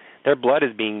table, their blood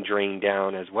is being drained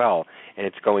down as well, and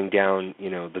it's going down,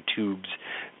 the tubes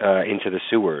into the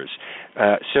sewers.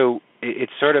 So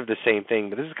it's sort of the same thing,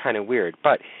 but this is kind of weird.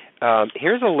 But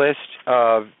here's a list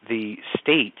of the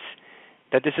states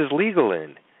that this is legal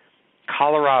in: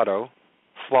 Colorado,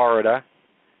 Florida,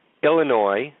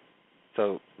 Illinois,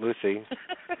 so Lucy,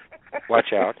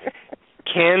 watch out,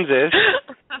 Kansas,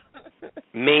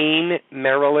 Maine,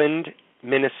 Maryland,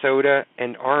 Minnesota,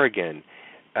 and Oregon.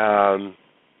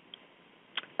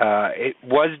 It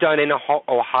was done in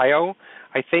Ohio.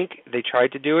 I think they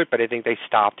tried to do it, but I think they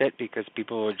stopped it because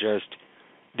people were just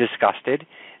disgusted.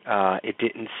 It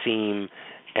didn't seem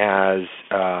as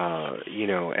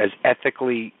as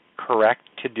ethically correct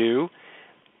to do.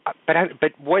 But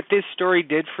what this story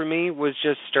did for me was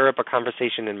just stir up a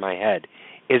conversation in my head.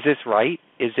 Is this right?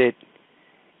 Is it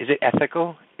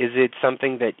ethical? Is it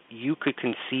something that you could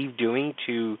conceive doing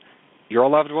to your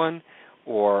loved one,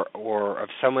 or of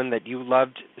someone that you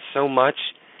loved so much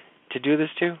to do this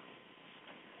to?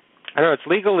 I don't know. It's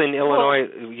legal in Illinois.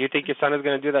 You think your son is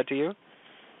going to do that to you?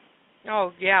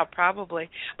 Oh, yeah, probably.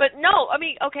 But no, I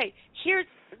mean, okay, here's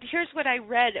what I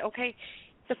read, okay?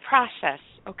 The process,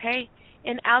 okay?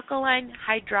 In alkaline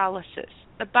hydrolysis,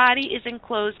 the body is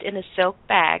enclosed in a silk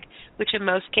bag, which in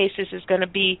most cases is going to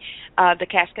be the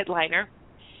casket liner.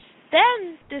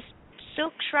 Then this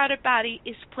silk-shrouded body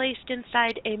is placed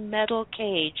inside a metal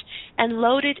cage and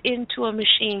loaded into a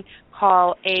machine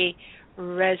called a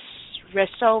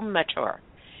resomator.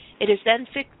 It is then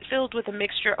filled with a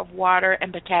mixture of water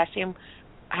and potassium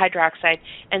hydroxide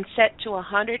and set to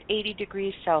 180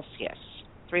 degrees Celsius,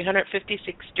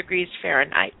 356 degrees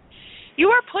Fahrenheit. You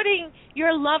are putting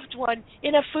your loved one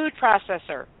in a food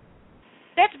processor.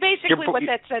 That's basically what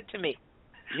that said to me.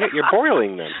 Yeah, you're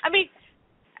boiling them. I mean,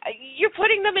 you're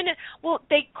putting them in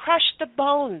they crush the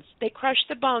bones. They crush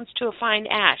the bones to a fine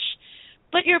ash.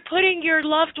 But you're putting your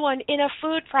loved one in a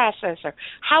food processor.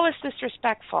 How is this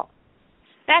respectful?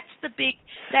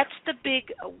 That's the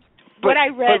big. What I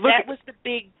read, that was the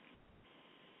big.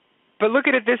 But look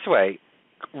at it this way: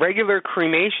 regular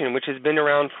cremation, which has been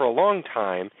around for a long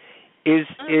time,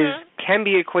 can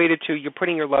be equated to you're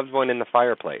putting your loved one in the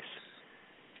fireplace.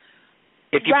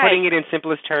 If you're putting it in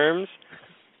simplest terms,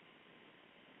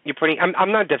 you're putting.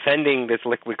 I'm not defending this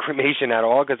liquid cremation at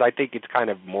all because I think it's kind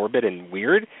of morbid and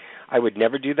weird. I would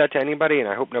never do that to anybody, and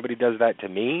I hope nobody does that to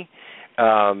me.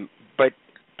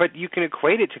 But you can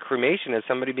equate it to cremation as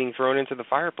somebody being thrown into the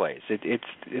fireplace.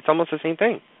 It's almost the same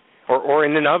thing, or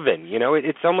in an oven. You know,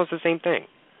 it's almost the same thing.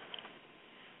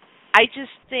 I just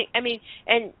think. I mean,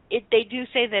 and they do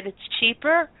say that it's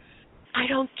cheaper. I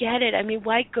don't get it. I mean,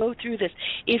 why go through this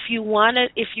if you want,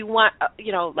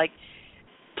 like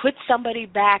put somebody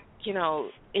back,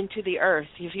 into the earth.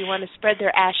 If you want to spread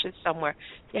their ashes somewhere,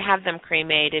 you have them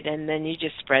cremated, and then you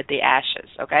just spread the ashes.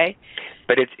 Okay.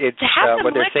 But it's to have them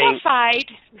what they're liquefied.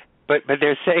 saying. But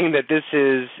they're saying that this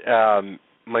is a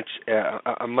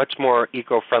much more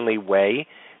eco-friendly way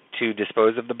to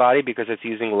dispose of the body because it's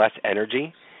using less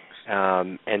energy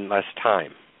and less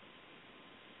time.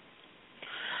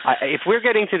 If we're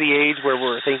getting to the age where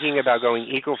we're thinking about going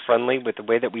eco-friendly with the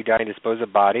way that we die and dispose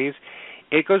of bodies,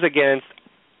 it goes against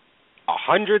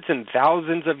hundreds and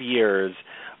thousands of years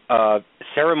of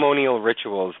ceremonial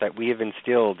rituals that we have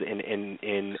instilled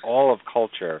in all of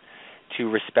culture to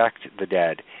respect the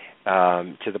dead,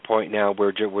 to the point now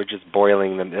we're just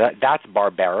boiling them. That's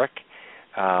barbaric,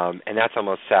 and that's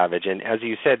almost savage. And as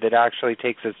you said, that actually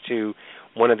takes us to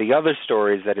one of the other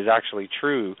stories that is actually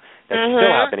true that's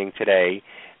still happening today,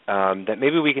 that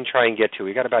maybe we can try and get to.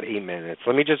 We got about 8 minutes.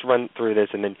 Let me just run through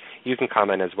this, and then you can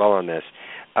comment as well on this.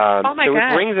 Oh my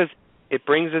God. It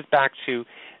brings us back to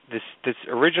this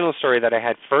original story that I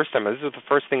had first time. This was the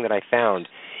first thing that I found.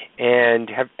 And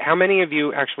how many of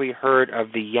you actually heard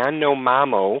of the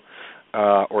Yanomamo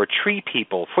or Tree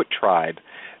People Foot Tribe?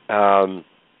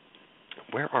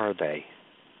 Where are they?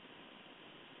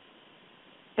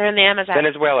 They're in the Amazon.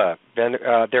 Venezuela.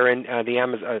 They're in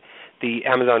the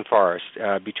Amazon forest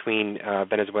between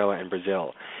Venezuela and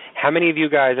Brazil. How many of you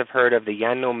guys have heard of the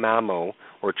Yanomamo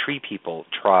or Tree People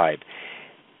tribe?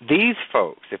 These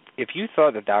folks, if you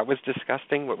thought that was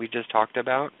disgusting, what we just talked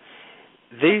about,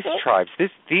 these tribes,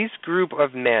 these group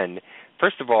of men,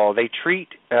 first of all, they treat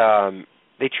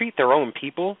their own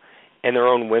people and their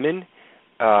own women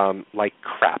like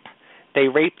crap. They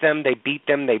rape them, they beat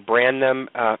them, they brand them.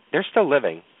 They're still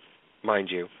living,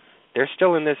 mind you. They're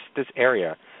still in this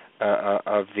area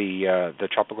of the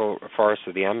tropical forests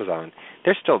of the Amazon.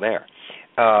 They're still there.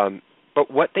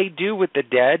 But what they do with the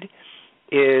dead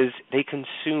is they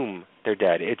consume their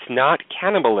dead. It's not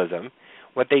cannibalism.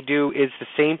 What they do is the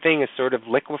same thing as sort of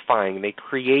liquefying. They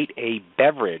create a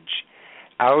beverage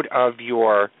out of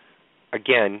your,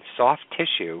 again, soft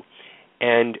tissue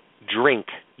and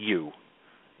drink you.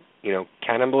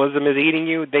 Cannibalism is eating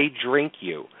you. They drink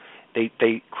you.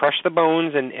 They crush the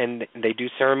bones and they do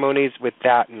ceremonies with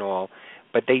that and all,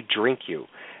 but they drink you.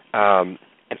 And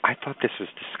I thought this was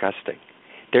disgusting.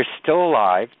 They're still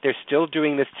alive. They're still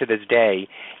doing this to this day.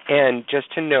 And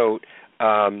just to note,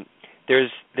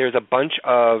 there's a bunch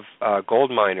of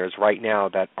gold miners right now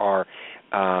that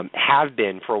have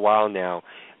been for a while now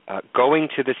going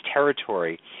to this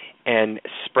territory and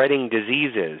spreading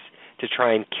diseases to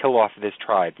try and kill off this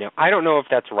tribe. Now, I don't know if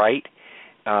that's right.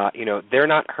 They're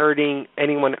not hurting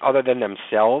anyone other than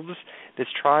themselves, this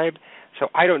tribe. So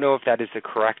I don't know if that is the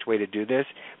correct way to do this,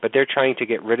 but they're trying to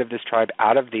get rid of this tribe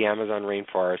out of the Amazon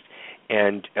rainforest,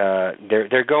 and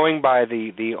they're going by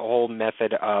the whole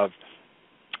method of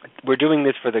we're doing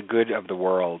this for the good of the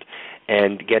world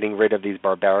and getting rid of these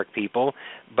barbaric people.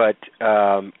 But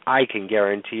I can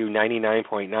guarantee you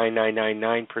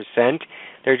 99.9999%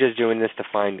 they're just doing this to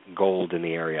find gold in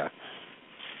the area.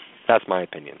 That's my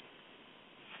opinion.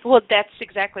 Well, that's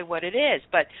exactly what it is.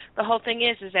 But the whole thing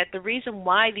is that the reason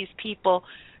why these people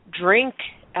drink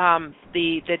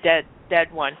the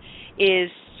dead one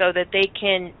is so that they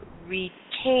can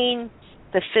retain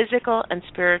the physical and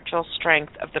spiritual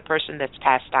strength of the person that's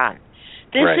passed on.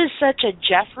 This is such a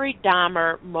Jeffrey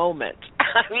Dahmer moment.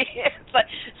 I mean, it's like,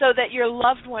 so that your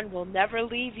loved one will never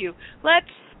leave you.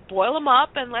 Let's boil them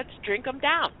up and let's drink them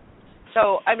down.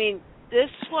 So, I mean,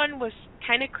 this one was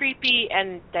kind of creepy,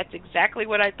 and that's exactly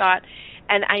what I thought.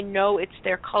 And I know it's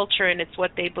their culture and it's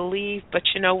what they believe, but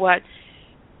you know what?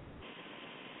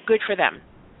 Good for them.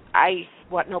 I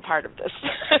want no part of this.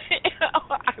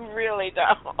 I really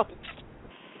don't.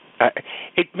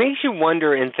 It makes you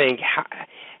wonder and think,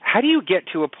 how do you get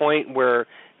to a point where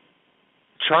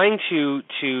trying to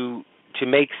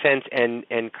make sense and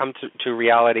come to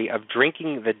reality of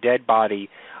drinking the dead body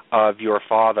of your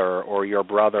father or your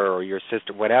brother or your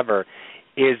sister, whatever,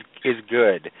 is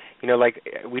good. You know, like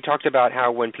we talked about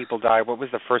how when people die, what was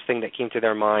the first thing that came to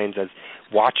their minds as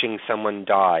watching someone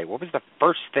die? What was the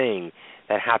first thing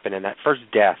that happened in that first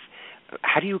death?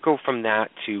 How do you go from that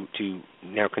to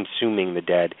now consuming the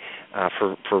dead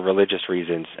for religious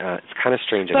reasons? It's kind of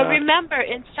strange. But remember,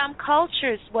 in some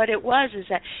cultures, what it was is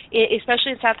that,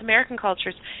 especially in South American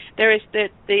cultures, there is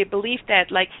the belief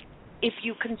that, like, if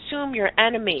you consume your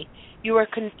enemy, you are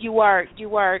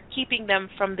keeping them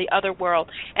from the other world,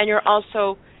 and you're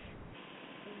also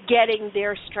getting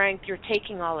their strength. You're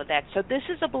taking all of that. So this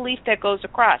is a belief that goes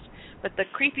across. But the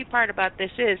creepy part about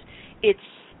this is it's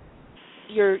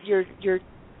your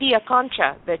tia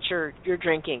concha that you're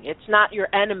drinking. It's not your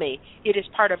enemy. It is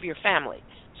part of your family.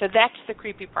 So that's the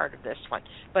creepy part of this one.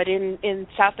 But in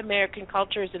South American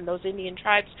cultures and those Indian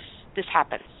tribes, this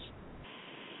happens.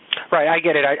 Right, I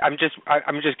get it. I'm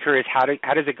just curious. How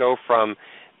does it go from,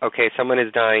 okay, someone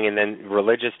is dying, and then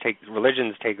religions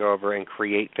take over and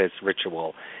create this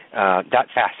ritual? That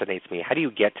fascinates me. How do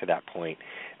you get to that point?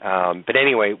 But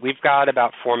anyway, we've got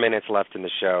about 4 minutes left in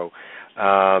the show.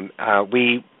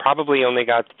 We probably only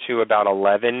got to about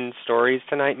 11 stories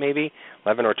tonight, maybe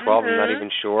 11 or 12. I'm not even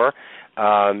sure.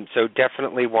 So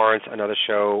definitely warrants another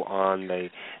show on the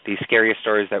scariest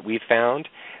stories that we've found.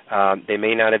 They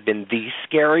may not have been the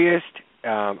scariest.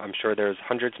 I'm sure there's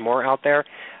hundreds more out there.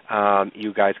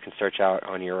 You guys can search out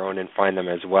on your own and find them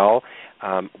as well.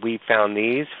 We found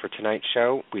these for tonight's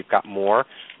show. We've got more.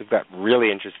 We've got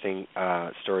really interesting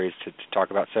stories to talk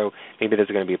about. So maybe there's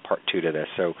going to be a part 2 to this.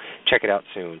 So check it out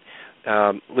soon.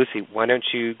 Luci, why don't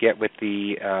you get with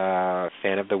the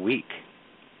Fan of the Week?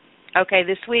 Okay,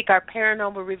 this week our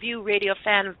Paranormal Review Radio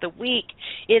Fan of the Week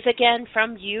is again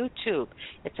from YouTube.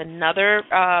 It's another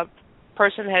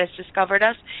person that has discovered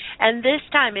us, and this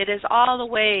time it is all the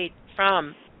way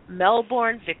from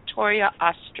Melbourne, Victoria,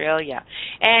 Australia.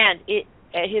 And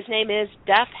his name is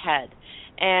Deathhead,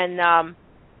 and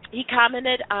he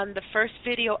commented on the first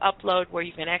video upload where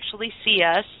you can actually see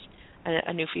us,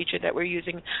 a new feature that we're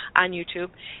using on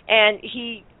YouTube, and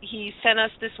he sent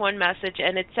us this one message,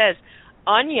 and it says,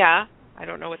 Anya, I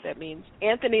don't know what that means,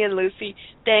 Anthony and Lucy,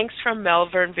 thanks from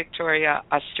Melbourne, Victoria,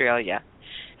 Australia.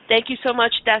 Thank you so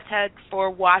much, Deathhead, for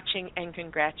watching, and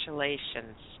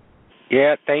congratulations.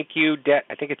 Yeah, thank you.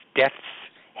 I think it's Death's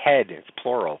Head. It's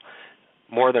plural.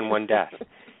 More than one death.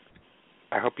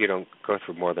 I hope you don't go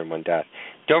through more than one death.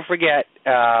 Don't forget,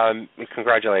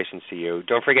 congratulations to you.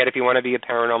 Don't forget, if you want to be a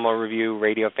Paranormal Review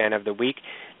Radio Fan of the Week,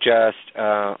 just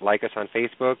like us on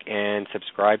Facebook and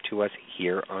subscribe to us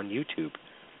here on YouTube.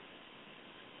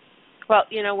 Well,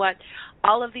 you know what?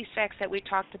 All of these facts that we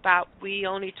talked about, we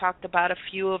only talked about a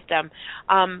few of them.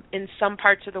 In some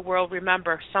parts of the world,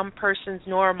 remember, some person's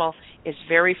normal is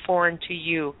very foreign to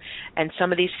you. And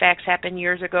some of these facts happened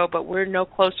years ago, but we're no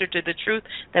closer to the truth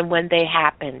than when they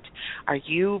happened. Are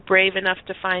you brave enough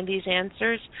to find these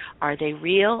answers? Are they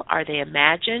real? Are they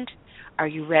imagined? Are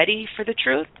you ready for the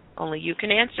truth? Only you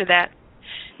can answer that.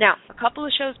 Now, a couple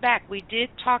of shows back, we did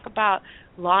talk about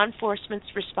law enforcement's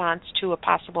response to a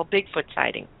possible Bigfoot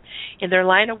sighting. In their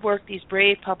line of work, these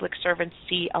brave public servants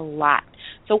see a lot.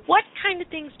 So what kind of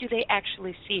things do they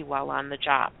actually see while on the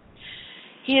job?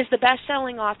 He is the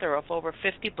best-selling author of over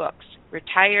 50 books.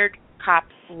 Retired cop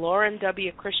Lauren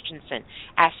W. Christensen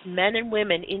asked men and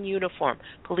women in uniform,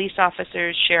 police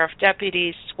officers, sheriff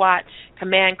deputies, SWAT,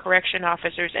 command correction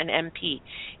officers, and MP.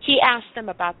 He asked them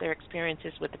about their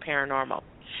experiences with the paranormal.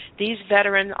 These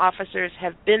veteran officers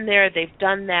have been there, they've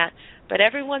done that, but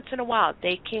every once in a while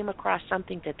they came across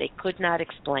something that they could not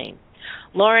explain.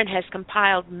 Lauren has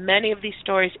compiled many of these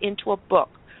stories into a book,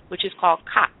 which is called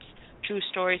Cops, True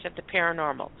Stories of the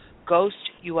Paranormal, Ghosts,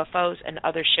 UFOs, and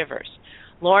Other Shivers.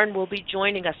 Lauren will be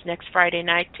joining us next Friday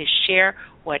night to share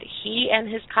what he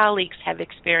and his colleagues have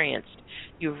experienced.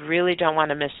 You really don't want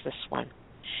to miss this one.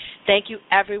 Thank you,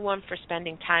 everyone, for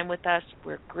spending time with us.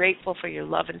 We're grateful for your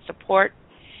love and support.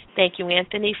 Thank you,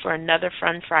 Anthony, for another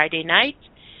fun Friday night.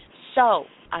 So,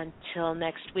 until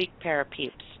next week,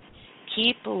 Parapeeps,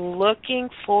 keep looking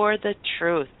for the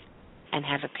truth and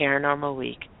have a paranormal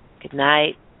week. Good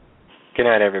night. Good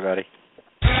night, everybody.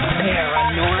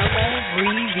 Paranormal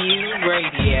Review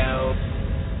Radio.